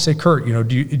would often say, Kurt,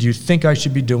 do you think I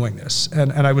should be doing this?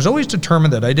 And I was always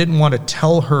determined that I didn't want to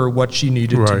tell her what she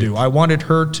needed to do. I wanted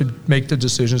her to make the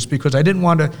decisions because I didn't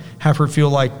want to have her feel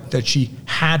like that she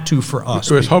had to for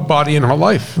us. It was her body and her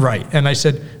life. Right. And I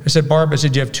said, Barb,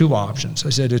 you have two options. I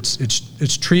said,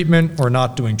 it's treatment or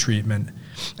not doing treatment.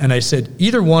 And I said,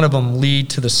 either one of them lead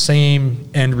to the same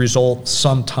end result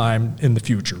sometime in the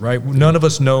future, right? None of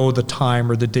us know the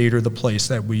time or the date or the place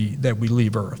that we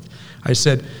leave Earth. I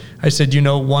said,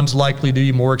 one's likely to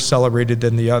be more accelerated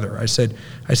than the other. I said,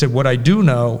 what I do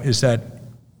know is that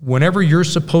whenever you're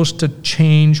supposed to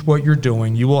change what you're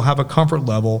doing, you will have a comfort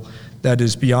level that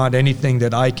is beyond anything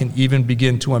that I can even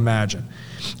begin to imagine.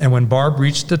 And when Barb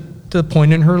reached the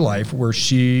point in her life where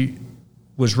she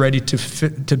was ready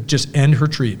to just end her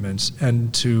treatments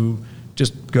and to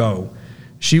just go,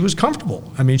 she was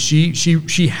comfortable. I mean,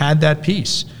 she had that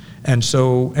peace. And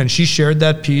she shared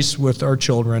that peace with our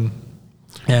children.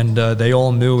 And they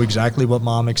all knew exactly what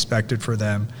Mom expected for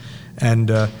them, and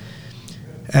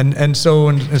so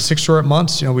in 6 short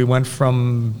months, we went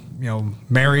from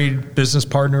married business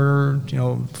partner,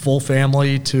 full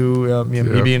family to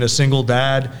me being a single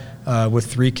dad with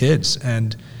 3 kids,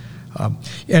 and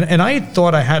I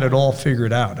thought I had it all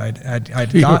figured out.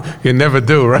 You never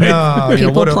do, right? No,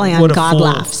 people play on God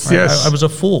laughs. Yes. I was a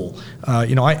fool.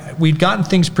 We'd gotten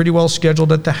things pretty well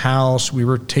scheduled at the house. We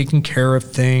were taking care of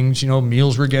things.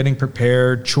 Meals were getting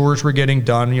prepared, chores were getting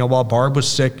done. While Barb was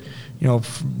sick,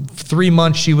 3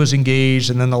 months she was engaged,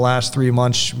 and then the last 3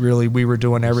 months, really, we were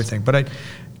doing everything. But I'd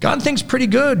gotten things pretty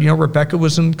good. Rebecca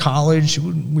was in college.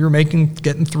 We were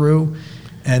getting through,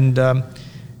 and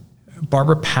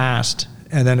Barbara passed,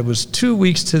 and then it was 2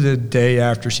 weeks to the day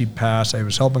after she passed. I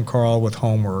was helping Carl with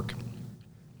homework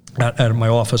at my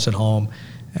office at home,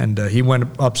 and he went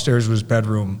upstairs to his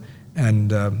bedroom, and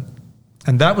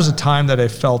that was a time that I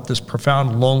felt this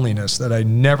profound loneliness that I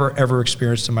never ever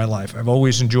experienced in my life. I've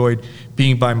always enjoyed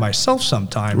being by myself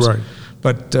sometimes, right.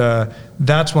 But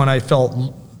that's when I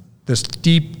felt this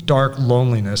deep, dark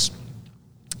loneliness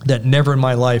that never in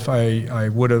my life I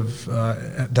would have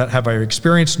that have I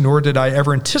experienced, nor did I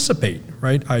ever anticipate.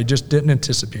 Right, I just didn't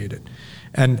anticipate it,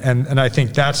 and I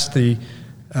think that's the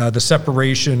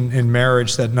separation in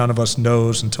marriage that none of us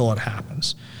knows until it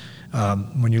happens,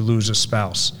 when you lose a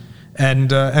spouse,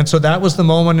 and so that was the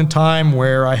moment in time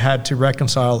where I had to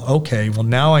reconcile. Okay, well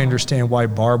now I understand why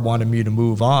Barb wanted me to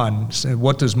move on.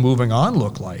 What does moving on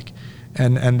look like?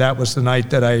 And that was the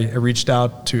night that I reached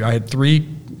out to. I had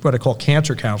 3 what I call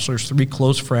cancer counselors, 3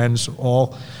 close friends,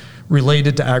 all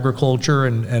related to agriculture,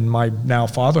 and my now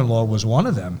father-in-law was one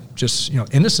of them, just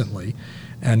innocently,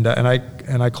 and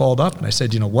I called up and I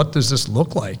said, what does this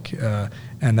look like?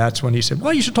 And that's when he said,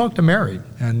 well, you should talk to Mary,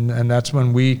 and that's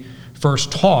when we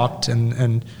first talked,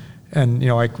 and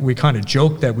we kind of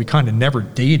joked that we kind of never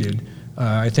dated.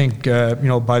 I think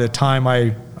by the time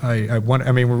I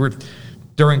went, we were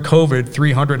during COVID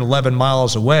 311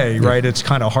 miles away, right? It's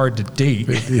kind of hard to date.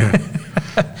 Yeah.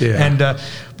 And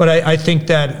but I think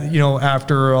that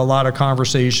after a lot of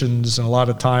conversations and a lot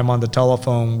of time on the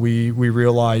telephone, we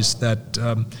realized that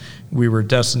we were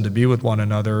destined to be with one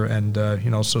another, and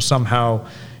so somehow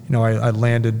I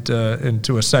landed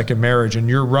into a second marriage. And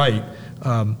you're right.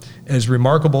 As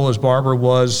remarkable as Barbara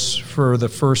was for the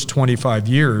first 25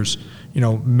 years,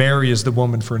 Mary is the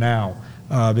woman for now,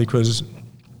 because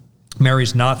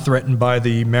Mary's not threatened by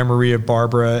the memory of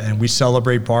Barbara, and we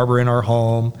celebrate Barbara in our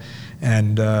home.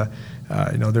 And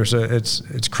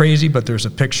it's crazy, but there's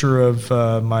a picture of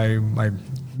my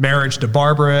marriage to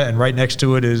Barbara, and right next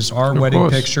to it is our wedding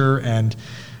picture. And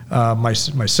my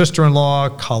sister-in-law,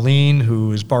 Colleen,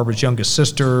 who is Barbara's youngest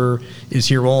sister, is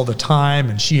here all the time,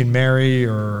 and she and Mary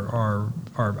are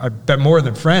I bet more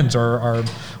than friends,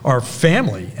 are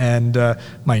family. And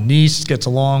my niece gets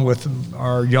along with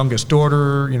our youngest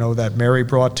daughter, that Mary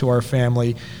brought to our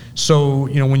family. So,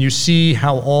 when you see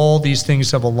how all these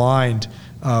things have aligned,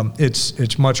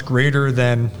 it's much greater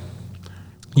than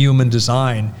human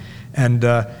design. And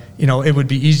it would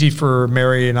be easy for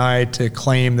Mary and I to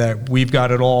claim that we've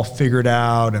got it all figured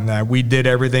out and that we did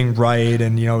everything right.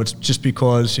 And, it's just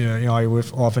because, I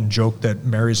would often joke that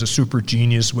Mary's a super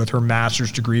genius with her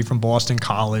master's degree from Boston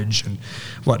College and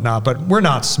whatnot. But we're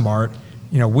not smart.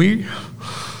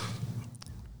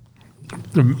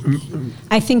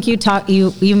 I think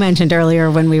you mentioned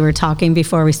earlier when we were talking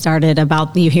before we started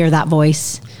about you hear that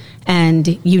voice. And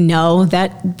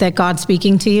that God's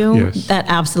speaking to you. Yes. That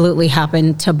absolutely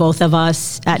happened to both of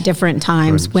us at different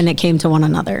times when it came to one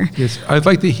another. Yes, I'd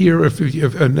like to hear if you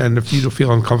don't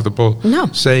feel uncomfortable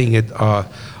saying it.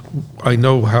 I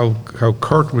know how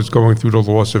Kurt was going through the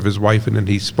loss of his wife, and then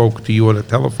he spoke to you on the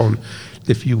telephone.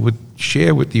 If you would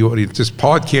share with the audience, this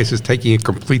podcast is taking a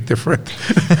complete different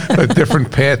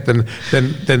path than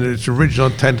its original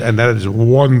intent, and that is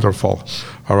wonderful.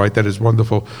 All right, that is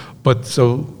wonderful. But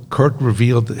so Kurt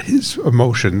revealed his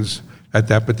emotions at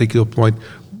that particular point.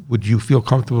 Would you feel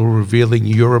comfortable revealing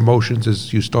your emotions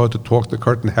as you started to talk to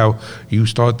Kurt and how you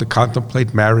started to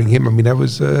contemplate marrying him? I mean, that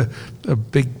was a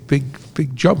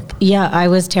big jump. Yeah, I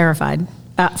was terrified.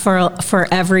 For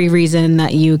every reason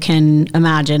that you can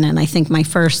imagine. And I think my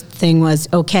first thing was,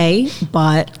 okay,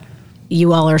 but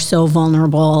you all are so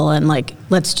vulnerable, and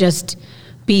let's just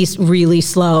be really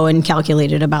slow and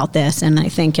calculated about this. And I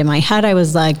think in my head, I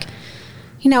was like,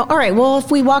 all right, well,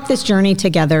 if we walk this journey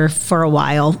together for a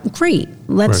while, great.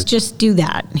 Let's just do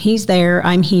that. He's there,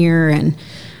 I'm here. And,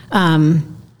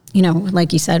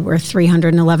 like you said, we're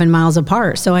 311 miles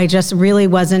apart. So I just really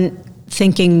wasn't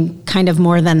thinking kind of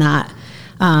more than that.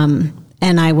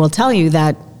 And I will tell you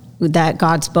that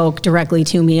God spoke directly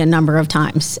to me a number of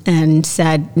times and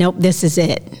said, nope, this is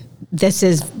it. This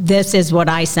is what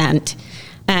I sent,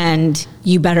 and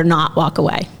you better not walk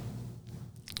away.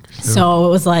 So it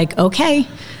was like, okay,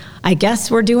 I guess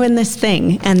we're doing this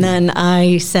thing. And then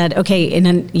I said, okay, in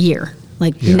a year,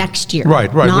 next year.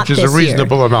 Right, which is a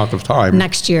reasonable amount of time.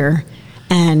 Next year.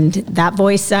 And that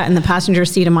voice sat in the passenger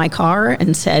seat of my car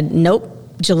and said, nope,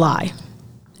 July.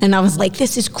 And I was like,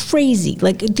 this is crazy.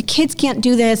 The kids can't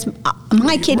do this.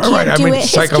 My kid can't do it.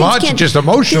 Psychologically, just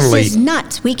emotionally. This is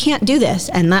nuts. We can't do this.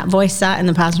 And that voice sat in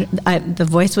the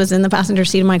voice was in the passenger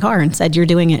seat of my car and said, you're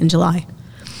doing it in July.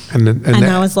 And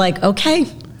I was like, okay,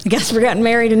 I guess we're getting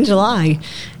married in July.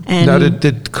 And now,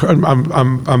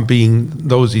 I'm being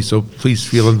nosy, so please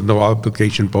feel under no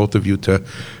obligation, both of you, to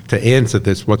answer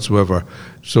this whatsoever.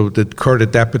 So did Kurt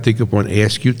at that particular point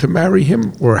ask you to marry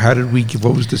him, or what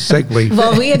was the segue?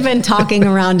 Well, we had been talking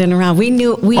around and around. We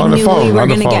knew we were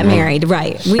going to get married,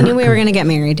 right? We knew we were going to get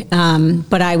married,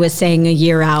 but I was saying a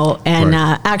year out, and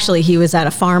actually he was at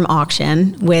a farm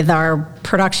auction with our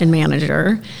production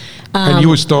manager. And you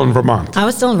were still in Vermont. I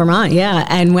was still in Vermont, yeah.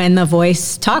 And when the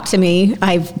voice talked to me,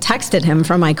 I texted him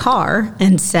from my car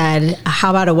and said,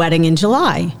 how about a wedding in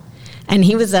July? And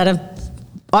he was at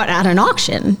an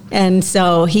auction. And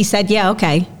so he said, yeah,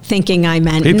 okay, thinking I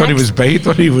meant he thought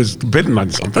he was bidding on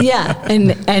something. Yeah,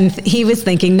 and he was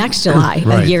thinking next July,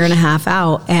 a year and a half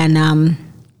out. And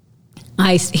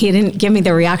he didn't give me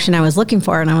the reaction I was looking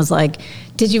for. And I was like,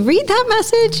 did you read that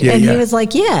message? He was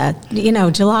like, yeah,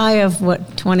 July of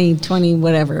 2020,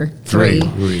 whatever,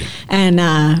 3. And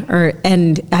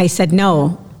I said,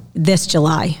 no, this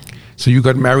July. So you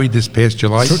got married this past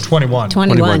July? 21.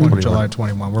 July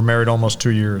 21. We're married almost 2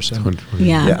 years. And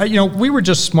we were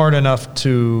just smart enough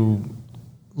to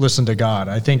listen to God.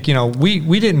 I think,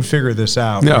 we didn't figure this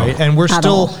out, right? And we're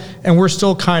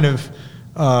still kind of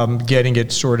getting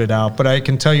it sorted out. But I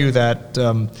can tell you that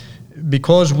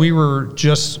because we were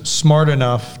just smart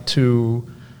enough to,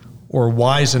 or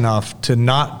wise enough to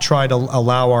not try to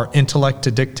allow our intellect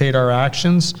to dictate our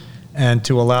actions and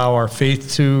to allow our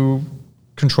faith to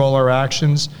control our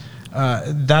actions,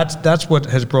 that's what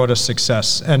has brought us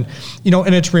success. And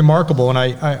and it's remarkable.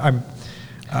 And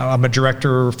I'm a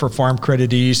director for Farm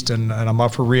Credit East, and I'm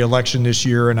up for re-election this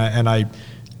year. And I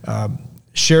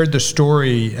shared the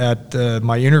story at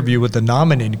my interview with the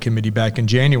nominating committee back in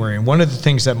January. And one of the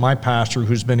things that my pastor,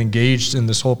 who's been engaged in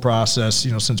this whole process,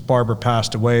 since Barbara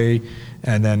passed away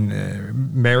and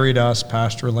then married us,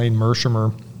 Pastor Elaine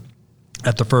Mershimer,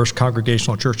 at the First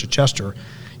Congregational Church of Chester,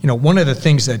 one of the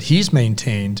things that he's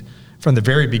maintained from the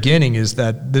very beginning is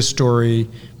that this story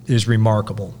is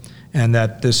remarkable, and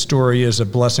that this story is a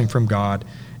blessing from God,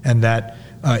 and that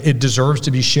it deserves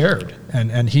to be shared.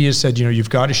 And he has said, you've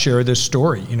got to share this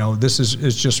story. This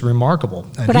is just remarkable.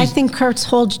 And but I think Kurt's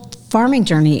whole farming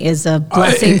journey is a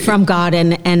blessing from God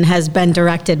and has been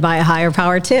directed by a higher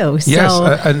power too. So,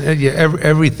 yes,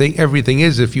 everything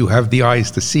is if you have the eyes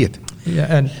to see it.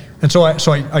 Yeah, and so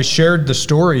I shared the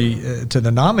story to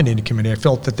the nominating committee. I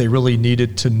felt that they really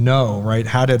needed to know, right?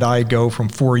 How did I go from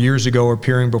 4 years ago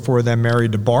appearing before them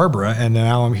married to Barbara, and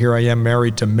now I am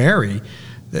married to Mary?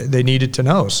 They needed to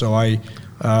know. So I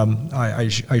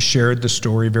shared the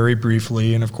story very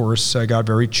briefly, and of course I got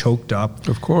very choked up.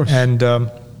 Of course. And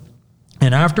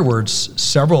afterwards,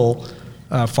 several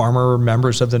farmer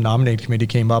members of the nominating committee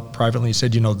came up privately and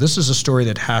said, this is a story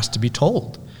that has to be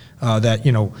told. That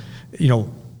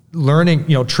learning,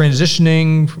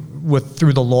 transitioning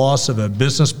through the loss of a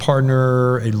business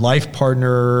partner, a life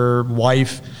partner,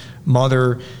 wife,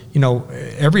 mother.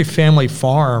 Every family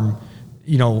farm,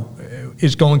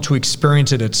 is going to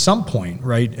experience it at some point,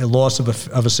 right? A loss of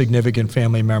a significant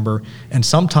family member, and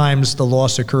sometimes the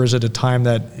loss occurs at a time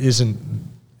that isn't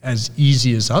as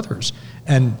easy as others.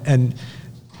 And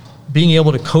being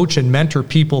able to coach and mentor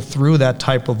people through that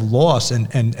type of loss and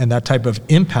that type of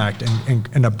impact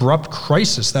and abrupt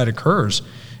crisis that occurs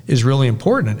is really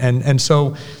important. And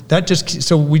so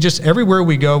we just everywhere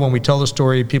we go when we tell the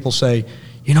story, people say,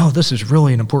 this is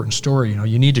really an important story.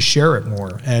 You need to share it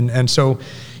more. And so,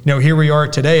 here we are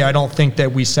today. I don't think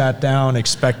that we sat down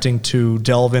expecting to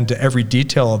delve into every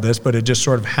detail of this, but it just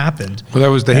sort of happened. Well,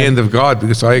 that was the hand of God,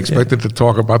 because I expected to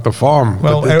talk about the farm.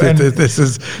 Well, this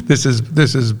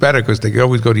is better, because they can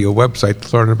always go to your website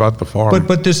to learn about the farm.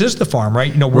 But this is the farm,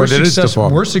 right?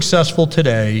 We're successful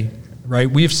today, right?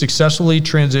 We've successfully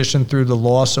transitioned through the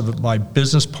loss of my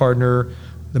business partner,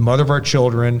 the mother of our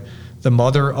children, the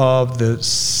mother of the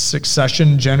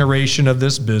succession generation of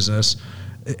this business,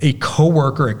 a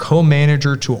co-worker, a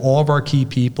co-manager to all of our key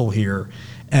people here.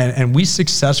 And we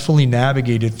successfully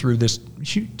navigated through this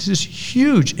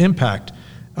huge impact.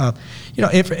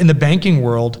 If in the banking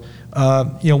world,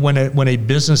 when a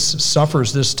business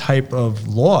suffers this type of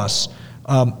loss,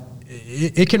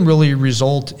 it can really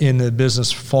result in the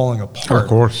business falling apart. Of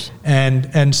course.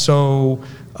 And so,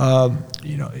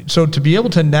 so to be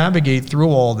able to navigate through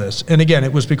all this, and again,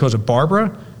 it was because of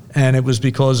Barbara, and it was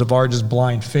because of our just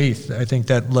blind faith, I think,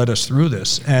 that led us through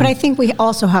this. But I think we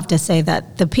also have to say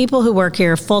that the people who work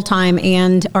here full-time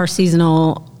and are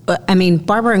seasonal,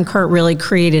 Barbara and Kurt really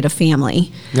created a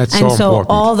family. That's and so important.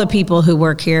 all the people who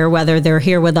work here, whether they're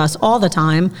here with us all the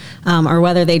time or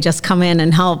whether they just come in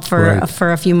and help for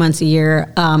a few months a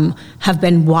year, have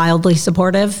been wildly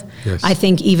supportive. Yes. I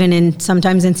think even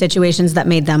sometimes in situations that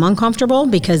made them uncomfortable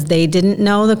because they didn't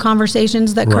know the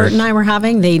conversations that Kurt and I were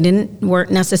having. They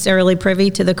weren't necessarily privy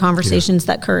to the conversations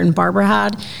that Kurt and Barbara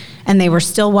had. And they were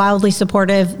still wildly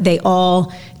supportive. They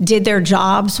all did their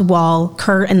jobs while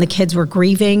Kurt and the kids were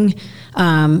grieving.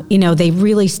 They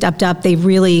really stepped up. They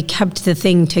really kept the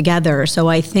thing together. So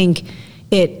I think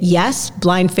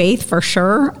blind faith for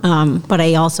sure. But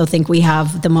I also think we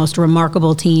have the most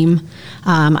remarkable team.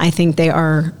 I think they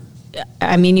are,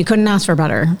 you couldn't ask for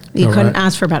better. Couldn't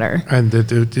ask for better. And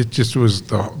it just was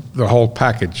the whole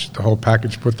package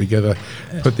put together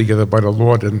by the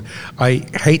Lord. And I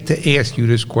hate to ask you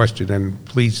this question, and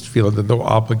please feel under no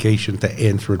obligation to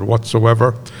answer it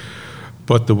whatsoever.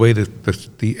 But the way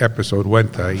that the episode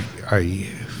went, I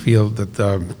feel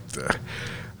that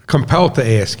compelled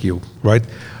to ask you, right?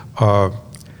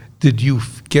 Did you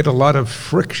get a lot of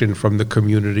friction from the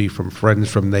community, from friends,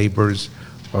 from neighbors,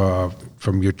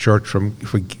 from your church,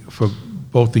 for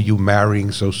both of you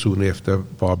marrying so soon after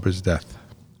Barbara's death?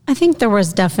 I think there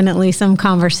was definitely some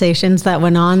conversations that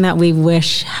went on that we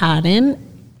wish hadn't.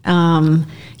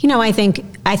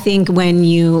 I think when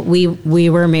we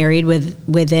were married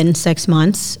within 6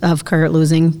 months of Kurt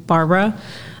losing Barbara,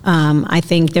 I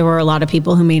think there were a lot of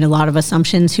people who made a lot of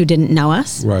assumptions who didn't know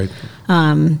us. Right.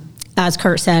 As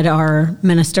Kurt said, our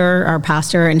minister, our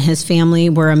pastor, and his family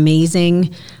were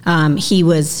amazing. He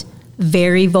was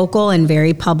very vocal and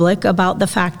very public about the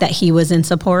fact that he was in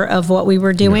support of what we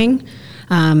were doing.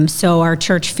 So our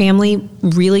church family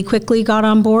really quickly got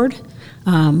on board.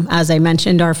 As I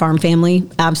mentioned, our farm family,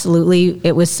 absolutely.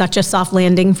 It was such a soft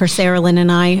landing for Sarah Lynn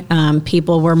and I.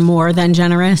 People were more than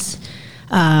generous.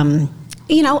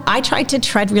 I tried to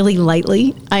tread really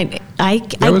lightly. I get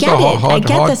it. I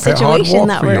get the situation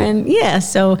that we're in. Yeah,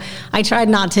 so I tried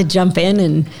not to jump in,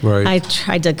 and I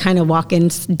tried to kind of walk in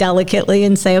delicately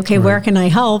and say, okay, where can I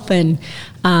help? And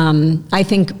I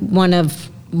think one of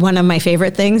my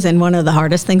favorite things and one of the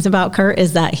hardest things about Kurt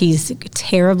is that he's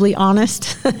terribly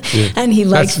honest, and he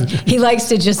likes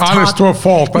to just honest talk, to a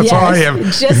fault. That's all I am.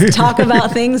 Just talk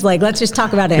about things, like let's just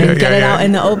talk about it and get it out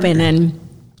in the open.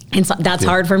 And so that's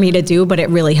hard for me to do, but it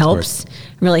really helps. Right.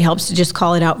 It really helps to just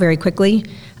call it out very quickly.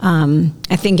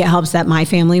 I think it helps that my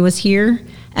family was here.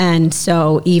 And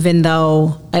so even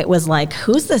though it was like,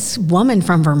 who's this woman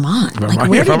from Vermont? Like,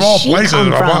 where did she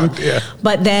come from? Yeah.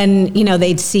 But then,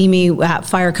 they'd see me at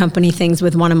fire company things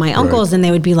with one of my uncles, and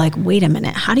they would be like, wait a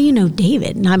minute, how do you know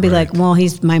David? And I'd be like, well,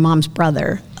 he's my mom's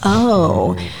brother.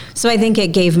 Oh. So I think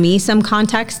it gave me some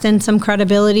context and some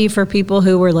credibility for people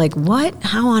who were like, what?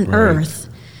 How on earth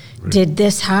did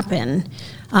this happen?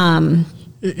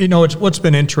 What's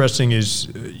been interesting is,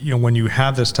 when you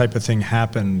have this type of thing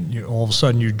happen, all of a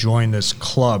sudden you join this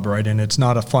club, right? And it's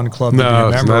not a fun club to be a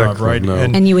member of, right? No.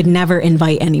 And you would never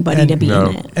invite anybody to be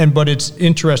in it. But it's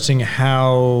interesting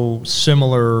how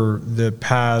similar the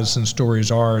paths and stories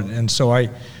are. And so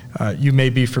you may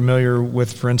be familiar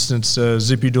with, for instance,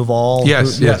 Zippy Duvall.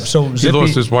 Yes. So he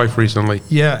lost his wife recently.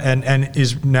 Yeah, and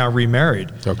is now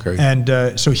remarried. Okay.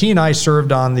 And so he and I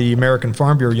served on the American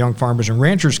Farm Bureau Young Farmers and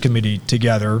Ranchers Committee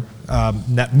together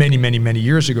many, many, many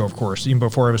years ago, of course, even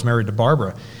before I was married to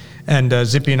Barbara. And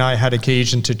Zippy and I had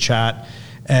occasion to chat,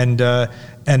 and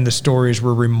the stories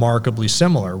were remarkably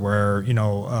similar, where,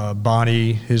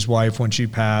 Bonnie, his wife, when she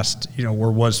passed, or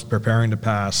was preparing to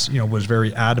pass, was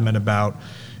very adamant about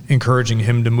encouraging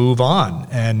him to move on,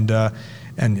 and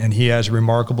he has a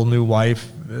remarkable new wife,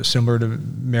 similar to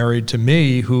married to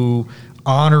me, who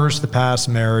honors the past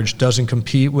marriage, doesn't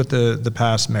compete with the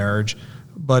past marriage,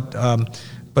 but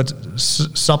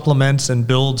supplements and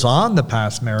builds on the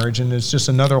past marriage, and it's just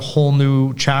another whole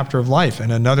new chapter of life.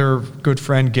 And another good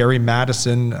friend, Gary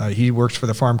Madison, he works for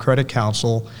the Farm Credit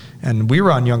Council, and we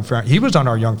were on he was on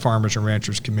our Young Farmers and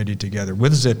Ranchers Committee together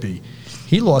with Zippy.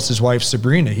 He lost his wife,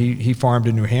 Sabrina. He farmed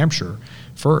in New Hampshire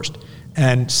first.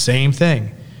 And same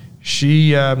thing.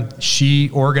 She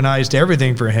organized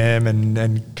everything for him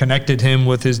and connected him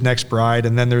with his next bride.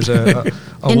 And then there's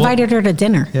invited her to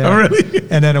dinner. Yeah. Oh, really?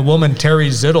 And then a woman, Terry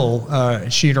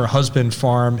Zittel, she and her husband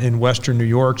farm in Western New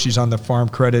York. She's on the Farm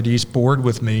Credit East board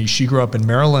with me. She grew up in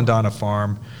Maryland on a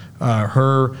farm.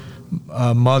 Her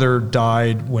mother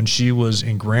died when she was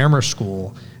in grammar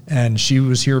school. And she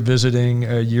was here visiting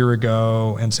a year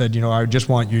ago and said, I just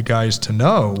want you guys to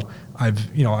know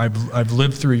I've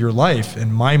lived through your life,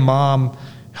 and my mom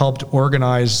helped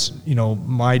organize,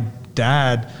 my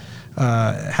dad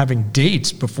having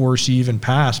dates before she even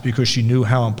passed, because she knew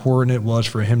how important it was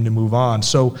for him to move on.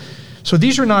 So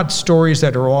these are not stories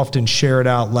that are often shared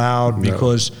out loud,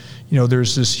 because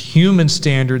there's this human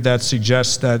standard that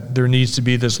suggests that there needs to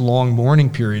be this long mourning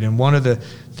period. And one of the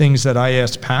things that I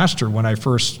asked Pastor when I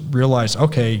first realized,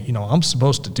 okay, I'm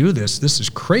supposed to do this. This is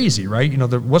crazy, right?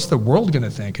 What's the world going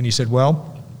to think? And he said,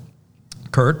 well,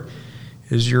 Kurt,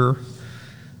 don't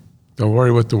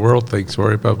worry what the world thinks.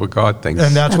 Worry about what God thinks.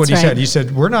 And that's what he said. He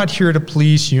said, we're not here to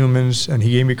please humans. And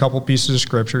he gave me a couple pieces of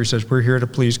scripture. He says, we're here to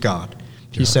please God.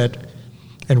 He said,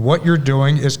 and what you're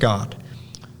doing is God.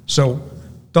 So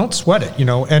don't sweat it,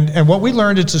 and what we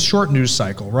learned, it's a short news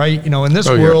cycle, right? In this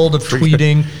world of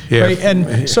tweeting, right?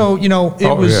 And so,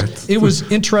 it was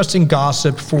interesting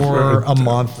gossip for a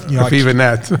month. Even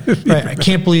that. Right, I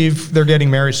can't believe they're getting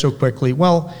married so quickly.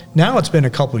 Well, now it's been a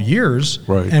couple of years,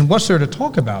 right. And what's there to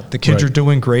talk about? The kids are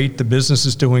doing great. The business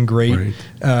is doing great.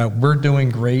 Right. We're doing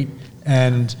great.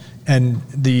 And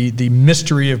the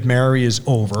mystery of Mary is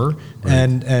over, right.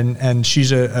 and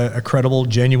she's a credible,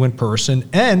 genuine person,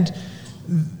 and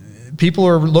people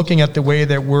are looking at the way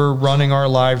that we're running our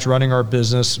lives, running our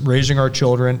business, raising our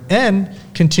children, and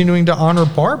continuing to honor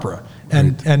Barbara.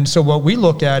 And so what we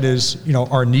look at is,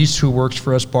 our niece who works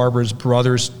for us, Barbara's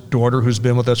brother's daughter, who's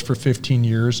been with us for 15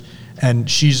 years, and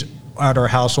she's at our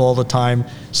house all the time,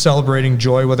 celebrating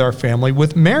joy with our family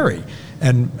with Mary.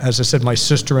 And as I said, my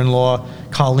sister-in-law,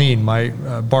 Colleen, my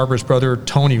Barbara's brother,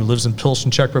 Tony, who lives in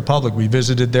Pilsen, Czech Republic, we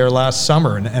visited there last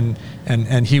summer,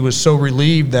 and he was so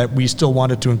relieved that we still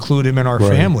wanted to include him in our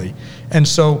family. And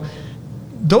so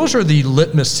those are the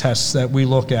litmus tests that we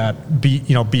look at,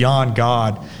 beyond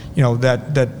God,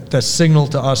 that signal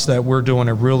to us that we're doing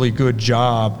a really good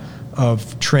job of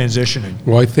transitioning.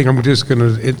 Well, I think I'm just going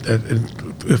to,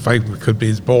 if I could be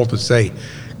as bold to say,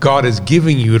 God is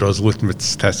giving you those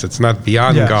litmus tests. It's not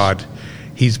beyond God.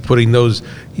 He's putting those,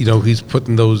 he's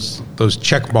putting those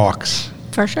check marks.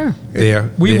 For sure.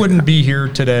 There. We wouldn't be here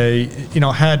today,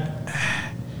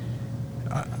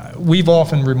 we've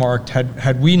often remarked,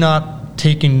 had we not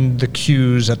taken the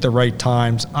cues at the right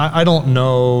times, I don't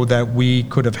know that we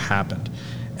could have happened.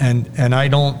 And I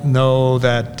don't know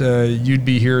that you'd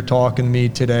be here talking to me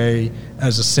today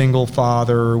as a single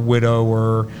father,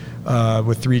 widower,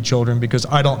 with 3 children, because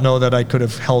I don't know that I could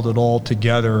have held it all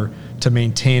together to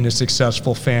maintain a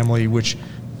successful family, which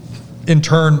in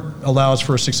turn allows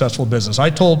for a successful business.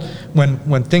 I told,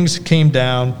 when things came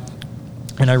down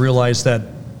and I realized that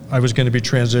I was going to be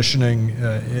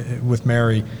transitioning with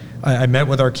Mary, I met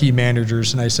with our key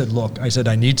managers and I said, look,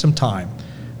 I need some time.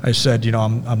 I said,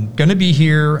 I'm going to be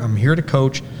here, I'm here to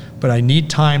coach, but I need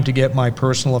time to get my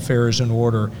personal affairs in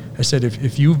order. I said,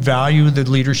 if you value the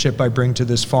leadership I bring to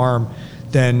this farm,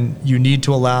 then you need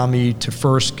to allow me to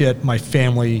first get my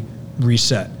family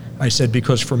reset. I said,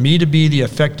 because for me to be the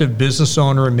effective business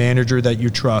owner and manager that you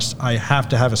trust, I have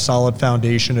to have a solid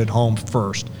foundation at home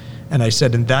first. And I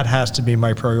said, and that has to be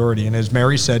my priority. And as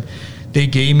Mary said, they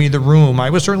gave me the room. I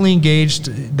was certainly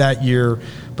engaged that year,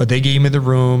 but they gave me the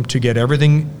room to get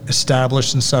everything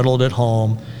established and settled at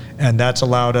home. And that's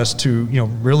allowed us to,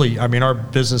 really, our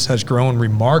business has grown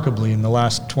remarkably in the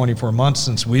last 24 months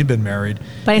since we've been married.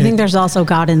 But I think there's also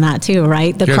God in that too,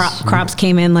 right? The crops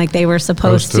came in like they were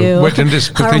supposed to. Which in this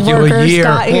particular year,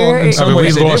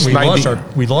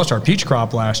 we lost our peach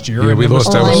crop last year. Yeah, we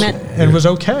lost and it was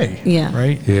okay. Yeah.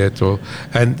 Right? Yeah, it's all.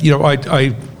 And,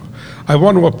 I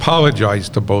want to apologize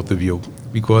to both of you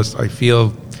because I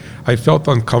felt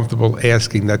uncomfortable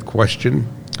asking that question,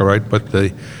 all right? But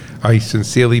I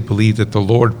sincerely believe that the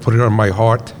Lord put it on my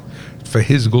heart for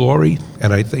His glory,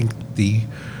 and I think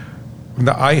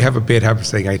I have a bad habit of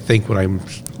saying I think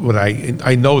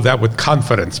I know that with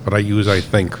confidence, but I use I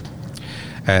think,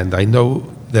 and I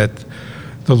know that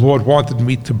the Lord wanted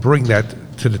me to bring that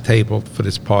to the table for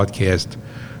this podcast.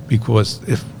 Because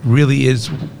it really is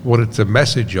what it's a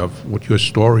message of, what your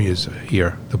story is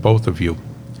here, the both of you,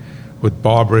 with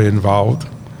Barbara involved,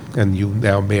 and you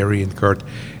now, Mary and Kurt,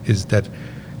 is that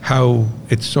how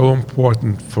it's so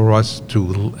important for us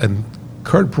to, and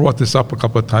Kurt brought this up a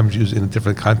couple of times using in a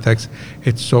different context,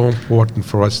 it's so important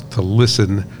for us to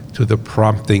listen to the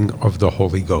prompting of the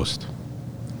Holy Ghost.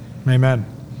 Amen.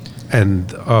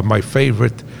 And my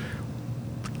favorite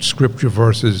scripture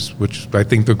verses, which I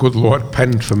think the good Lord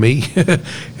penned for me,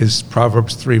 is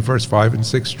Proverbs 3, verse 5 and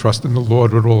 6. Trust in the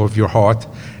Lord with all of your heart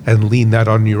and lean not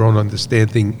on your own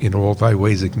understanding. In all thy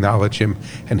ways acknowledge Him,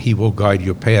 and He will guide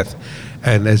your path.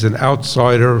 And as an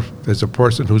outsider, as a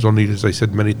person who's only, as I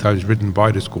said many times, ridden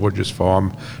by this gorgeous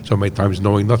farm, so many times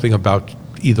knowing nothing about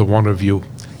either one of you,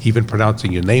 even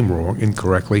pronouncing your name wrong,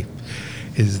 incorrectly,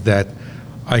 is that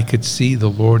I could see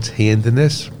the Lord's hand in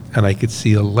this. And I could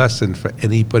see a lesson for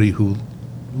anybody who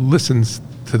listens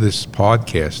to this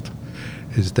podcast,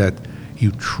 is that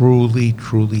you truly,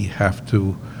 truly have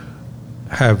to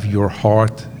have your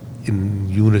heart in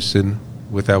unison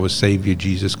with our Savior,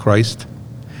 Jesus Christ.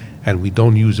 And we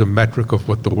don't use a metric of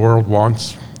what the world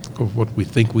wants, of what we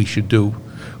think we should do.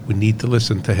 We need to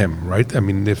listen to Him, right?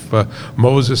 If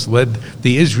Moses led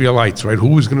the Israelites, right, who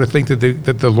was going to think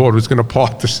that the Lord was going to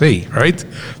part the sea, right?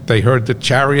 They heard the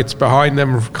chariots behind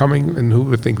them coming, and who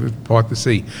would think would part the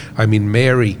sea?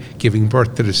 Mary giving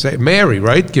birth to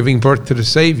the giving birth to the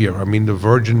Savior. The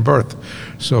virgin birth.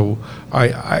 So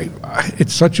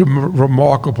it's such a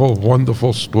remarkable,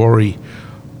 wonderful story.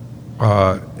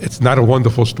 It's not a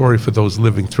wonderful story for those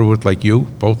living through it like you,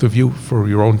 both of you, for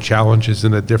your own challenges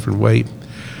in a different way.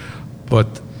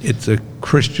 But it's a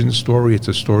Christian story. It's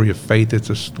a story of faith. It's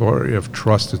a story of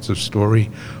trust. It's a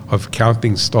story of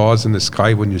counting stars in the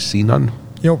sky when you see none.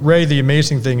 Ray, the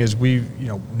amazing thing is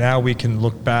now we can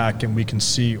look back and we can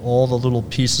see all the little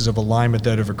pieces of alignment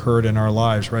that have occurred in our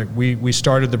lives, right? We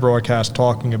started the broadcast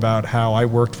talking about how I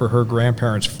worked for her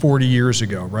grandparents 40 years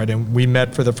ago, right? And we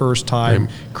met for the first time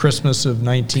Christmas of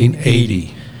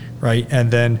 1980, right?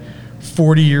 And then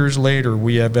 40 years later,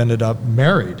 we have ended up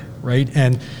married, right?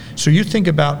 And so you think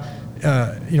about,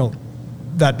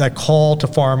 that call to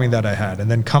farming that I had, and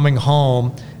then coming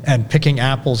home and picking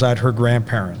apples at her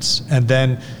grandparents, and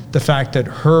then the fact that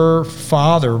her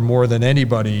father, more than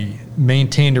anybody,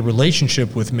 maintained a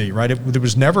relationship with me, right? There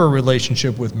was never a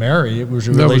relationship with Mary. It was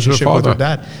a relationship with her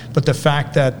dad. But the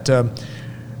fact that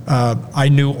I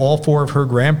knew all four of her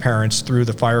grandparents through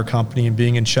the fire company and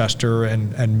being in Chester,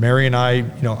 and Mary and I,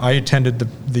 I attended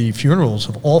the funerals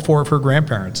of all four of her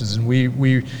grandparents, and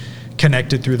we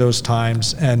connected through those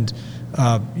times. And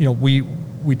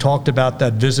we talked about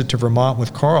that visit to Vermont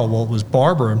with Carl. Well, it was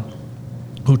Barbara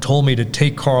who told me to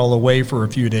take Carl away for a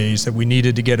few days, that we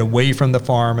needed to get away from the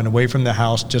farm and away from the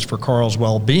house just for Carl's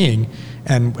well-being.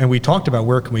 And we talked about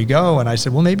where can we go, and I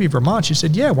said, well, maybe Vermont. She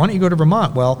said, yeah, why don't you go to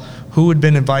Vermont? Well, who had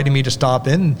been inviting me to stop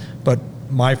in but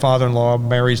my father-in-law,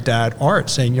 Mary's dad, Art,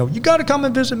 saying, you got to come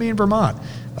and visit me in Vermont.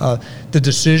 The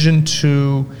decision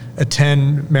to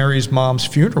attend Mary's mom's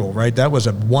funeral, right? That was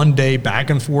a one-day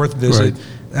back and forth visit.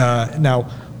 Right.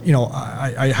 Now,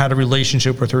 I had a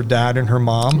relationship with her dad and her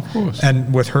mom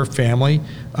and with her family.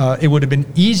 It would have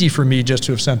been easy for me just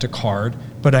to have sent a card,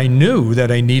 but I knew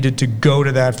that I needed to go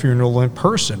to that funeral in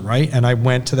person, right? And I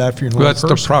went to that funeral in person.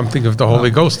 That's the prompting of the Holy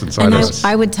Ghost inside us.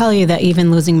 I would tell you that even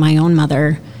losing my own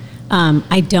mother,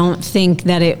 I don't think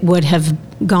that it would have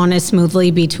gone as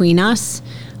smoothly between us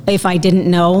if I didn't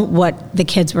know what the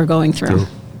kids were going through.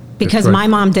 Because my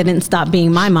mom didn't stop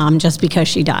being my mom just because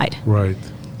she died. Right.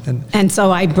 And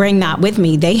so I bring that with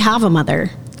me. They have a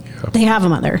mother. Yeah. They have a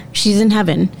mother. She's in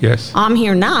heaven. Yes. I'm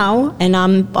here now, and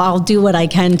I'll do what I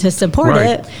can to support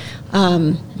it.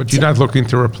 But you're not looking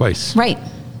to replace. Right.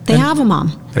 They have a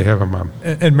mom. They have a mom.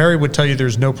 And Mary would tell you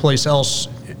there's no place else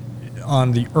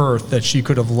on the earth that she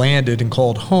could have landed and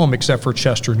called home except for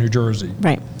Chester, New Jersey.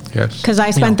 Right. Yes. Because I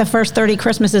spent the first 30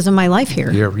 Christmases of my life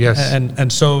here. Yeah. Yes.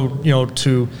 And so,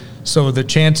 so the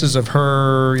chances of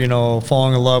her,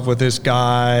 falling in love with this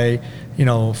guy,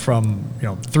 from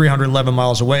 311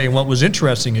 miles away. And what was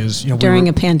interesting is, during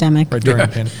a pandemic. Right, during a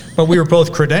pandemic. But we were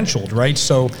both credentialed, right?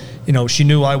 So, she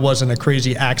knew I wasn't a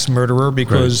crazy axe murderer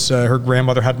because her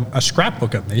grandmother had a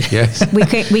scrapbook of me. Yes.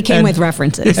 we came with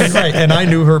references. And I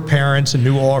knew her parents and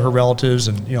knew all her relatives,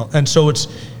 and so it's,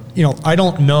 I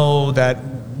don't know that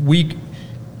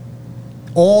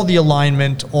all the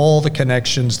alignment, all the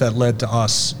connections that led to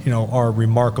us, are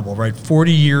remarkable, right?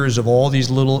 40 years of all these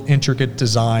little intricate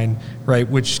design, right,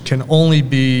 which can only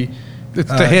be it's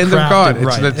the hand crafted, of God.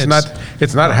 Right.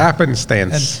 It's not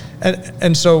happenstance.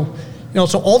 And so,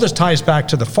 so all this ties back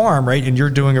to the farm, right? And you're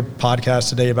doing a podcast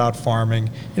today about farming.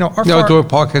 Doing a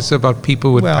podcast about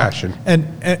people with passion.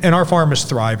 And our farm is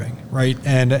thriving, right?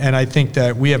 And I think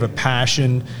that we have a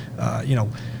passion,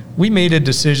 we made a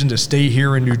decision to stay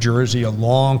here in New Jersey a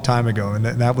long time ago, and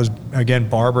that was, again,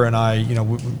 Barbara and I,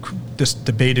 we just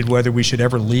debated whether we should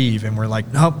ever leave, and we're like,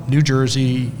 nope, New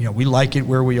Jersey, we like it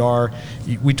where we are.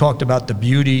 We talked about the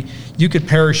beauty. You could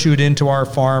parachute into our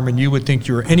farm, and you would think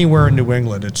you were anywhere in New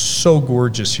England. It's so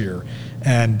gorgeous here,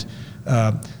 and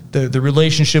the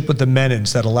relationship with the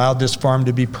Menons that allowed this farm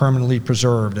to be permanently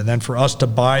preserved, and then for us to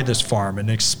buy this farm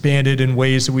and expand it in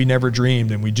ways that we never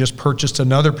dreamed. And we just purchased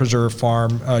another preserved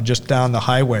farm just down the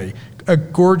highway, a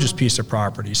gorgeous piece of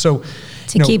property. So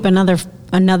to keep another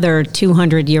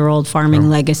 200-year-old farming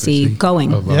legacy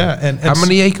going. And how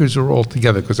many acres are all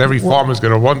together? Because every farmer is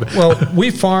going to wonder. Well,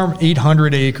 we farm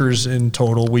 800 acres in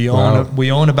total. We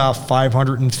own about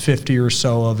 550 or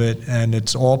so of it, and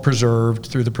it's all preserved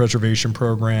through the preservation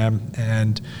program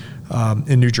and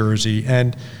in New Jersey.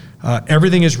 And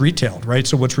everything is retailed, right?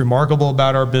 So what's remarkable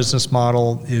about our business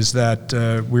model is that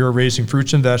we are raising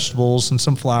fruits and vegetables and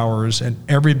some flowers, and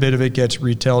every bit of it gets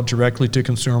retailed directly to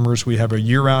consumers. We have a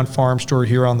year-round farm store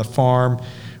here on the farm.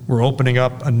 We're opening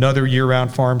up another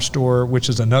year-round farm store, which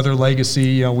is another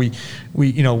legacy. We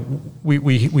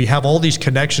have all these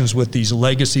connections with these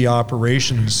legacy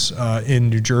operations in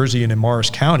New Jersey and in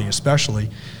Morris County, especially.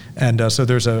 And so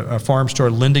there's a farm store,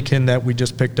 Lindekin, that we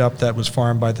just picked up that was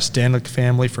farmed by the Stanley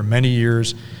family for many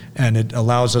years, and it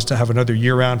allows us to have another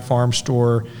year-round farm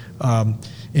store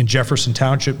in Jefferson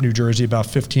Township, New Jersey, about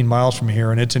 15 miles from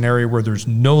here, and it's an area where there's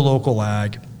no local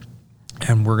ag,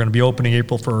 and we're going to be opening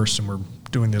April 1st, and we're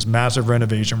doing this massive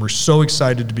renovation. We're so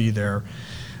excited to be there.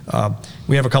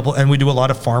 We have a couple, and we do a lot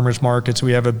of farmers markets.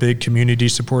 We have a big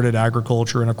community-supported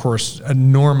agriculture, and of course,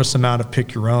 enormous amount of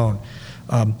pick your own.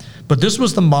 But this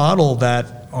was the model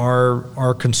that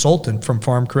our consultant from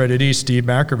Farm Credit East, Steve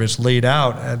Makovich, laid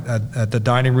out at the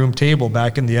dining room table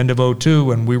back in the end of 2002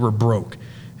 when we were broke.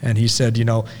 And he said,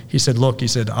 look,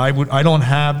 I don't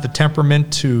have the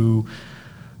temperament to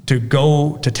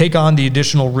to take on the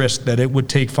additional risk that it would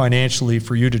take financially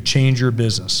for you to change your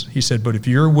business. He said, but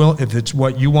if it's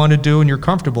what you want to do and you're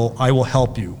comfortable, I will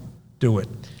help you do it.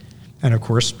 And of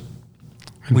course,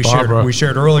 we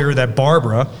shared earlier that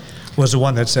Barbara was the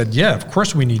one that said, yeah, of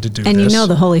course we need to do this. And you know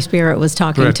the Holy Spirit was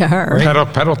talking to her.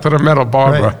 Right. Pedal to the metal,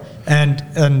 Barbara. Right.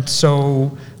 And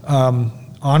so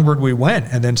onward we went,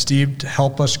 and then Steve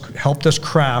helped us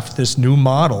craft this new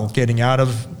model, getting out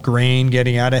of grain,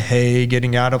 getting out of hay,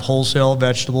 getting out of wholesale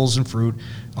vegetables and fruit,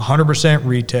 100%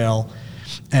 retail,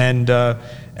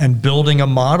 and building a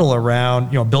model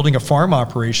around, building a farm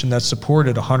operation that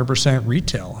supported 100%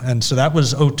 retail. And so that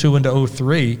was 2002 into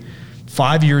 2003.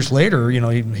 5 years later,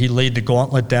 he laid the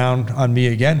gauntlet down on me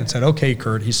again and said, okay,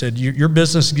 Kurt, he said, your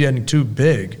business is getting too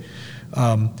big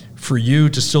for you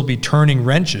to still be turning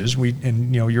wrenches.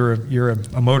 You're a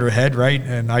motorhead, right?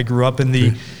 And I grew up in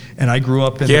the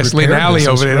Gasoline Alley business,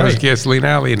 over there. right? There was Gasoline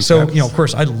Alley. So, of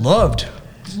course, I loved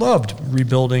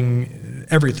rebuilding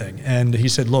everything. And he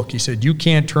said, look, you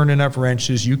can't turn enough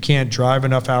wrenches, you can't drive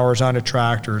enough hours on a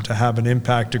tractor to have an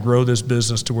impact to grow this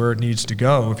business to where it needs to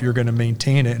go if you're going to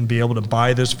maintain it and be able to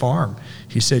buy this farm.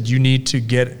 He said, you need to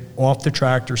get off the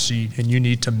tractor seat and you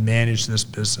need to manage this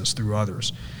business through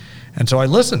others. And so I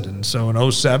listened. And so in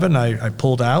 2007, I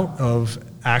pulled out of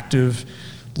active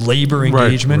labor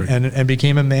engagement and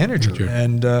became a manager.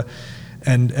 Okay.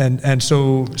 And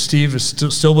so Steve is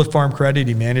still with Farm Credit.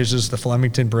 He manages the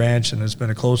Flemington branch and has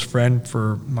been a close friend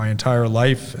for my entire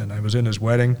life. And I was in his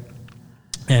wedding.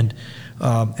 And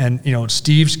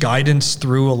Steve's guidance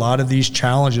through a lot of these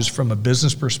challenges from a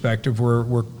business perspective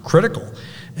were critical.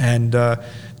 And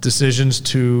decisions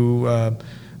to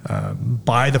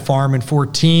buy the farm in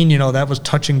 2014, that was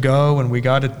touch and go, and we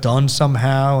got it done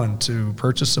somehow, and to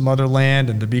purchase some other land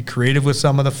and to be creative with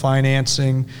some of the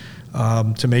financing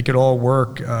to make it all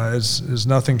work is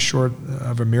nothing short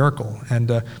of a miracle.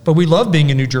 But we love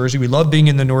being in New Jersey. We love being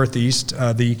in the Northeast.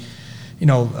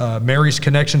 Mary's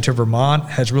connection to Vermont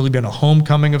has really been a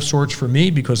homecoming of sorts for me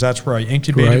because that's where I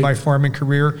incubated my farming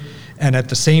career. And at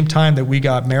the same time that we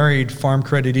got married, Farm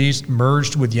Credit East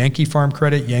merged with Yankee Farm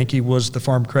Credit. Yankee was the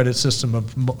farm credit system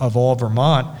of all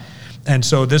Vermont. And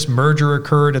so this merger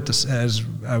occurred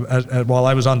while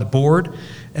I was on the board,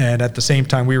 and at the same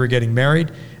time we were getting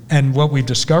married. And what we've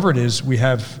discovered is we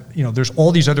have, there's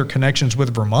all these other connections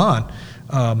with Vermont.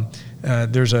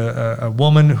 There's a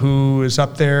woman who is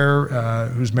up there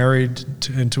who's married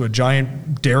into a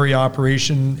giant dairy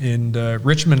operation in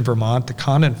Richmond, Vermont, the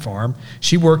Conant Farm.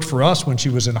 She worked for us when she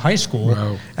was in high school,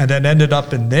 and then ended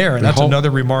up in there. And that's another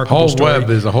remarkable story.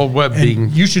 There's a whole web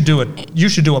being. You should do it. You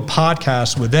should do a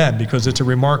podcast with them because it's a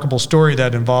remarkable story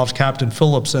that involves Captain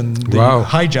Phillips and the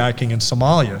hijacking in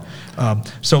Somalia.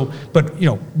 But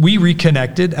we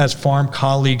reconnected as farm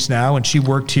colleagues now, and she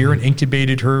worked here and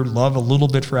incubated her love a little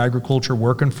bit for agriculture,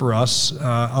 working for us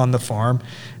on the farm.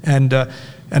 And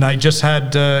I just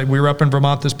had, we were up in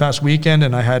Vermont this past weekend,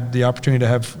 and I had the opportunity to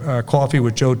have coffee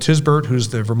with Joe Tisbert, who's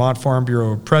the Vermont Farm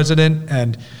Bureau president.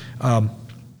 And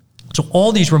so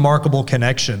all these remarkable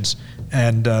connections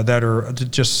and that are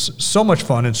just so much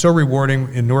fun and so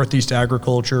rewarding in Northeast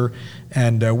agriculture.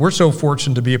 And we're so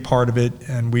fortunate to be a part of it.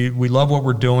 And we love what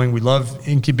we're doing. We love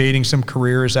incubating some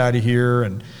careers out of here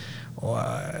and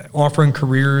offering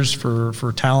careers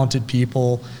for talented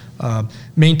people,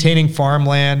 maintaining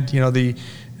farmland.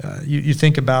 You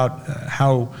think about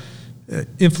how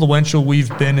influential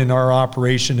we've been in our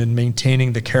operation in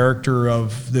maintaining the character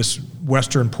of this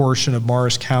western portion of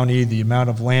Morris County, the amount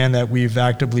of land that we've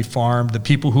actively farmed, the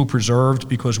people who preserved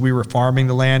because we were farming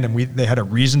the land and they had a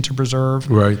reason to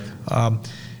preserve. Right.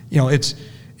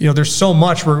 There's so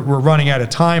much. We're running out of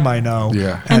time, I know.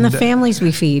 Yeah. And the families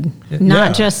we feed,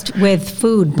 not just with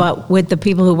food, but with the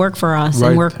people who work for us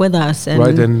and work with us.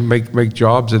 And make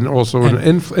jobs and also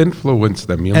influence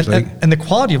them. And the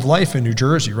quality of life in New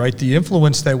Jersey, right? The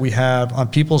influence that we have on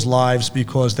people's lives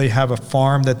because they have a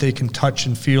farm that they can touch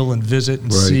and feel and visit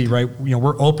and see, right?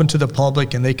 We're open to the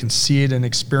public and they can see it and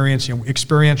experience,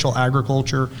 experiential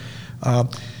agriculture.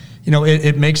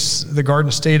 It makes the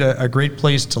Garden State a great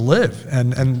place to live.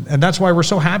 And that's why we're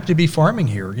so happy to be farming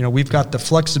here. We've got the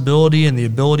flexibility and the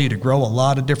ability to grow a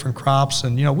lot of different crops.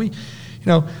 And,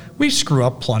 we screw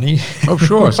up plenty. Oh,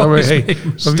 sure. Of course,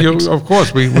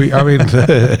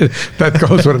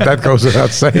 that goes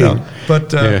without saying.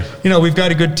 But we've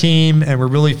got a good team, and we're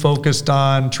really focused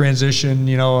on transition.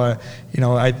 The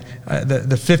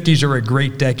 50s are a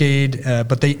great decade,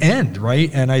 but they end,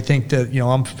 right? And I think that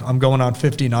I'm going on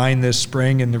 59 this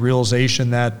spring, and the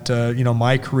realization that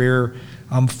my career,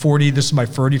 I'm 40. This is my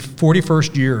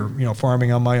 41st year,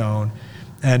 farming on my own,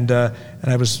 and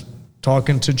I was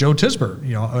talking to Joe Tisbert,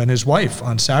 and his wife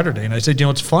on Saturday. And I said,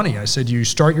 it's funny. I said, you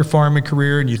start your farming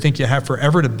career and you think you have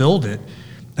forever to build it.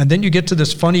 And then you get to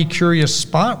this funny, curious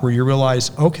spot where you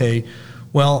realize, okay,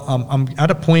 well, I'm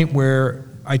at a point where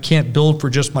I can't build for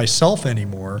just myself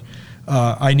anymore.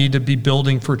 I need to be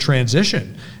building for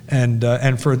transition and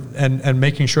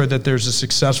making sure that there's a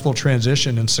successful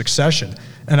transition and succession.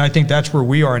 And I think that's where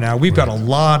we are now. We've got a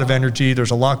lot of energy.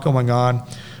 There's a lot going on.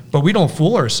 But we don't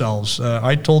fool ourselves.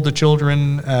 I told the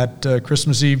children at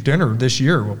Christmas Eve dinner this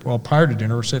year, well, prior to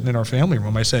dinner, we're sitting in our family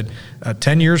room. I said,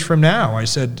 10 years from now, I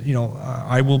said,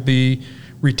 I will be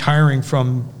retiring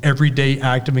from everyday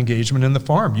active engagement in the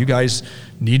farm. You guys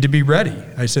need to be ready.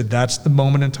 I said, that's the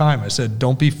moment in time. I said,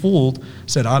 don't be fooled. I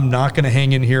said, I'm not going to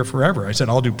hang in here forever. I said,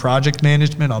 I'll do project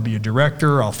management. I'll be a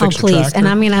director. I'll fix a tractor. And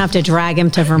I'm going to have to drag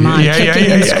him to Vermont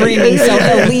kicking and screaming, so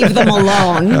he'll leave them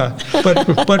alone.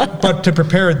 But to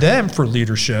prepare them for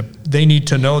leadership, they need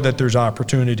to know that there's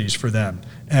opportunities for them.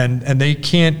 And they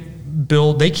can't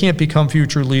become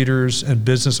future leaders and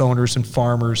business owners and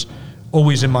farmers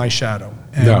always in my shadow.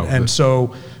 And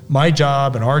so my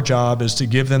job and our job is to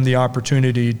give them the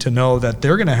opportunity to know that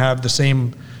they're going to have the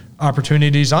same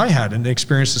opportunities I had and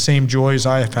experience the same joys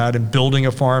I have had in building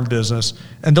a farm business.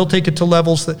 And they'll take it to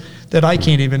levels that I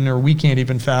can't even, or we can't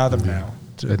even fathom now.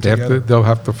 They'll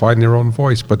have to find their own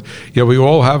voice. But we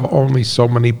all have only so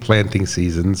many planting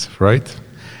seasons, right?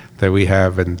 That we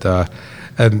have. And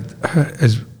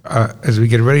as we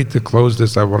get ready to close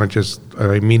this, I want to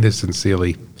I mean this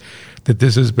sincerely, that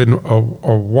this has been a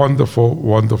wonderful,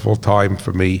 wonderful time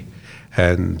for me.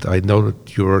 And I know that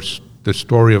the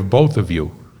story of both of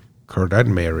you, Kurt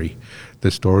and Mary, the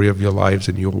story of your lives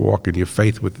and your walk and your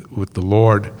faith with the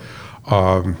Lord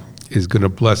is going to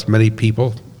bless many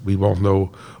people. We won't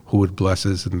know who it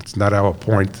blesses, and it's not our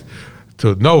point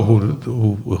to know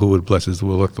who it blesses.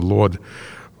 We'll let the Lord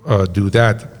do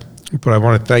that. But I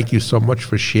want to thank you so much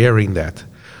for sharing that.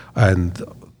 And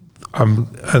I'm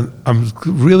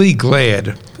really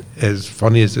glad, as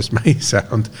funny as this may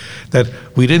sound, that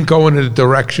we didn't go in the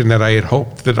direction that I had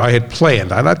hoped, that I had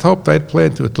planned. And I hoped I had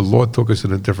planned to it. The Lord took us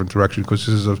in a different direction because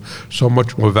this is of so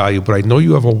much more value. But I know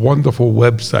you have a wonderful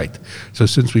website. So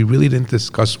since we really didn't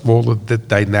discuss all of the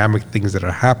dynamic things that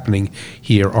are happening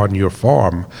here on your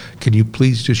farm, can you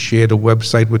please just share the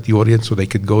website with the audience so they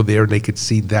could go there and they could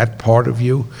see that part of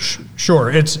you?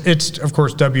 Sure. It's of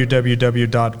course,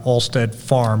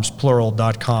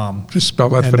 www.alstedfarms.com. Just spell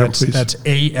that for them, please. That's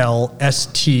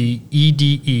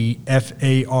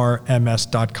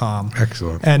ALSTEDEFARMS.com.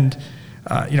 Excellent. And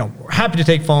happy to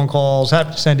take phone calls,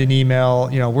 happy to send an email.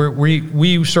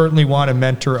 We certainly want to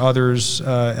mentor others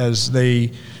as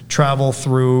they travel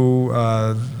through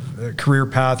a career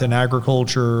path in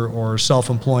agriculture or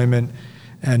self-employment.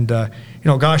 And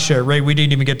Ray, we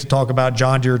didn't even get to talk about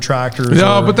John Deere tractors.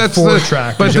 No, but that's Ford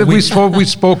tractors. But we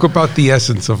spoke about the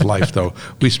essence of life, though.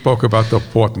 We spoke about the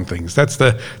important things. That's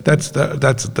the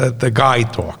guy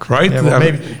talk, right? Yeah, well,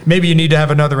 maybe you need to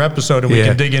have another episode, and we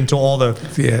can dig into all the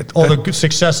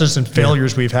successes and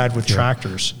failures we've had with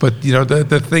tractors. But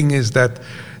the thing is that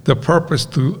the purpose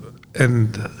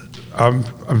and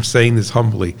I'm saying this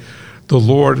humbly, the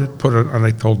Lord put it, and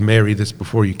I told Mary this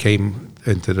before you came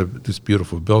into this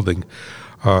beautiful building,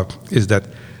 is that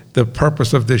the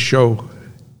purpose of this show,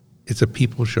 it's a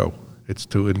people show. It's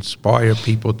to inspire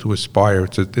people to aspire,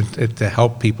 to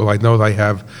help people. I know that I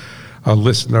have a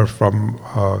listener from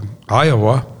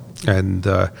Iowa, and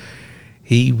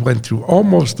he went through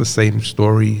almost the same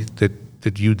story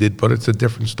that you did, but it's a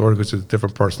different story because it's a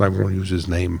different person. I won't use his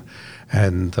name.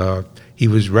 And he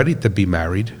was ready to be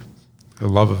married, the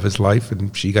love of his life,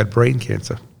 and she got brain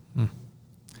cancer.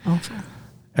 Awful.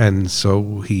 And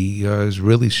so he is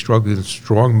really struggling, a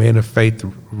strong man of faith,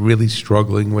 really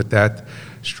struggling with that,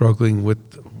 struggling with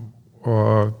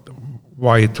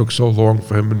why it took so long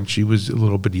for him. And she was a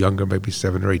little bit younger, maybe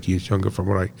 7 or 8 years younger from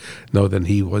what I know than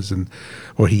he was,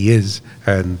 or he is.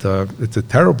 And it's a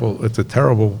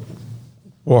terrible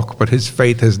walk, but his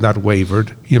faith has not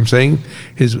wavered. You know what I'm saying?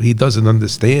 He doesn't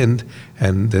understand.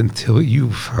 And until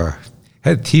you've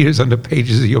had tears on the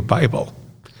pages of your Bible,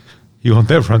 you'll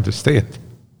never understand.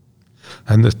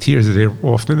 And the tears are there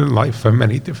often in life for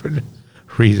many different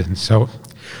reasons. So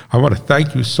I want to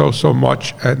thank you so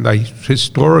much. And I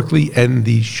historically end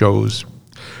these shows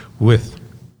with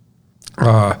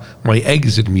my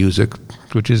exit music,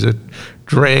 which is a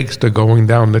dragster going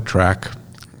down the track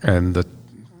and the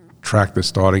tractor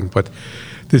starting. But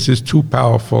this is too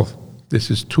powerful.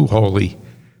 This is too holy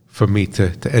for me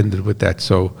to end it with that.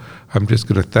 So I'm just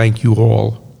going to thank you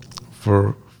all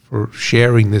for for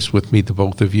sharing this with me, the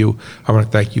both of you. I want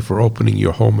to thank you for opening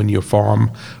your home and your farm.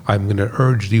 I'm going to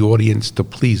urge the audience to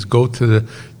please go to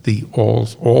the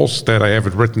Alstead. I have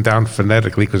it written down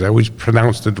phonetically because I always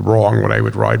pronounced it wrong when I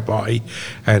would ride by,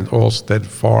 and Alstead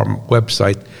Farm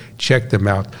website. Check them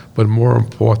out. But more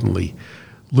importantly,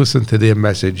 listen to their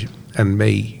message, and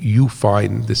may you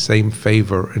find the same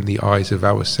favor in the eyes of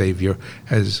our Savior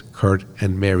as Kurt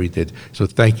and Mary did. So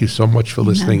thank you so much for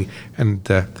listening, and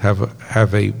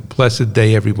have a blessed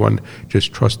day, everyone,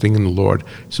 just trusting in the Lord.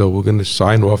 So we're going to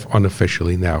sign off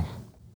unofficially now.